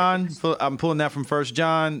First thing. John. I'm pulling that from First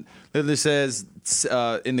John. Literally says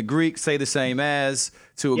in the Greek, say the same as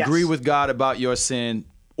to Yes. agree with God about your sin,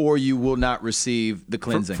 or you will not receive the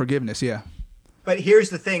cleansing. Forgiveness, yeah. But here's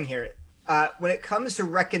the thing here. When it comes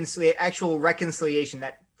to actual reconciliation,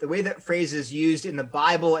 that the way that phrase is used in the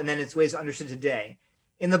Bible and then its ways understood today.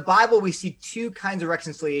 In the Bible, we see 2 kinds of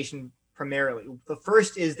reconciliation primarily. The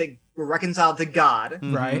first is that we're reconciled to God,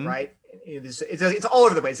 right? It's all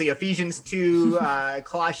over the place. So Ephesians 2,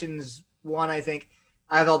 Colossians 1, I think.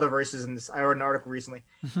 I have all the verses in this. I wrote an article recently.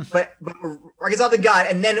 but we're reconciled to God.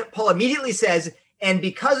 And then Paul immediately says, and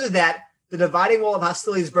because of that, the dividing wall of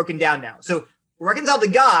hostility is broken down now. So we're reconciled to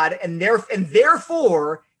God, and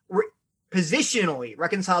therefore we're positionally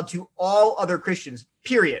reconciled to all other Christians,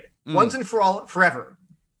 period. Once and for all, forever.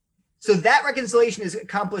 So that reconciliation is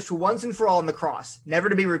accomplished once and for all on the cross, never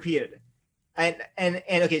to be repeated. And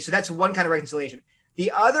okay, so that's one kind of reconciliation.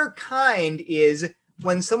 The other kind is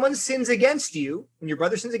when someone sins against you, when your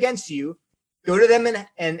brother sins against you, go to them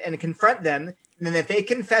and confront them. And then if they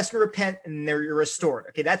confess and repent, and you're restored.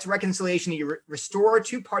 Okay, that's reconciliation. You restore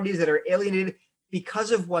 2 parties that are alienated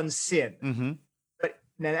because of one sin. Mm-hmm.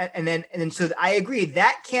 And then so I agree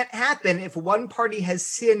that can't happen if one party has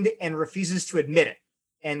sinned and refuses to admit it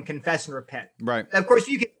and confess and repent. Right. Of course,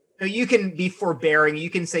 you can be forbearing.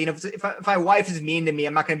 You can say, if my wife is mean to me,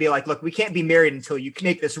 I'm not going to be like, look, we can't be married until you can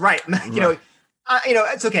make this right.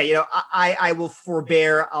 It's okay. I will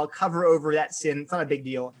forbear. I'll cover over that sin. It's not a big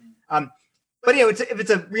deal. But if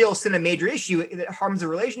it's a real sin, a major issue that harms the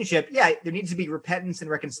relationship, yeah, there needs to be repentance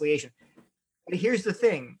and reconciliation. But here's the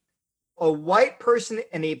thing. A white person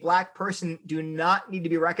and a black person do not need to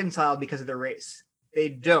be reconciled because of their race. They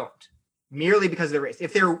don't. Merely because of their race.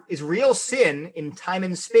 If there is real sin in time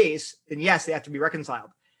and space, then yes, they have to be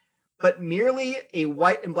reconciled. But merely a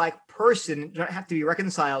white and black person do not have to be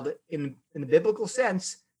reconciled in the biblical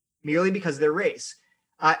sense, merely because of their race.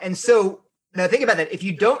 And so now think about that. If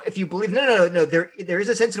you believe, no, there is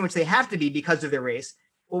a sense in which they have to be because of their race.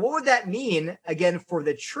 Well, what would that mean, again, for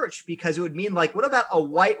the church? Because it would mean, like, what about a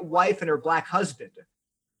white wife and her black husband? Do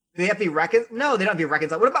they have to be reconciled? No, they don't have to be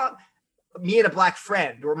reconciled. What about me and a black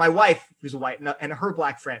friend, or my wife who's white and her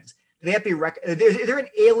black friends? Do they have to be is there an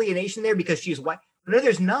alienation there because she's white? No,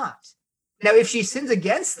 there's not. Now, if she sins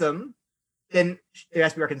against them, then there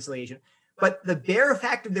has to be reconciliation. But the bare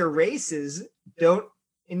fact of their races don't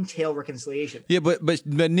entail reconciliation. Yeah, but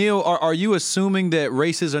Neil, are you assuming that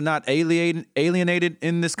races are not alienated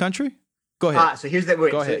in this country? Go ahead. So here's the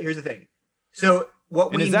wait. Go So ahead. here's the thing. So what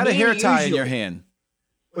And we is that a mean hair tie in usually- your hand?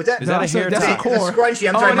 What's that? Is that a hair that's tie? a core. It's a scrunchie.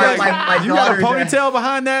 I'm sorry, my my you got a daughters. ponytail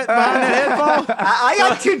behind that headphone? I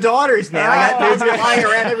got 2 daughters, man. They're flying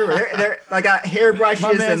around everywhere. I got hairbrushes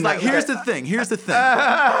My man's and like, here's the thing.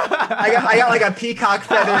 I got like a peacock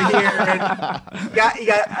feather here. And you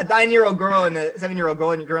got a 9-year-old girl and a 7-year-old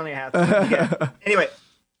girl, and you currently have. Yeah. Anyway,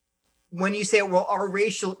 when you say, well, our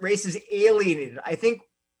race is alienated, I think,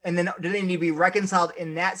 and then do they need to be reconciled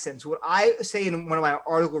in that sense? What I say in one of my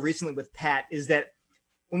articles recently with Pat is that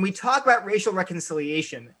when we talk about racial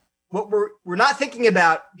reconciliation, what we're not thinking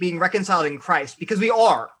about being reconciled in Christ, because we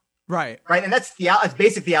are, Right. right? And that's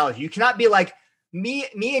basic theology. You cannot be like, me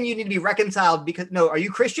and you need to be reconciled because, no, are you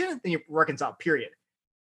Christian? Then you're reconciled, period.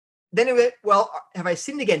 Then have I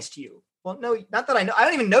sinned against you? Well, no, not that I know. I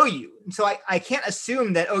don't even know you. And so I can't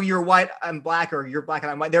assume that, oh, you're white, I'm black, or you're black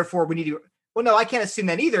and I'm white. Therefore, we need to, well, no, I can't assume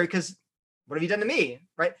that either, because what have you done to me,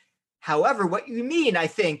 right? However, what you mean, I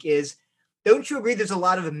think, is, don't you agree there's a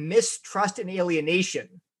lot of mistrust and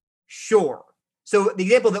alienation? Sure. So the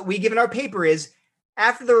example that we give in our paper is,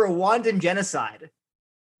 after the Rwandan genocide,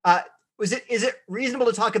 is it reasonable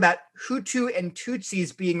to talk about Hutu and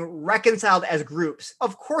Tutsis being reconciled as groups?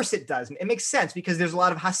 Of course it does. It makes sense because there's a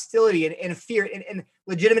lot of hostility and fear and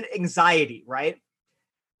legitimate anxiety, right?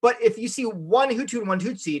 But if you see one Hutu and one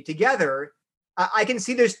Tutsi together, I can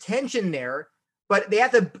see there's tension there, but they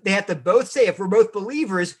have to both say, if we're both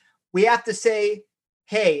believers, we have to say,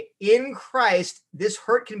 hey, in Christ, this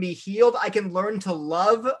hurt can be healed. I can learn to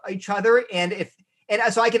love each other.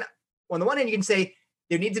 So I can, on the one hand, you can say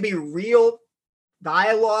there needs to be real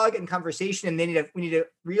dialogue and conversation, and we need to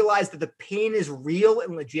realize that the pain is real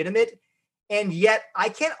and legitimate. And yet I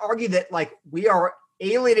can't argue that like we are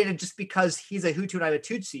alienated just because he's a Hutu and I'm a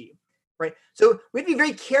Tutsi, right? So we have to be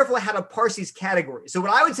very careful how to parse these categories. So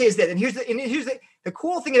what I would say is that, and here's the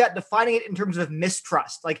cool thing about defining it in terms of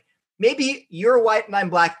mistrust. Like, maybe you're white and I'm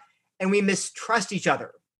black, and we mistrust each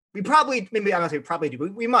other. We probably, maybe I'm not saying we probably do,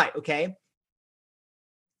 but we might, okay?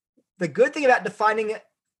 The good thing about defining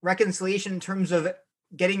reconciliation in terms of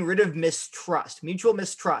getting rid of mistrust, mutual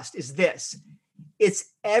mistrust, is this. It's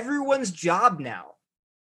everyone's job now.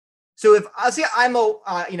 So if I say I'm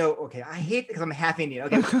okay, I hate it because I'm half Indian.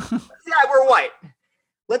 Okay, let's say we're white.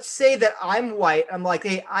 Let's say that I'm white. I'm like,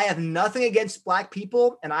 hey, I have nothing against black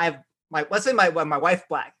people, and let's say my wife's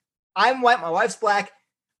black. I'm white, my wife's black.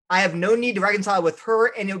 I have no need to reconcile with her,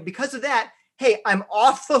 and because of that, hey, I'm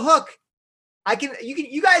off the hook.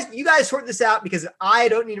 You guys sort this out because I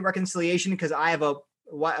don't need a reconciliation because I have a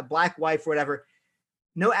black wife or whatever.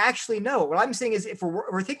 No, actually, no. What I'm saying is, if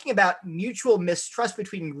we're thinking about mutual mistrust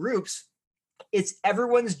between groups, it's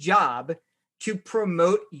everyone's job to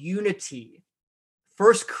promote unity.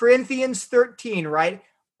 1 Corinthians 13, right?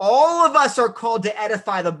 All of us are called to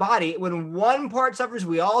edify the body. When one part suffers,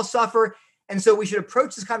 we all suffer. And so we should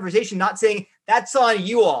approach this conversation not saying, that's on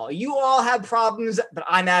you all. You all have problems, but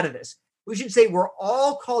I'm out of this. We should say we're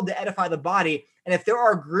all called to edify the body. And if there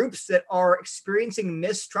are groups that are experiencing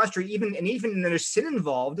mistrust or even there's sin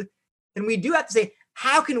involved, then we do have to say,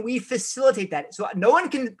 how can we facilitate that? So no one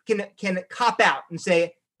can cop out and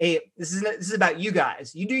say, hey, this is about you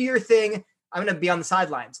guys. You do your thing. I'm going to be on the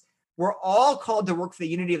sidelines. We're all called to work for the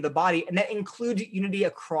unity of the body, and that includes unity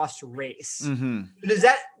across race. Mm-hmm. Does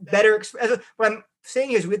that better express? What I'm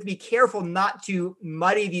saying is we have to be careful not to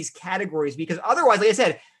muddy these categories, because otherwise, like I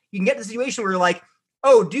said, you can get to the situation where you're like,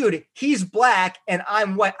 oh, dude, he's black and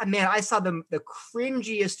I'm white. Man, I saw the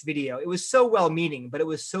cringiest video. It was so well-meaning, but it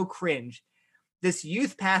was so cringe. This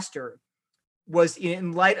youth pastor was,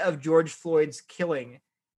 in light of George Floyd's killing,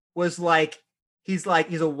 was like, he's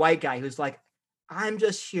a white guy. He was like, I'm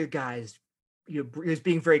just here, guys. He was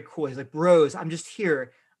being very cool. He's like, bros, I'm just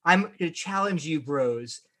here. I'm going to challenge you,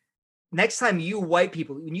 bros. Next time you white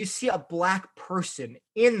people, when you see a black person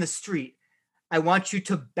in the street, I want you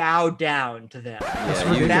to bow down to them.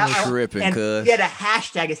 Yeah, you're tripping, cuz. He had a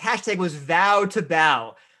hashtag. His hashtag was vow to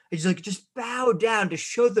bow. He's like, just bow down to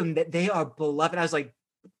show them that they are beloved. And I was like,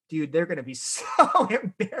 dude, they're gonna be so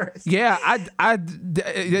embarrassed. Yeah, that's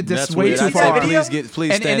That's way weird. too far.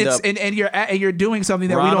 Please stand up. And you're doing something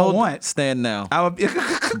that Ronald, we don't want. Stand now. I would,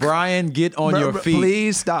 Brian, get on your feet.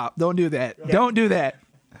 Please stop. Don't do that. Yeah. Don't do that.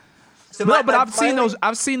 So No, but I've seen those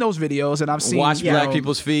videos, and I've seen Watch black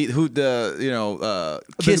people's feet.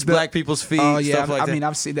 Kiss black people's feet. Oh yeah, stuff like that.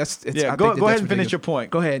 I've seen that's. Yeah, go ahead and finish your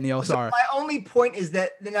point. Go ahead, Neil. So Sorry. my only point is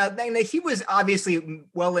that he was obviously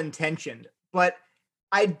well intentioned, but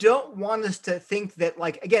I don't want us to think that,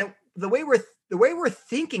 like, again, the way we're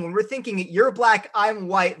thinking when we're thinking you're black, I'm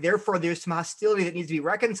white, therefore there's some hostility that needs to be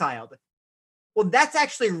reconciled. well, that's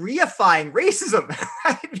actually reifying racism,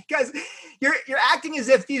 right? Because you're acting as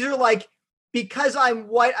if these are like, because I'm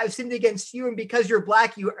white, I've sinned against you, and because you're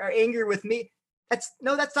black, you are angry with me. That's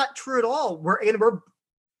not true at all.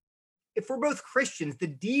 If we're both Christians, the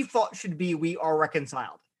default should be we are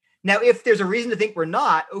reconciled. Now, if there's a reason to think we're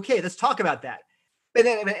not, okay, let's talk about that. And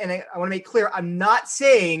I want to make clear, I'm not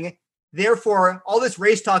saying, therefore, all this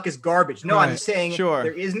race talk is garbage. No, I'm saying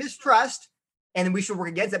there is mistrust, and we should work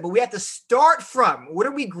against that. But we have to start from, what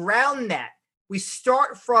do we ground that? We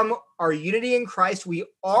start from our unity in Christ. We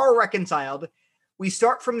are reconciled. We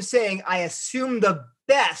start from saying, I assume the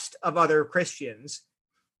best of other Christians.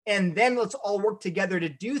 And then let's all work together to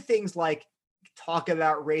do things like talk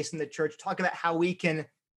about race in the church, talk about how we can,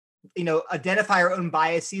 identify our own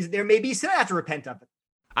biases. There may be sin I have to repent of it.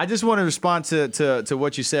 I just want to respond to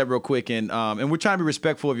what you said real quick, and we're trying to be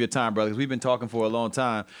respectful of your time, brother, because we've been talking for a long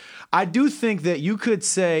time. I do think that you could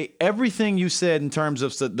say everything you said in terms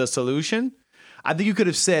of the solution. I think you could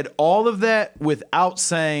have said all of that without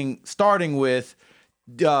starting with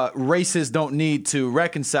races don't need to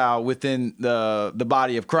reconcile within the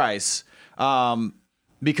body of Christ,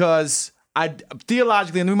 because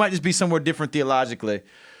theologically, and we might just be somewhere different theologically.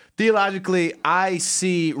 Theologically, I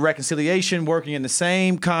see reconciliation working in the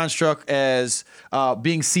same construct as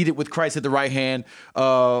being seated with Christ at the right hand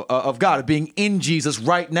of God, being in Jesus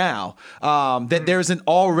right now. That there's an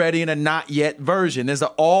already and a not yet version. There's an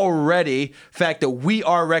already fact that we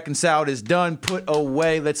are reconciled, is done, put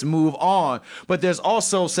away, let's move on. But there's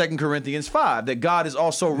also 2 Corinthians 5, that God is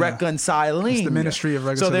also reconciling. It's the ministry of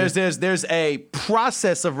reconciliation. So there's a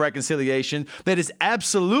process of reconciliation that is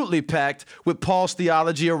absolutely packed with Paul's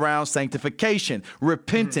theology around sanctification,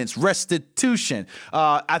 repentance, restitution.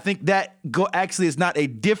 I think that actually is not a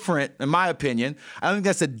different, in my opinion, I think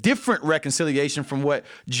that's a different reconciliation from what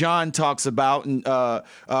John talks about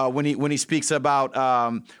when he speaks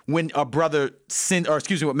about when a brother sin, or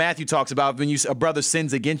excuse me, what Matthew talks about when a brother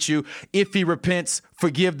sins against you, if he repents,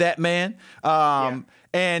 forgive that man.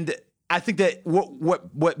 And I think that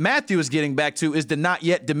what Matthew is getting back to is the not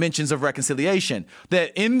yet dimensions of reconciliation.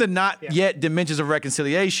 That in the not yet dimensions of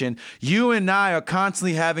reconciliation, you and I are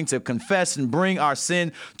constantly having to confess and bring our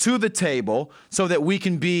sin to the table so that we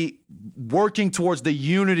can be working towards the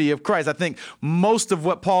unity of Christ. I think most of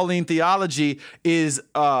what Pauline theology is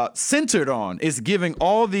centered on is giving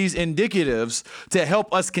all these indicatives to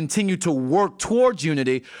help us continue to work towards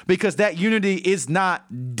unity, because that unity is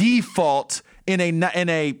not default in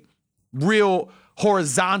a real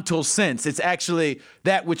horizontal sense. It's actually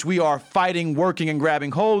that which we are fighting, working, and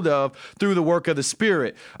grabbing hold of through the work of the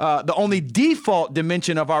Spirit. The only default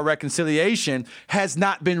dimension of our reconciliation has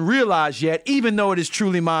not been realized yet, even though it is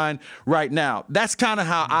truly mine right now. That's kind of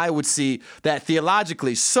how I would see that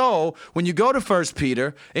theologically. So when you go to 1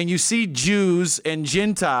 Peter and you see Jews and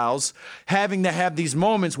Gentiles having to have these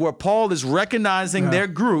moments where Paul is recognizing their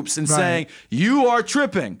groups and saying, you are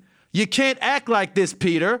tripping. You can't act like this,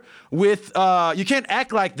 Peter. You can't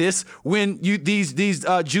act like this when these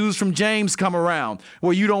Jews from James come around,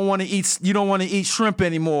 where you don't want to eat shrimp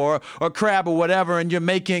anymore or crab or whatever, and you're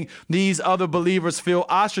making these other believers feel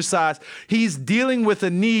ostracized. He's dealing with a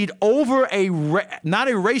need over not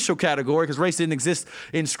a racial category, because race didn't exist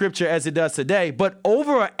in Scripture as it does today, but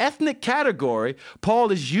over an ethnic category. Paul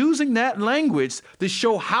is using that language to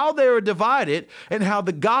show how they are divided and how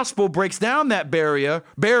the gospel breaks down that barrier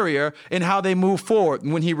and how they move forward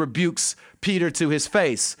when he rebukes Peter to his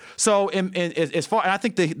face. So as far, and I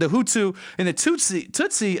think the Hutu and the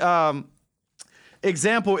Tutsi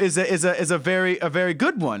example is a very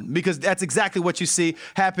good one, because that's exactly what you see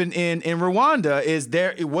happen in Rwanda.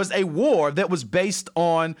 It was a war that was based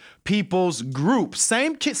on people's groups,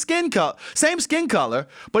 same skin color,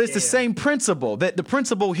 but it's the same principle. That the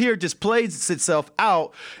principle here just plays itself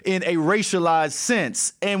out in a racialized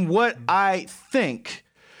sense. And what I think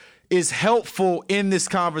is helpful in this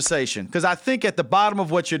conversation, because I think at the bottom of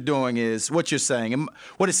what you're doing is what you're saying, and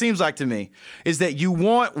what it seems like to me is that you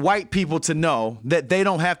want white people to know that they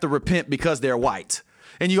don't have to repent because they're white,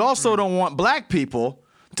 and you also don't want black people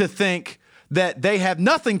to think that they have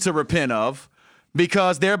nothing to repent of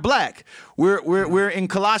because they're black. We're in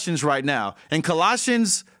Colossians right now, and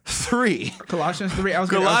Colossians 3. Colossians 3. I was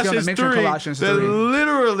going to mention Colossians 3. That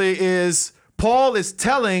literally is Paul is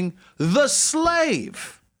telling the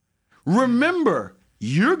slave, remember,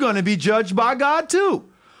 you're going to be judged by God too.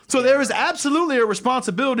 So there is absolutely a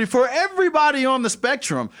responsibility for everybody on the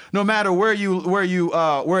spectrum, no matter where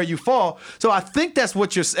you fall. So I think that's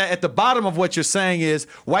what you're at the bottom of what you're saying is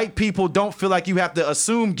white people don't feel like you have to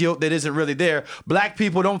assume guilt that isn't really there. Black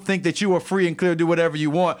people don't think that you are free and clear to do whatever you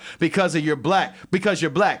want because you're black.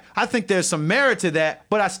 I think there's some merit to that,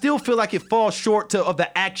 but I still feel like it falls short of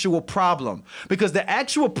the actual problem, because the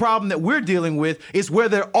actual problem that we're dealing with is where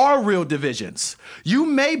there are real divisions. You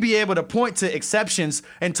may be able to point to exceptions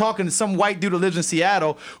and talking to some white dude who lives in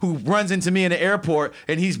Seattle who runs into me in the airport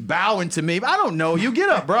and he's bowing to me. I don't know. You get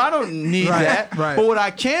up, bro. I don't need that. Right. But what I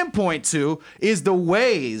can point to is the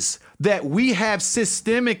ways that we have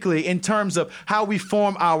systemically in terms of how we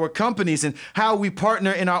form our companies and how we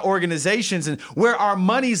partner in our organizations and where our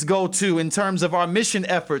monies go to in terms of our mission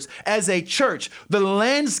efforts as a church, the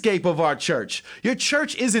landscape of our church. Your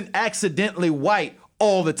church isn't accidentally white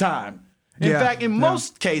all the time. In fact, in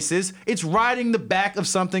most cases, it's riding the back of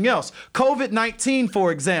something else. COVID-19,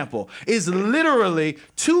 for example, is literally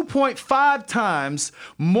 2.5 times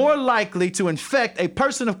more likely to infect a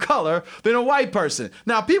person of color than a white person.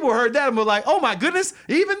 Now, people heard that and were like, oh my goodness,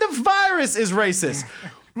 even the virus is racist.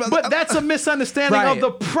 But that's a misunderstanding of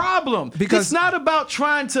the problem. Because it's not about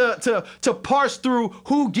trying to parse through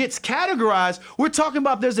who gets categorized. We're talking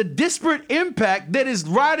about there's a disparate impact that is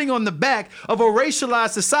riding on the back of a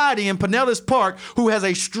racialized society in Pinellas Park, who has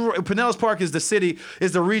Pinellas Park is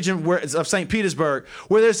the region of St. Petersburg,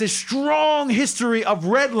 where there's this strong history of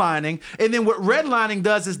redlining. And then what redlining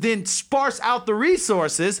does is then sparse out the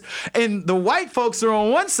resources. And the white folks are on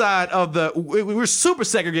one side of we're super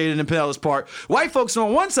segregated in Pinellas Park. White folks are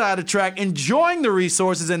on one side of the track enjoying the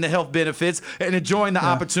resources and the health benefits and enjoying the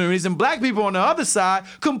opportunities, and black people on the other side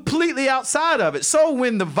completely outside of it. So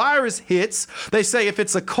when the virus hits, they say if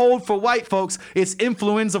it's a cold for white folks, it's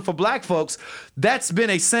influenza for black folks. That's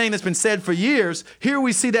been a saying that's been said for years. Here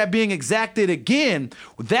we see that being exacted again.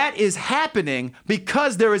 That is happening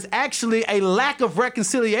because there is actually a lack of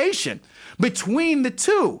reconciliation between the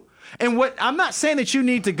two. And what I'm not saying that you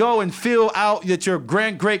need to go and fill out that your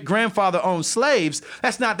great-grandfather owned slaves.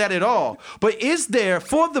 That's not that at all. But is there,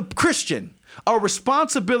 for the Christian, a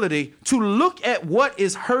responsibility to look at what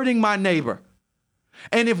is hurting my neighbor?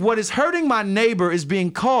 And if what is hurting my neighbor is being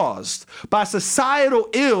caused by societal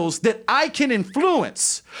ills that I can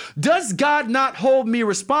influence, does God not hold me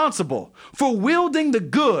responsible for wielding the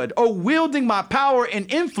good or wielding my power and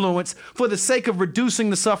influence for the sake of reducing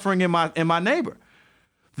the suffering in my neighbor?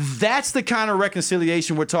 That's the kind of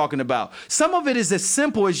reconciliation we're talking about. Some of it is as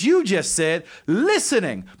simple as you just said,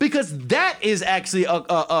 listening, because that is actually a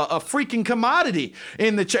freaking commodity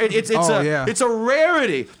in the church. It's a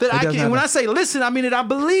rarity that I can. When I say listen, I mean it. I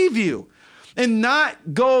believe you. And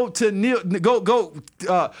not go to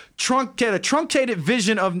truncate a truncated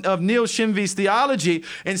vision of Neil Shinvi's theology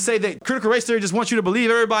and say that critical race theory just wants you to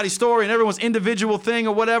believe everybody's story and everyone's individual thing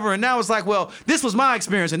or whatever. And now it's like, well, this was my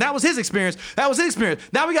experience and that was his experience. That was his experience.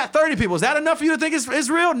 Now we got 30 people. Is that enough for you to think it's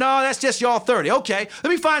real? No, that's just y'all 30. Okay, let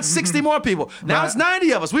me find 60 more people. Now it's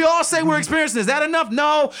 90 of us. We all say we're experiencing. Is that enough?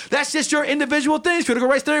 No, that's just your individual things. Critical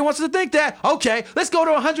race theory wants us to think that. Okay, let's go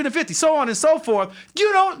to 150, so on and so forth.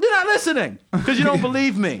 You're not listening. Because you don't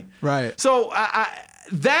believe me. Right. So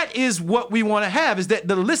that is what we want to have, is that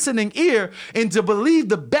the listening ear and to believe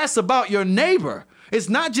the best about your neighbor. It's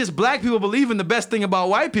not just black people believing the best thing about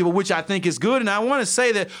white people, which I think is good. And I want to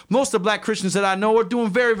say that most of the black Christians that I know are doing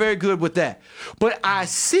very, very good with that. But I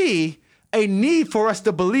see a need for us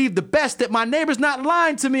to believe the best, that my neighbor's not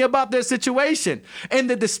lying to me about their situation. And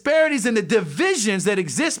the disparities and the divisions that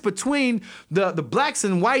exist between the blacks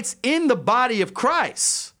and whites in the body of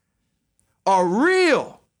Christ are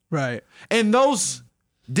real. Right. And those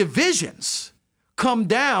divisions come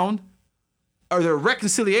down, or the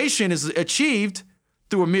reconciliation is achieved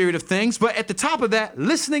through a myriad of things. But at the top of that,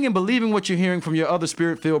 listening and believing what you're hearing from your other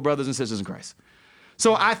spirit-filled brothers and sisters in Christ.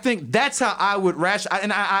 So I think that's how I would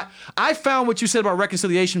and I found what you said about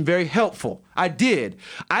reconciliation very helpful. I did.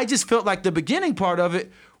 I just felt like the beginning part of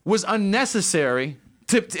it was unnecessary.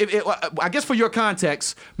 I guess for your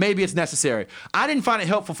context, maybe it's necessary. I didn't find it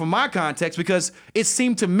helpful for my context because it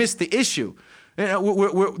seemed to miss the issue.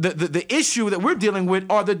 The issue that we're dealing with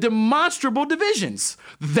are the demonstrable divisions.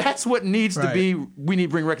 That's what needs to be, we need to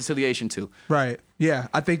bring reconciliation to. Right. Yeah.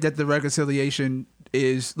 I think that the reconciliation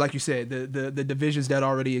is, like you said, the divisions that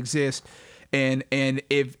already exist. And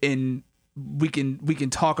we can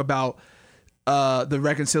talk about the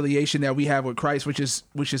reconciliation that we have with Christ, which is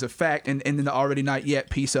a fact, and then the already not yet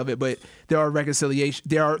piece of it. But there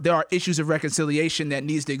are issues of reconciliation that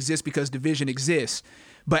needs to exist because division exists.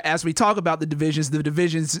 But as we talk about the divisions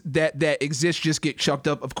that exist just get chucked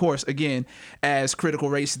up, of course, again, as critical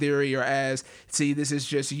race theory or as, see, this is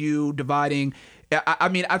just you dividing. I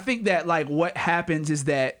mean, I think that like what happens is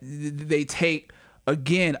that they take,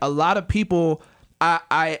 again, a lot of people,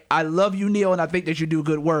 I love you, Neil, and I think that you do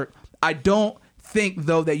good work. I don't think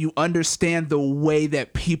though that you understand the way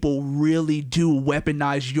that people really do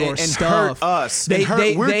weaponize your and stuff. Hurt us.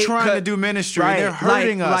 We're trying to do ministry. Right, they're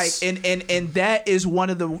hurting us. And that is one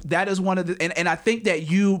of the and I think that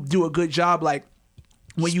you do a good job, like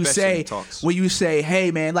when you say,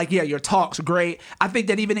 hey man, like, yeah, your talk's great. I think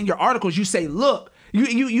that even in your articles you say, look,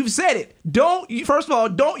 you've said it. First of all,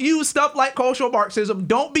 don't use stuff like cultural Marxism.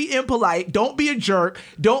 Don't be impolite. Don't be a jerk.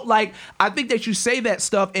 I think that you say that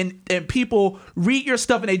stuff and people read your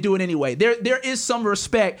stuff and they do it anyway. There is some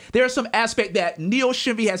respect. There's some aspect that Neil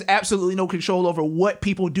Shenvi has absolutely no control over what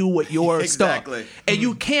people do with your stuff. And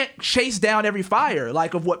you can't chase down every fire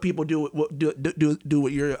like of what people do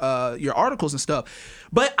with your articles and stuff.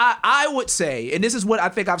 But I would say, and this is what I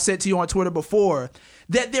think I've said to you on Twitter before,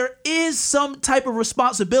 that there is some type of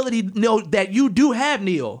responsibility, Neil, that you do have,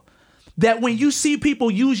 Neil. That when you see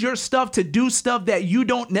people use your stuff to do stuff that you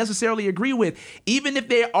don't necessarily agree with, even if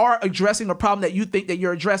they are addressing a problem that you think that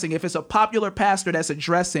you're addressing, if it's a popular pastor that's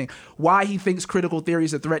addressing why he thinks critical theory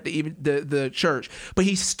is a threat to even the church, but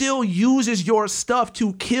he still uses your stuff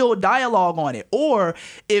to kill dialogue on it. Or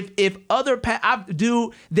if other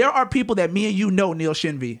there are people that me and you know, Neil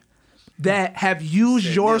Shenvi, that have used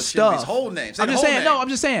your stuff. I'm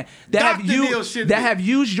just saying that have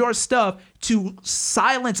used your stuff to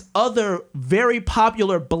silence other very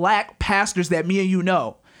popular black pastors that me and you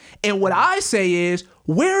know. And what I say is,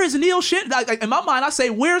 where is Neil Shenvi? Like in my mind, I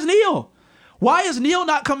say, where's Neil? Why is Neil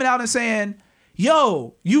not coming out and saying,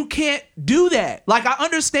 yo, you can't do that? Like, I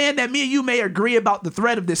understand that me and you may agree about the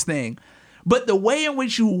threat of this thing, but the way in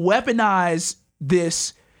which you weaponize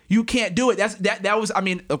this, you can't do it. That was, I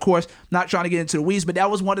mean, of course, not trying to get into the weeds, but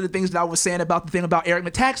that was one of the things that I was saying about the thing about Eric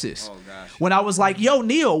Metaxas. Oh, gosh. When I was like, yo,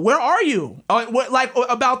 Neil, where are you?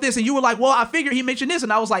 About this? And you were like, well, I figured he mentioned this.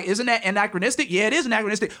 And I was like, isn't that anachronistic? Yeah, it is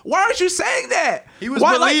anachronistic. Why aren't you saying that? He was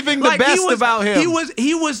believing the best about him.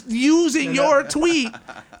 He was using your tweet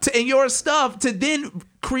and your stuff to then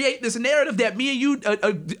create this narrative that me and you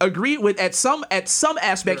agree with at some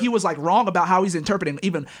aspect. Sure. He was like wrong about how he's interpreting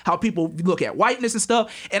even how people look at whiteness and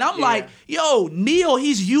stuff. And I'm like, yo, Neil,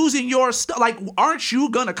 he's using your stuff. Like, aren't you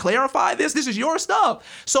gonna clarify this? This is your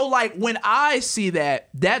stuff. So like when I see that,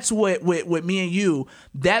 that's what with me and you,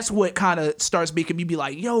 that's what kind of starts making me be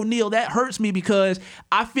like, yo, Neil, that hurts me because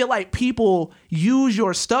I feel like people use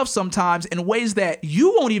your stuff sometimes in ways that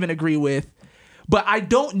you won't even agree with. But I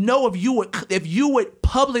don't know if you would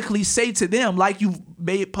publicly say to them, like you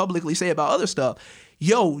may publicly say about other stuff,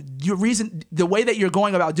 yo, the way that you're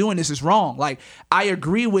going about doing this is wrong. Like, I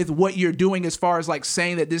agree with what you're doing as far as like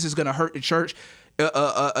saying that this is going to hurt the church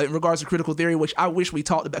in regards to critical theory, which I wish we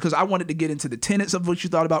talked about, because I wanted to get into the tenets of what you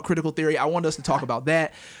thought about critical theory. I wanted us to talk about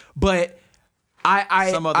that, but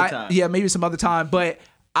some other time. Yeah, maybe some other time. But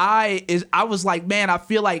I was like, man, I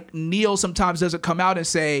feel like Neil sometimes doesn't come out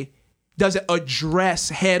and doesn't address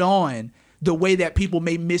head on the way that people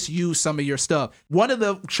may misuse some of your stuff. One of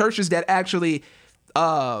the churches that actually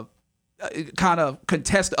kind of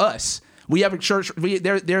contest us, we have a church,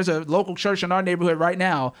 there's a local church in our neighborhood right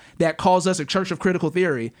now that calls us a church of critical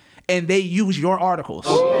theory, and they use your articles.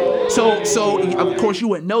 So of course you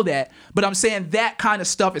wouldn't know that, but I'm saying that kind of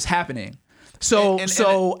stuff is happening.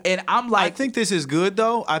 And I'm like, I think this is good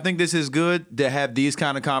though. I think this is good to have these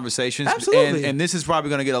kind of conversations. Absolutely. And this is probably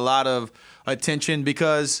going to get a lot of attention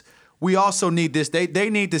because we also need this.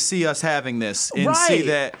 They need to see us having this and see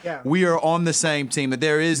that we are on the same team. That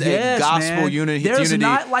there is a gospel unity. There's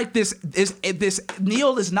not like this. This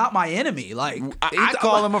Neil is not my enemy. Like I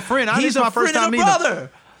call him a friend. He's my a first friend time and a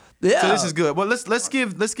brother. Yeah. So this is good. Well, let's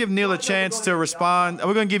give Neil a chance to respond.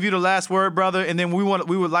 We're gonna give you the last word, brother, and then we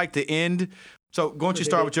would like to end. So, why don't you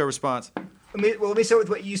start with your response? Let me start with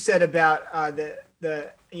what you said about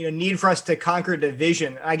the need for us to conquer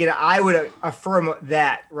division. I would affirm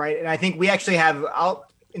that, right? And I think we actually have. I'll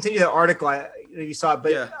send you the article you saw,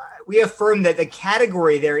 but we affirm that the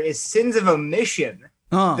category there is sins of omission.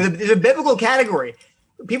 There's a biblical category.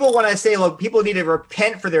 People want to say, look, people need to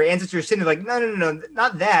repent for their ancestors' sin. They're like, no,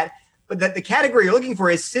 not that. But that the category you're looking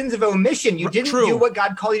for is sins of omission. You didn't do what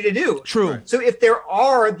God called you to do. True. So if there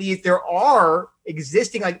are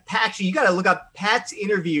existing, like actually, you got to look up Pat's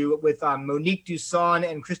interview with Monique Dusson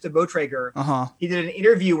and Krista Botrager. He did an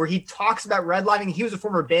interview where he talks about redlining. He was a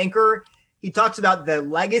former banker. He talks about the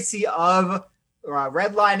legacy of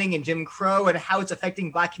redlining and Jim Crow and how it's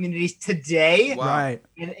affecting Black communities today. Wow. Right.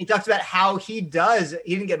 And he talks about how he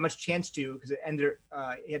didn't get much chance to because it ended,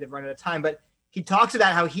 he had to run out of time, but he talks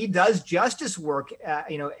about how he does justice work,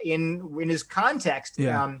 in his context,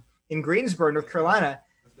 in Greensboro, North Carolina.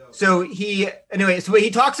 So he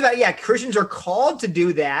talks about, Christians are called to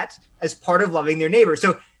do that as part of loving their neighbor.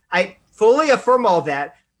 So I fully affirm all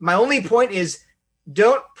that. My only point is,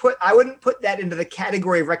 I wouldn't put that into the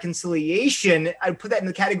category of reconciliation. I'd put that in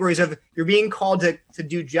the categories of you're being called to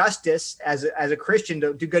do justice as a Christian,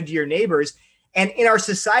 to do good to your neighbors. And in our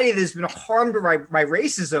society that has been harmed by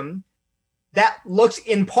racism, that looks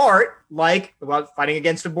in part like fighting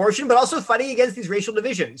against abortion, but also fighting against these racial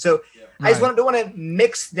divisions. So I just don't want to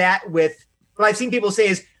mix that with what I've seen people say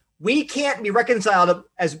is we can't be reconciled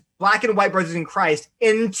as Black and white brothers in Christ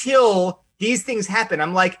until these things happen.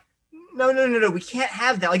 I'm like, no, we can't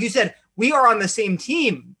have that. Like you said, we are on the same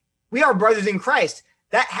team. We are brothers in Christ.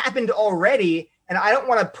 That happened already. And I don't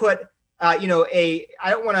want to put, I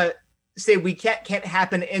don't want to say we can't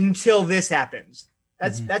happen until this happens.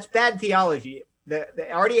 That's bad theology.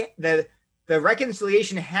 The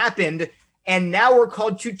reconciliation happened, and now we're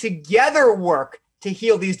called to together work to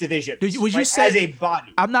heal these divisions. Would you say as a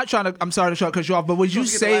body? I'm sorry to cut you off, but would you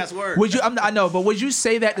say? Would you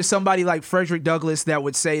say that to somebody like Frederick Douglass that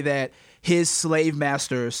would say that his slave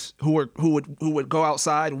masters who would go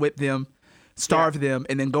outside, whip them, starve them,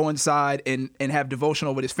 and then go inside and have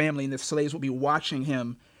devotional with his family, and the slaves would be watching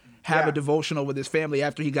him have a devotional with his family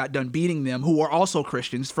after he got done beating them, who are also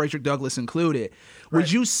Christians, Frederick Douglass included. Right.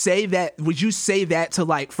 Would you say that to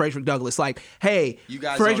like Frederick Douglass? Like, hey, you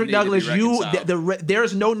guys Frederick Douglass,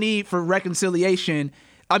 there's no need for reconciliation.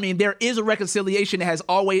 I mean, there is a reconciliation that has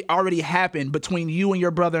already happened between you and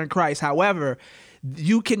your brother in Christ. However,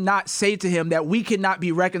 you cannot say to him that we cannot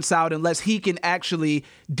be reconciled unless he can actually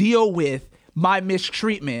deal with my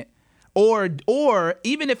mistreatment. Or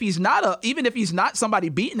even if he's not somebody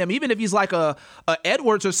beating him, even if he's like a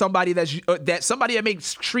Edwards or somebody somebody that may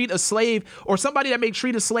treat a slave or somebody that may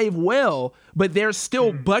treat a slave well, but they're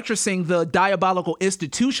still buttressing the diabolical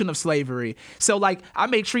institution of slavery. So like I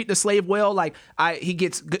may treat the slave well, like he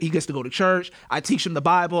gets to go to church. I teach him the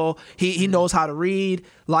Bible. He knows how to read.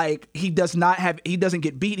 Like he doesn't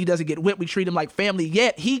get beat. He doesn't get whipped. We treat him like family.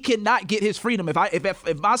 Yet he cannot get his freedom.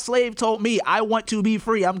 If my slave told me I want to be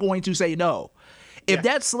free, I'm going to say no. If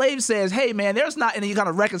that slave says, hey man, there's not any kind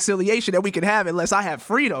of reconciliation that we can have unless I have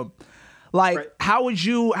freedom. Like how would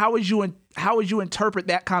you interpret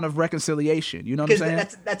that kind of reconciliation? You know what I'm saying?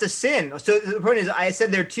 That's a sin. So the point is, I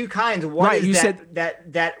said there are two kinds. One is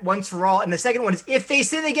that once for all, and the second one is if they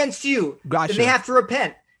sin against you, then they have to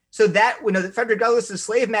repent. So that Frederick Douglass's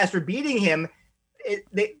slave master beating him,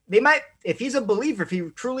 they might, if he's a believer, if he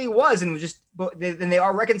truly was, and then they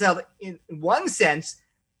are reconciled in one sense,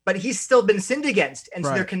 but he's still been sinned against, and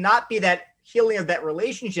so there cannot be that healing of that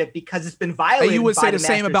relationship because it's been violated. You would say the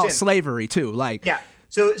same about sin. Slavery too, like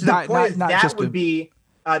So the point is that would be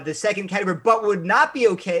the second category, but would not be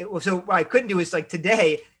okay. So what I couldn't do is like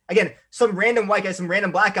today, again, some random white guy, some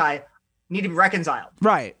random Black guy need to be reconciled.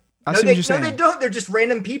 Right. No, they don't. They're just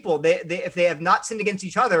random people. They if they have not sinned against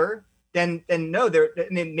each other, then no,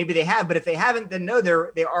 maybe they have. But if they haven't, then no,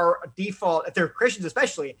 they are a default. If they're Christians,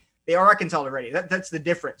 especially, they are reconciled already. That's the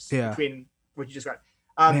difference between what you just got.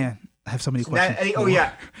 Man, I have so many questions.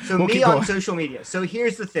 So me on social media. So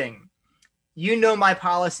here's the thing. My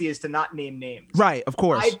policy is to not name names. Right, of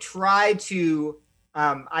course. I try to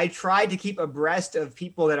keep abreast of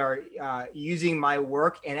people that are using my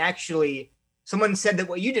work, and actually someone said that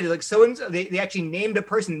what you did, like so-and-so, they actually named a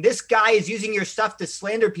person. This guy is using your stuff to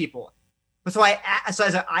slander people. So I was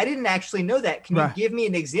like, I didn't actually know that. Can you give me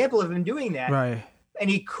an example of him doing that? Right. And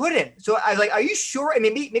he couldn't. So I was like, are you sure? I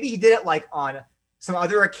mean, maybe he did it like on some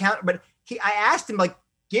other account, but I asked him like,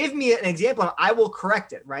 give me an example and I will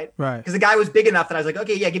correct it. Right. Because the guy was big enough that I was like,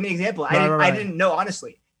 okay, yeah, give me an example. I didn't know,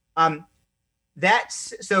 honestly.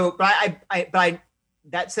 That's so, but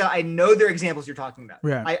I know their examples you're talking about.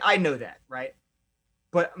 Yeah. I know that. Right.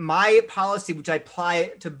 But my policy, which I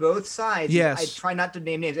apply to both sides, I try not to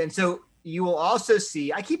name names. And so you will also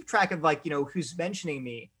see, I keep track of like, who's mentioning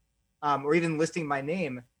me or even listing my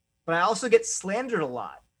name, but I also get slandered a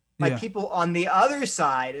lot by people on the other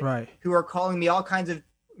side who are calling me all kinds of,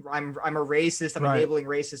 I'm a racist, I'm enabling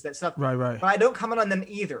racist, that stuff. Right. But I don't comment on them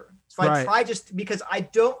either. So I try just because I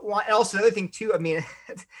don't want, and also another thing too, I mean,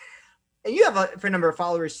 and you have a fair number of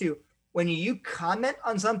followers too. When you comment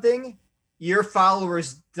on something, your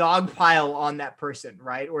followers dogpile on that person,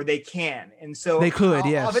 right? Or they can. And so they could,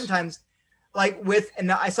 oftentimes, like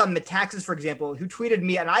and I saw Metaxas, for example, who tweeted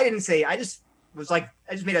me, and I didn't say, I just was like,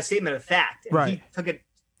 I just made a statement of fact. And Right. he took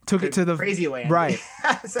it to the crazy land. Right.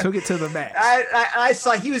 So Took it to the max. I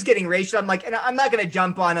saw he was getting racial. I'm like, and I'm not going to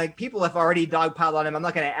jump on, like, people have already dogpiled on him. I'm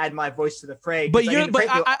not going to add my voice to the fray. But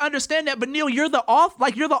I understand that. But Neil, you're the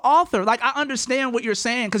author. Like, I understand what you're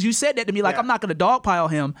saying because you said that to me. Like, I'm not going to dogpile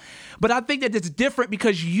him. But I think that it's different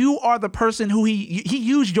because you are the person who he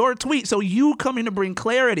used your tweet. So you coming to bring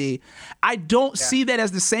clarity. I don't see that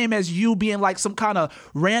as the same as you being like some kind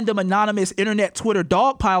of random anonymous internet Twitter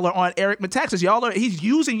dogpiler on Eric Metaxas. He's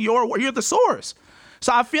using you're the source.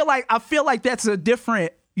 So I feel like that's a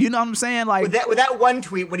different, you know what I'm saying? Like with that one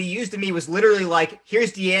tweet, what he used to me was literally like,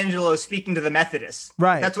 here's D'Angelo speaking to the Methodists.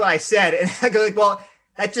 Right. That's what I said. And I go like, well,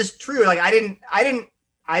 that's just true. Like I didn't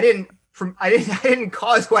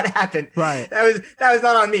cause what happened. Right. That was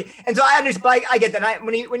not on me. And so I understand. But I get that.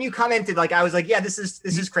 When you commented, like I was like, yeah, this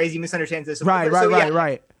is crazy. Misunderstands this. Right.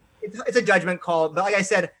 It's a judgment call. But like I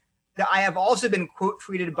said, that I have also been quote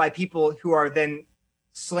tweeted by people who are then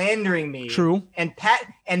slandering me. True. And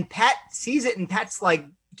Pat sees it, and Pat's like,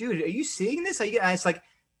 dude, are you seeing this? And it's like,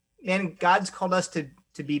 man, God's called us to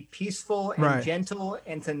be peaceful and gentle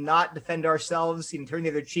and to not defend ourselves and turn the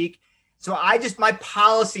other cheek. So my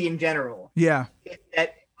policy in general, is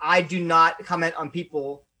that I do not comment on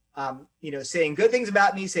people, saying good things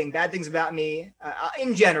about me, saying bad things about me,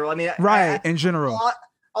 in general. I mean, in general.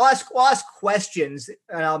 I'll ask questions,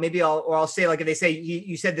 and I'll say, like, if they say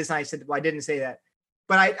you said this, and I said, well, I didn't say that,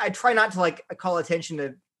 but I try not to like call attention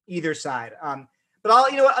to either side. But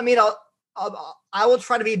I will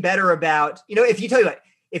try to be better about,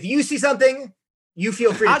 if you see something, you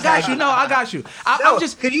feel free to tag me. I got you.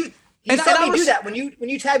 Could you saw me do that when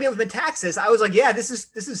you tagged me with Metaxas. I was like, yeah, this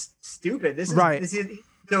is stupid. This is right.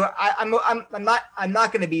 So I'm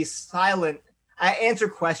not going to be silent. I answer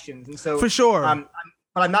questions, and so for sure.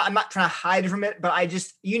 But I'm not trying to hide from it. But I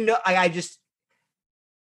just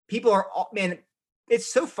people are, man,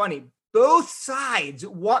 it's so funny. Both sides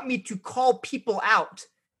want me to call people out.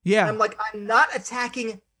 Yeah. And I'm like, I'm not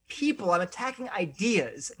attacking people. I'm attacking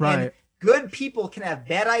ideas. Right. And good people can have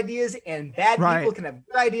bad ideas, and bad people can have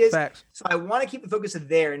good ideas. Facts. So I want to keep the focus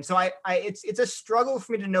there. And so it's a struggle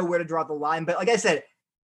for me to know where to draw the line. But like I said,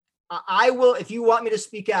 I will, if you want me to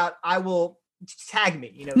speak out, I will tag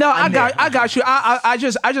me. No, I got you. I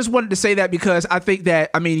just wanted to say that because I think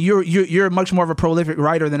that, I mean, you're much more of a prolific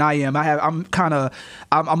writer than I am.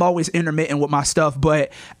 I'm always intermittent with my stuff,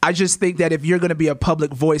 but I just think that if you're going to be a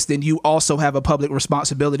public voice, then you also have a public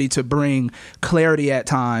responsibility to bring clarity at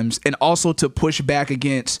times and also to push back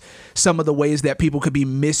against some of the ways that people could be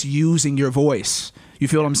misusing your voice. You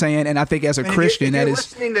feel what I'm saying? And I think as a Christian, if you're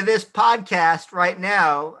listening to this podcast right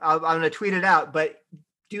now, I'm going to tweet it out, but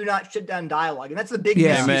do not shut down dialogue. And that's the big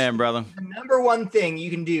misuse. Amen, brother. The number one thing you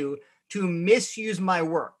can do to misuse my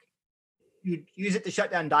work, you use it to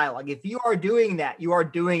shut down dialogue. If you are doing that, you are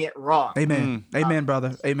doing it wrong. Amen. Amen,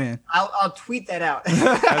 brother. Amen. I'll tweet that out.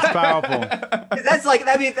 That's powerful. That's like,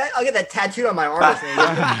 I'll get that tattooed on my arm.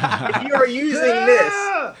 If you are using this,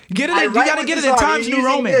 you got to get it in Times New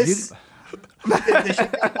Roman. The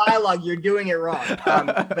shut down dialogue, you're doing it wrong.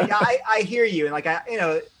 But yeah, I hear you. And like, I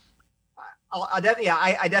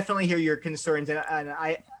definitely hear your concerns, and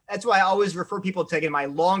that's why I always refer people to my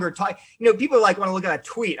longer talk. People like want to look at a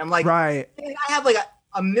tweet. I'm like, right. Man, I have like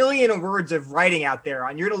a million words of writing out there.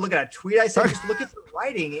 And you're gonna look at a tweet. I said, just look at the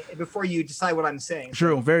writing before you decide what I'm saying.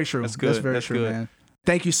 True, very true. That's good. That's very true, man.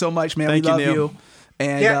 Thank you so much, man. Thank we love Neil. you.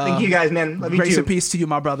 And thank you guys, man. Love you grace too. and peace to you,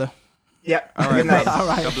 my brother. Yeah. All right. Good night. All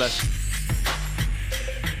right. God bless.